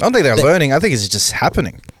like I don't think they're learning. I think it's just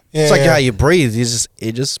happening. Yeah, It's like yeah. how you breathe.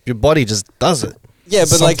 Your body just does it. yeah,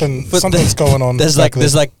 but Something's going on. There's back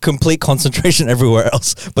there's there. like complete concentration everywhere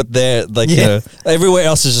else, but they're like Yeah. everywhere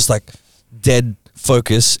else is just like dead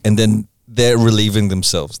focus, and then they're relieving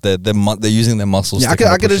themselves. They're using their muscles. Yeah, to I could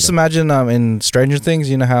kind of push just them. imagine in Stranger Things,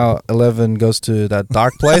 you know how Eleven goes to that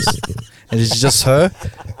dark place and it's just her.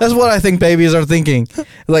 That's what I think babies are thinking.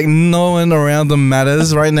 Like no one around them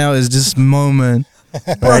matters. Right now is this moment.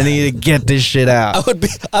 I need to get this shit out.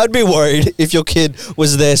 I would be worried if your kid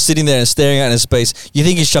was there sitting there and staring out into space. You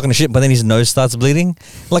think he's chucking a shit, but then his nose starts bleeding.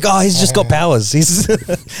 Like, oh, he's just got powers. He's got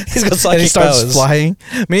psychic And he starts powers. flying.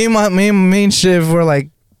 Me and Shiv were like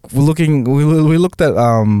looking. We looked at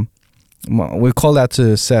we called out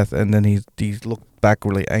to Seth, and then he looked back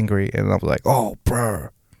really angry, and I was like, "Oh, bro,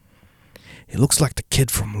 he looks like the kid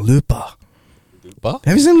from Looper." What?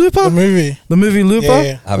 Have you seen Looper? the movie. The movie Looper,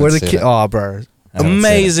 Yeah. I haven't where the seen kid. it. Oh, bro, I haven't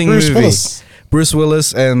amazing Bruce movie. Willis. Bruce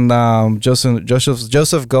Willis and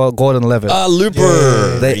Joseph Gordon-Levitt.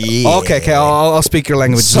 Looper. Yeah. Yeah. Okay, I'll speak your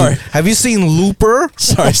language. Sorry. Have you seen Looper?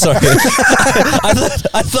 Sorry.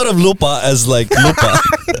 I thought of Lupa as like Lupa.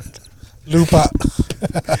 Lupa.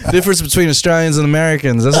 Difference between Australians and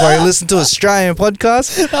Americans. That's why you listen to Australian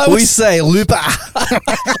podcasts. We say Looper.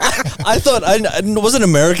 I thought I wasn't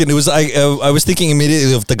American. It was I was thinking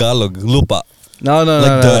immediately of Tagalog. Lupa. No,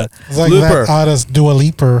 Like no. It's like Looper. that artist Dua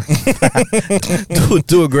Lipa.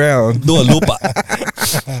 Do a ground. Do a Lupa.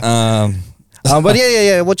 But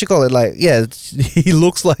yeah. What you call it? Like, yeah, he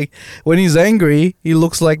looks like when he's angry, he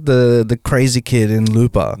looks like the crazy kid in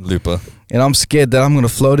Looper. Lupa. And I'm scared that I'm gonna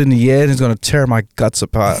float in the air and he's gonna tear my guts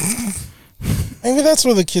apart. Maybe that's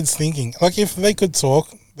what the kid's thinking. Like, if they could talk,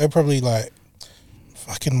 they're probably like,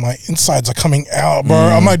 fucking my insides are coming out, bro.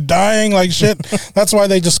 Am I dying like shit? That's why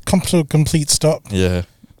they just come to a complete stop. Yeah.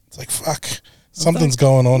 It's like, fuck, something's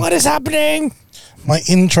going on. What is happening? My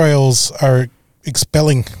entrails are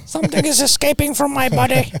expelling, Something is escaping from my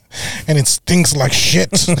body. and it stinks like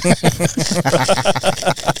shit.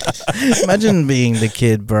 Imagine being the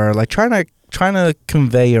kid, bro. Like trying to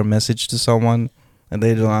convey your message to someone, and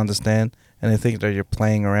they don't understand, and they think that you're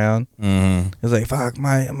playing around. It's like, fuck,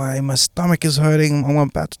 my stomach is hurting. I'm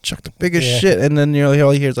about to chuck the biggest shit, and then all you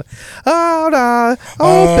hear is like, oh no,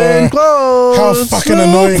 open, close. How fucking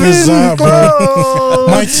annoying is that, bro?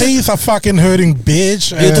 My teeth are fucking hurting,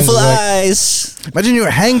 bitch. And Beautiful it's like, eyes. Imagine you're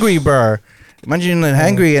hangry, bro. Imagine you're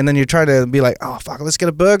hangry, and then you're trying to be like, oh fuck, let's get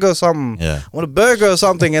a burger or something. Yeah. I want a burger or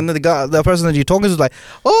something, and then the person that you're talking to is like,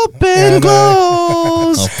 open,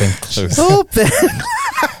 close, Open, close. open.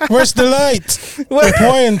 Where's the light? The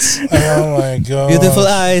point. Oh my god. Beautiful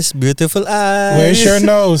eyes. Beautiful eyes. Where's your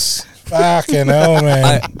nose? Fucking hell,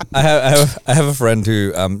 man. I have a friend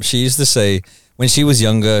who she used to say when she was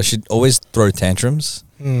younger she'd always throw tantrums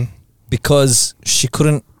because she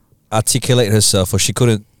couldn't articulate herself, or she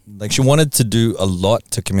couldn't, like, she wanted to do a lot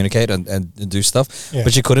to communicate and do stuff,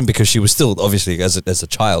 but she couldn't because she was still obviously as a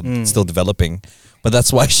child still developing. But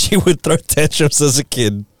that's why she would throw tantrums as a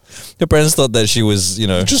kid. Her parents thought that she was,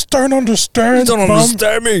 Just don't understand. don't Mom.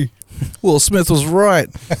 understand me. Will Smith was right.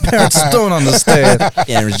 Parents don't understand.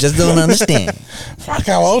 Parents just don't understand. Fuck,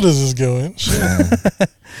 how old is this going? Shit.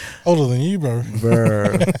 Older than you, bro.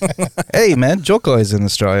 Bro. Hey, man, Joko is in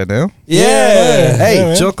Australia now. Yeah. Hey,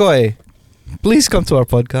 man. Joko, please come to our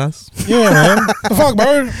podcast. Yeah, man. The fuck,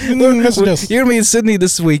 bro? You didn't message us. You're gonna be in Sydney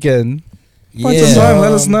this weekend. Find Yeah. some time,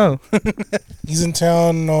 let us know. He's in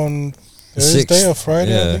town on Thursday Sixth. or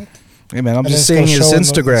Friday, I Yeah. think. Hey, man, I'm And just it's got seeing his show on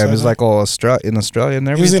Instagram. the- It's like all in Australia and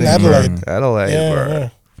He was everything. in Adelaide. Bro. Adelaide, Yeah, bro. yeah.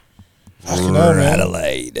 Fucking hell, man.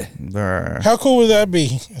 Adelaide. Bro. How cool would that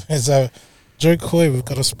be? As Joe Coy, we've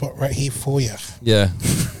got a spot right here for you. Yeah.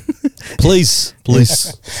 Please.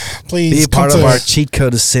 Please. Please Be a part come of to, our cheat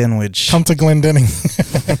code sandwich. come to Glendenning.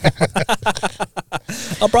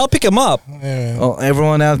 I'll pick him up. Yeah, man. Oh,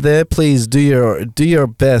 everyone out there, please do your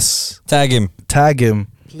best. Tag him. Tag him.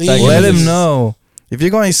 Please. Let him know. If you're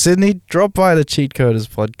going to Sydney, drop by the Cheat Coders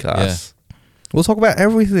podcast. We'll talk about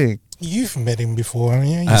everything. You've met him before, haven't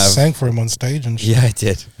you? You I have. sang for him on stage and shit. Yeah,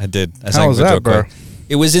 I did. I How sang was for that, Joko. bro?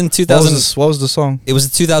 It was in What 2000. was the song? It was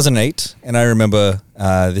 2008, and I remember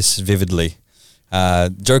this vividly.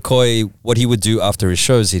 Joe Coy, what he would do after his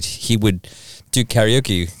shows, he would do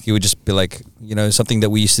karaoke. He would just be like, something that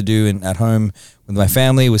we used to do at home with my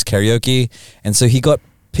family was karaoke, and so he got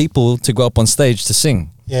people to go up on stage to sing.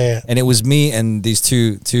 Yeah. And it was me and these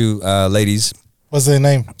two ladies. What's their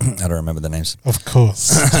name? I don't remember the names. Of course.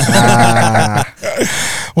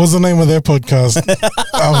 What's the name of their podcast?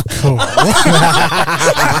 Of course.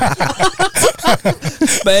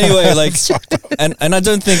 But anyway, like, and I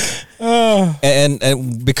don't think,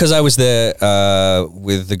 and because I was there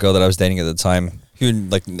with the girl that I was dating at the time, who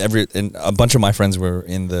like and a bunch of my friends were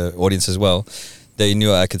in the audience as well. They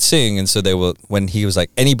knew I could sing, and so they were. When he was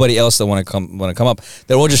like, anybody else that want to come up,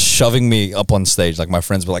 they're all just shoving me up on stage. Like my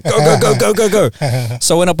friends were like, go.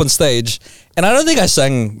 So I went up on stage, and I don't think I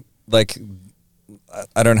sang like.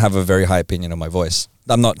 I don't have a very high opinion of my voice.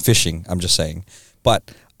 I'm not fishing. I'm just saying, but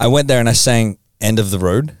I went there and I sang "End of the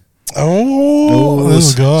Road." Oh,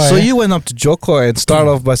 this guy. So you went up to Joko and started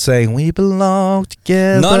off by saying, "We belong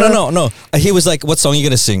together." No. He was like, "What song are you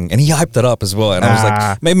gonna sing?" And he hyped it up as well. And I was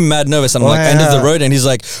like, maybe mad nervous. And I'm like, "End of the Road." And he's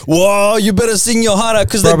like, "Whoa, you better sing your heart out,"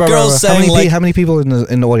 because the girls sang like. How many people in the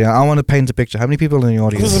audience? I want to paint a picture. How many people in the It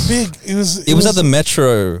audience? was a big. It was at the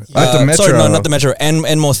Metro. At the Metro. Sorry, no, not the Metro.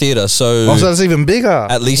 Enmore Theatre. So Oh, so that's even bigger.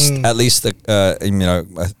 at least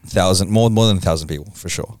 1,000, more than 1,000 people for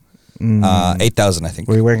sure. 8,000, I think.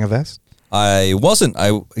 Were you wearing a vest? I wasn't.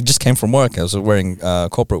 I just came from work. I was wearing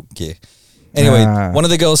corporate gear. Anyway, one of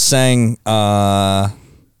the girls sang. So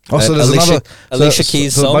there's Alicia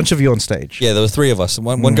Keys so song. a bunch of you on stage. Yeah, there were three of us.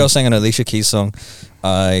 One girl sang an Alicia Keys song.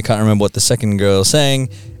 I can't remember what the second girl sang.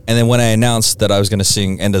 And then when I announced that I was going to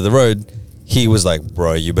sing "End of the Road," he was like,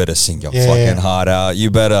 "Bro, you better sing your fucking heart out. You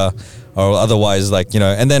better, or otherwise, like,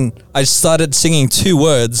 And then I started singing two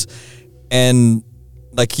words, and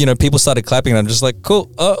like people started clapping, and I'm just like, "Cool,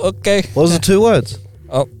 oh, okay." What was the two words?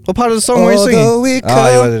 Oh, What part of the song were you Although singing? we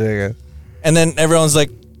There you go. and then everyone's like,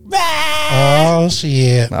 Oh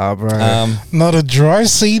shit! Oh, bro. Not a dry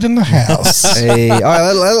seed in the house. Hey, all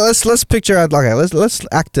right, let's picture out. Okay, let's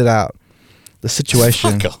act it out. The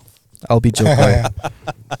situation. Fuck off. I'll be Joko.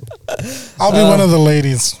 I'll be one of the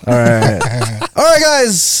ladies. All right. All right,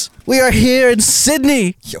 guys. We are here in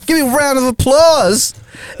Sydney. Give me a round of applause.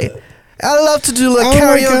 I love to do Oh my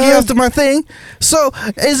karaoke God. after my thing. So,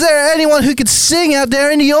 is there anyone who could sing out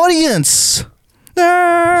there in the audience?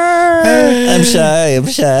 I'm shy. All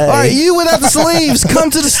right, you without the sleeves, come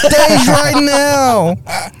to the stage right now.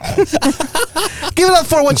 Give it up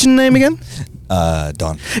for what's your name again?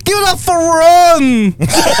 Don. Give it up for Ron.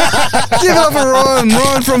 Give it up for Ron.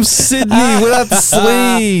 Ron from Sydney without the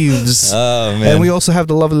sleeves. Oh man. And we also have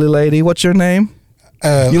the lovely lady. What's your name?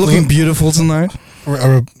 You're looking beautiful tonight.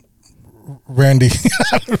 Randy.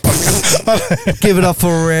 Give it up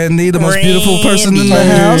for Randy, the most beautiful person in the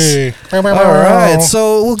house. All right,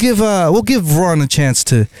 so we'll give Ron a chance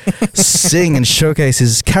to sing and showcase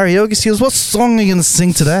his karaoke skills. What song are you gonna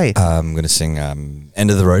sing today? I'm gonna sing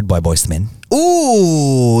 "End of the Road" by Boyz II Men.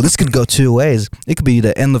 Ooh, this could go two ways. It could be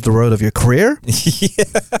the end of the road of your career,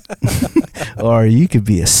 or you could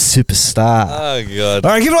be a superstar. Oh god.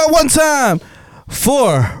 All right, give it up one time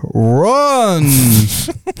for Ron.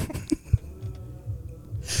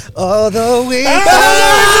 Although we Oh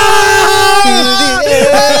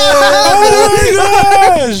my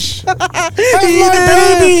gosh! he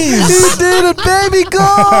did it, baby, go!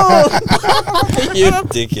 You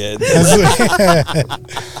dickhead.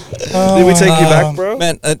 Did we take you back, bro?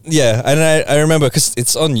 Man, yeah, and I remember because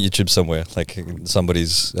it's on YouTube somewhere, like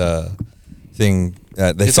somebody's thing. They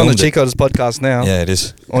It's on the filmed it. Chico's podcast now. Yeah, it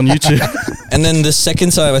is. On YouTube. And then the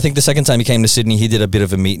second time he came to Sydney, he did a bit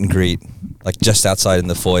of a meet and greet, like just outside in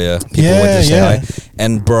the foyer. People went to say hi.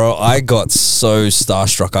 And bro, I got so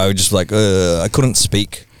starstruck. I was just like, I couldn't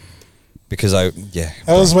speak because That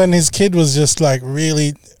was when his kid was just like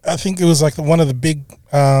really. I think it was like one of the big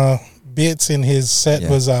bits in his set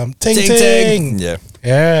was ting ting. Yeah.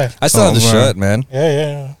 Yeah. I still have the shirt, man.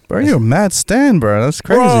 Yeah. Bro, you're a mad stan, bro. That's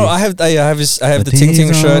crazy. Bro, I have the Ting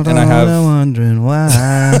Ting shirt, and I have. Wondering why.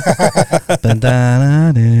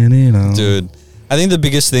 Dude, I think the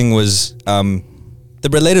biggest thing was the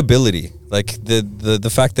relatability, like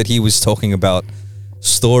the fact that he was talking about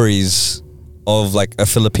stories of like a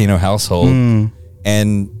Filipino household,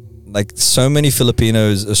 and like so many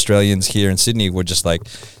Filipinos, Australians here in Sydney were just like,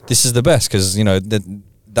 this is the best because you know that's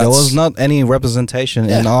there was not any representation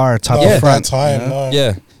in our type of front. Time, no.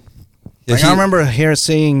 yeah. Like I remember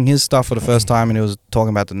seeing his stuff for the first time, and he was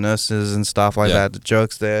talking about the nurses and stuff like that, the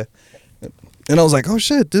jokes there, and I was like, "Oh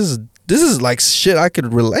shit, this is like shit I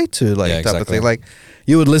could relate to, like type of thing." Like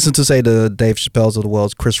you would listen to say the Dave Chappelle's of the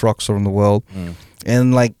world, Chris Rock's from the world,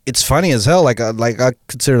 and like it's funny as hell. Like I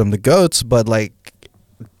consider them the goats, but like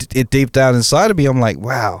it deep down inside of me, I'm like,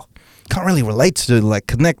 wow. Can't really relate to like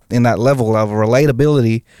connect in that level of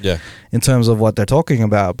relatability in terms of what they're talking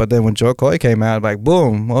about. But then when Joe Coy came out, like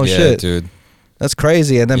boom, shit, dude, that's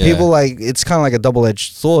crazy. And then people like it's kind of like a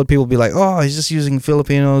double-edged sword. People be like, oh, he's just using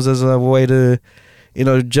Filipinos as a way to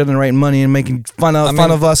generate money and making fun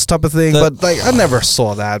of us type of thing. But like I never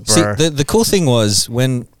saw that, bro. See, the cool thing was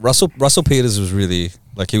when Russell Peters was really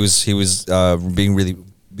like he was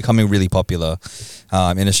becoming really popular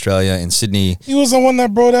in Australia, in Sydney. He was the one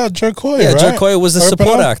that brought out Joe Coy, right? Joe Coy was the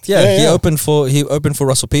support act. Yeah, he opened for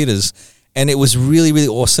Russell Peters, and it was really, really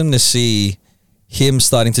awesome to see him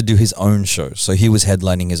starting to do his own shows. So he was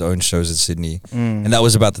headlining his own shows in Sydney, and that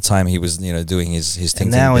was about the time he was doing his thing.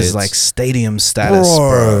 And now it's like stadium status,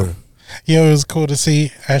 bro. Yeah, it was cool to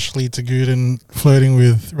see Ashley Taguden flirting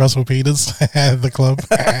with Russell Peters at the club.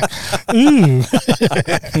 Ooh.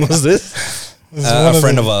 What's this? A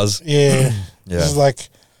friend of ours. Yeah. Just like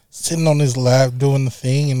sitting on his lap doing the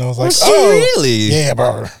thing, and I was like, really? Yeah,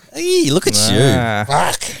 bro. Hey, look at you.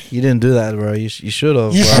 Fuck. You didn't do that, bro. You should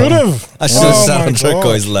have. You should have. I should have sat on Joe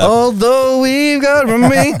Coy's lap. Although we've got from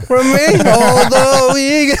me. Although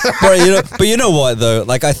we got. Bro, but you know what though?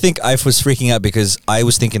 Like I think I was freaking out because I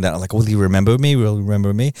was thinking that like, will he remember me? Will he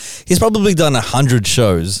remember me? He's probably done 100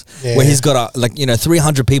 shows where he's got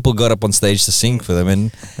 300 people got up on stage to sing for them,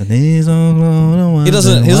 and he's not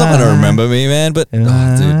gonna remember me, man. But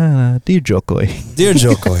dude, dear Joe Coy.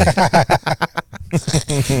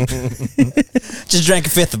 Just drank a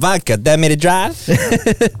fifth of vodka. That made it drive.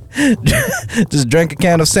 Just drank a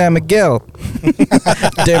can of San Miguel.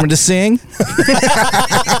 Dare me to sing.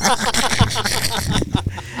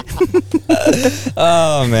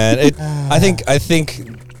 Oh man, I think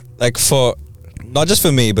like for not just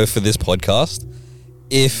for me but for this podcast,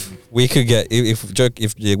 if we could get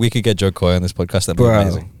we could get Joe Coy on this podcast, that'd be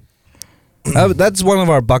amazing. That's one of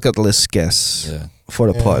our bucket list guests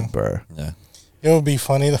for the pod, bro. Yeah. It would be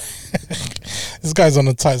funny. This guy's on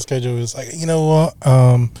a tight schedule. It's like, you know what?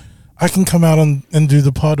 I can come out and do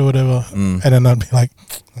the pod or whatever. And then I'd be like,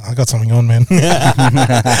 I got something on, man.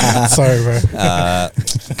 Sorry, bro.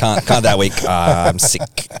 Can't that week. I'm sick.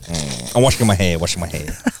 I'm washing my hair.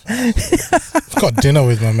 I've got dinner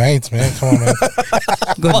with my mates, man. Come on, man.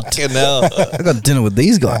 Fucking hell. I got dinner with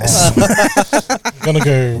these guys. I'm gonna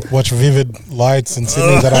go watch Vivid Lights in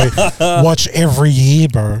Sydney that I watch every year,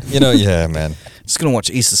 bro. Yeah, man. Just gonna watch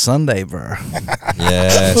Easter Sunday, bro.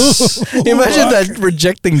 Yes. Imagine that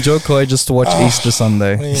rejecting Joe Coy just to watch Easter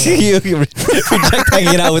Sunday. You reject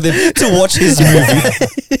hanging out with him to watch his movie.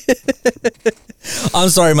 I'm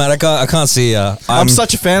sorry, man. I can't see you. I'm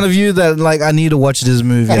such a fan of you that like I need to watch this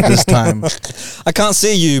movie at this time. I can't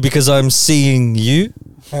see you because I'm seeing you.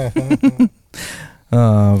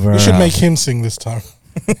 Oh, bro. You should make him sing this time.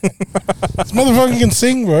 This motherfucker can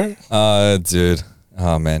sing, bro. Dude.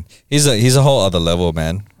 Oh man, he's a whole other level,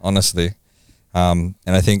 man. Honestly, and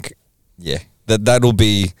I think, that will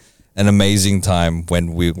be an amazing time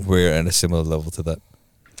when we're at a similar level to that.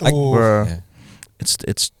 Bro. Yeah.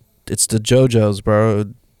 It's the JoJo's, bro.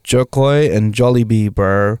 Joe Coy and Jollibee,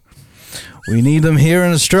 bro. We need them here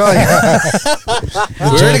in Australia. We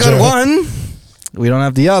already got one. We don't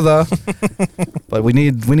have the other, but we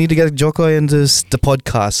need to get Joe Coy into the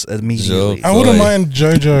podcast immediately. I wouldn't mind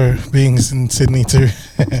JoJo being in Sydney too.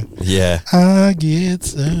 Yeah. I get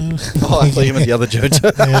so. Oh, I thought you meant the other JoJo.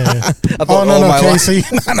 Yeah. I thought, no, my Casey.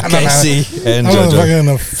 No. Casey and I was JoJo. fucking in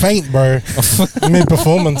a faint, bro. Mid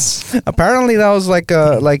performance. Apparently, that was like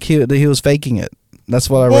he was faking it. That's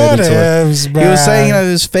what I read into it. Whatevs, bro. He was saying that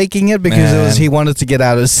he was faking it because Man. he wanted to get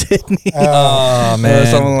out of Sydney. Oh Or man.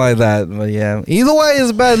 something like that. But yeah, either way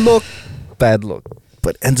is a bad look,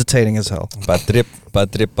 but entertaining as hell. Bad trip,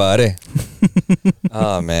 pare.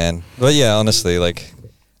 Oh man. But yeah, honestly, like,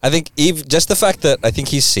 I think just the fact that I think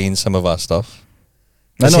he's seen some of our stuff.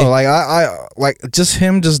 I know, like I like just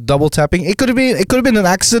him just double tapping. It could have been an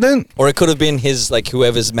accident. Or it could have been his, like,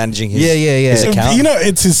 whoever's managing his, Yeah. his account. You know,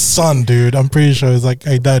 it's his son, dude. I'm pretty sure it's like,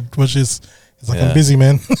 hey, dad, watch this. He's like, Yeah. I'm busy,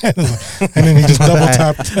 man. And then he just double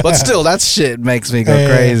tapped. But still, that shit makes me go Yeah.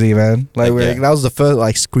 crazy, man. Like Yeah. that was the first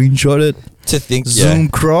screenshot it, To think, zoom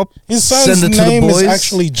crop, His son's send it to the name is boys.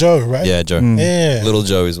 actually Joe, right? Yeah, Joe. Yeah. Little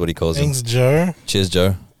Joe is what he calls him. Thanks, Joe. Cheers,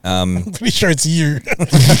 Joe. Pretty sure it's you.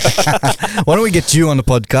 Why don't we get you on the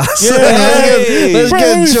podcast? Yeah. Let's Bro,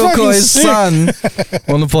 get he's Joe fucking Coy's sick. son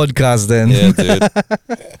on the podcast then. Yeah, dude.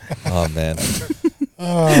 Oh man.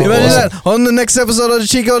 Imagine that. On the next episode of the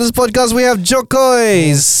Chico this podcast, we have Joe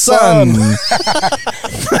Coy's son.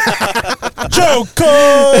 Joe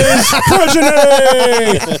Coy's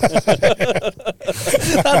progeny.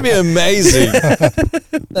 That'd be amazing.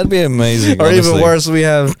 That'd be amazing. Or honestly. even worse, we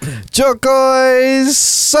have Joe Coy's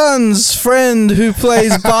son's friend who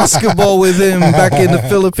plays basketball with him back in the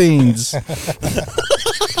Philippines.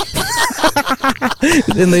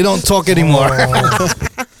 Then they don't talk anymore.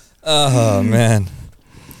 Oh man.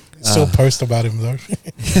 Still post about him though.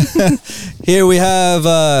 Here we have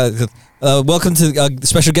welcome to a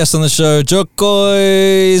special guest on the show,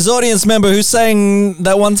 Jokoy's audience member who sang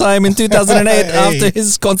that one time in 2008 Hey. after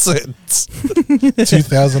his concert.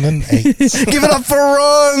 2008. Give it up for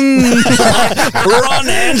Ron! Ron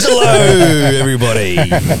Angelo, everybody.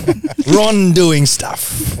 Ron doing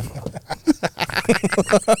stuff.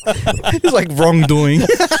 It's like wrongdoing.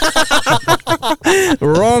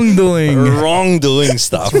 Wrongdoing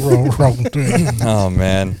stuff. Wrong. Oh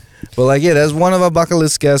man. But like, yeah, that's one of our bucket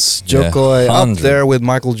list guests, Joe Yeah, Coy, up 100. there with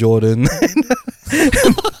Michael Jordan.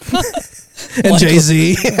 And Michael-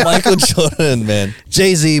 Jay-Z. Michael Jordan, man.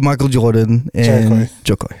 Jay-Z, Michael Jordan, and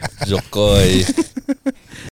Joe Coy. Jokoy.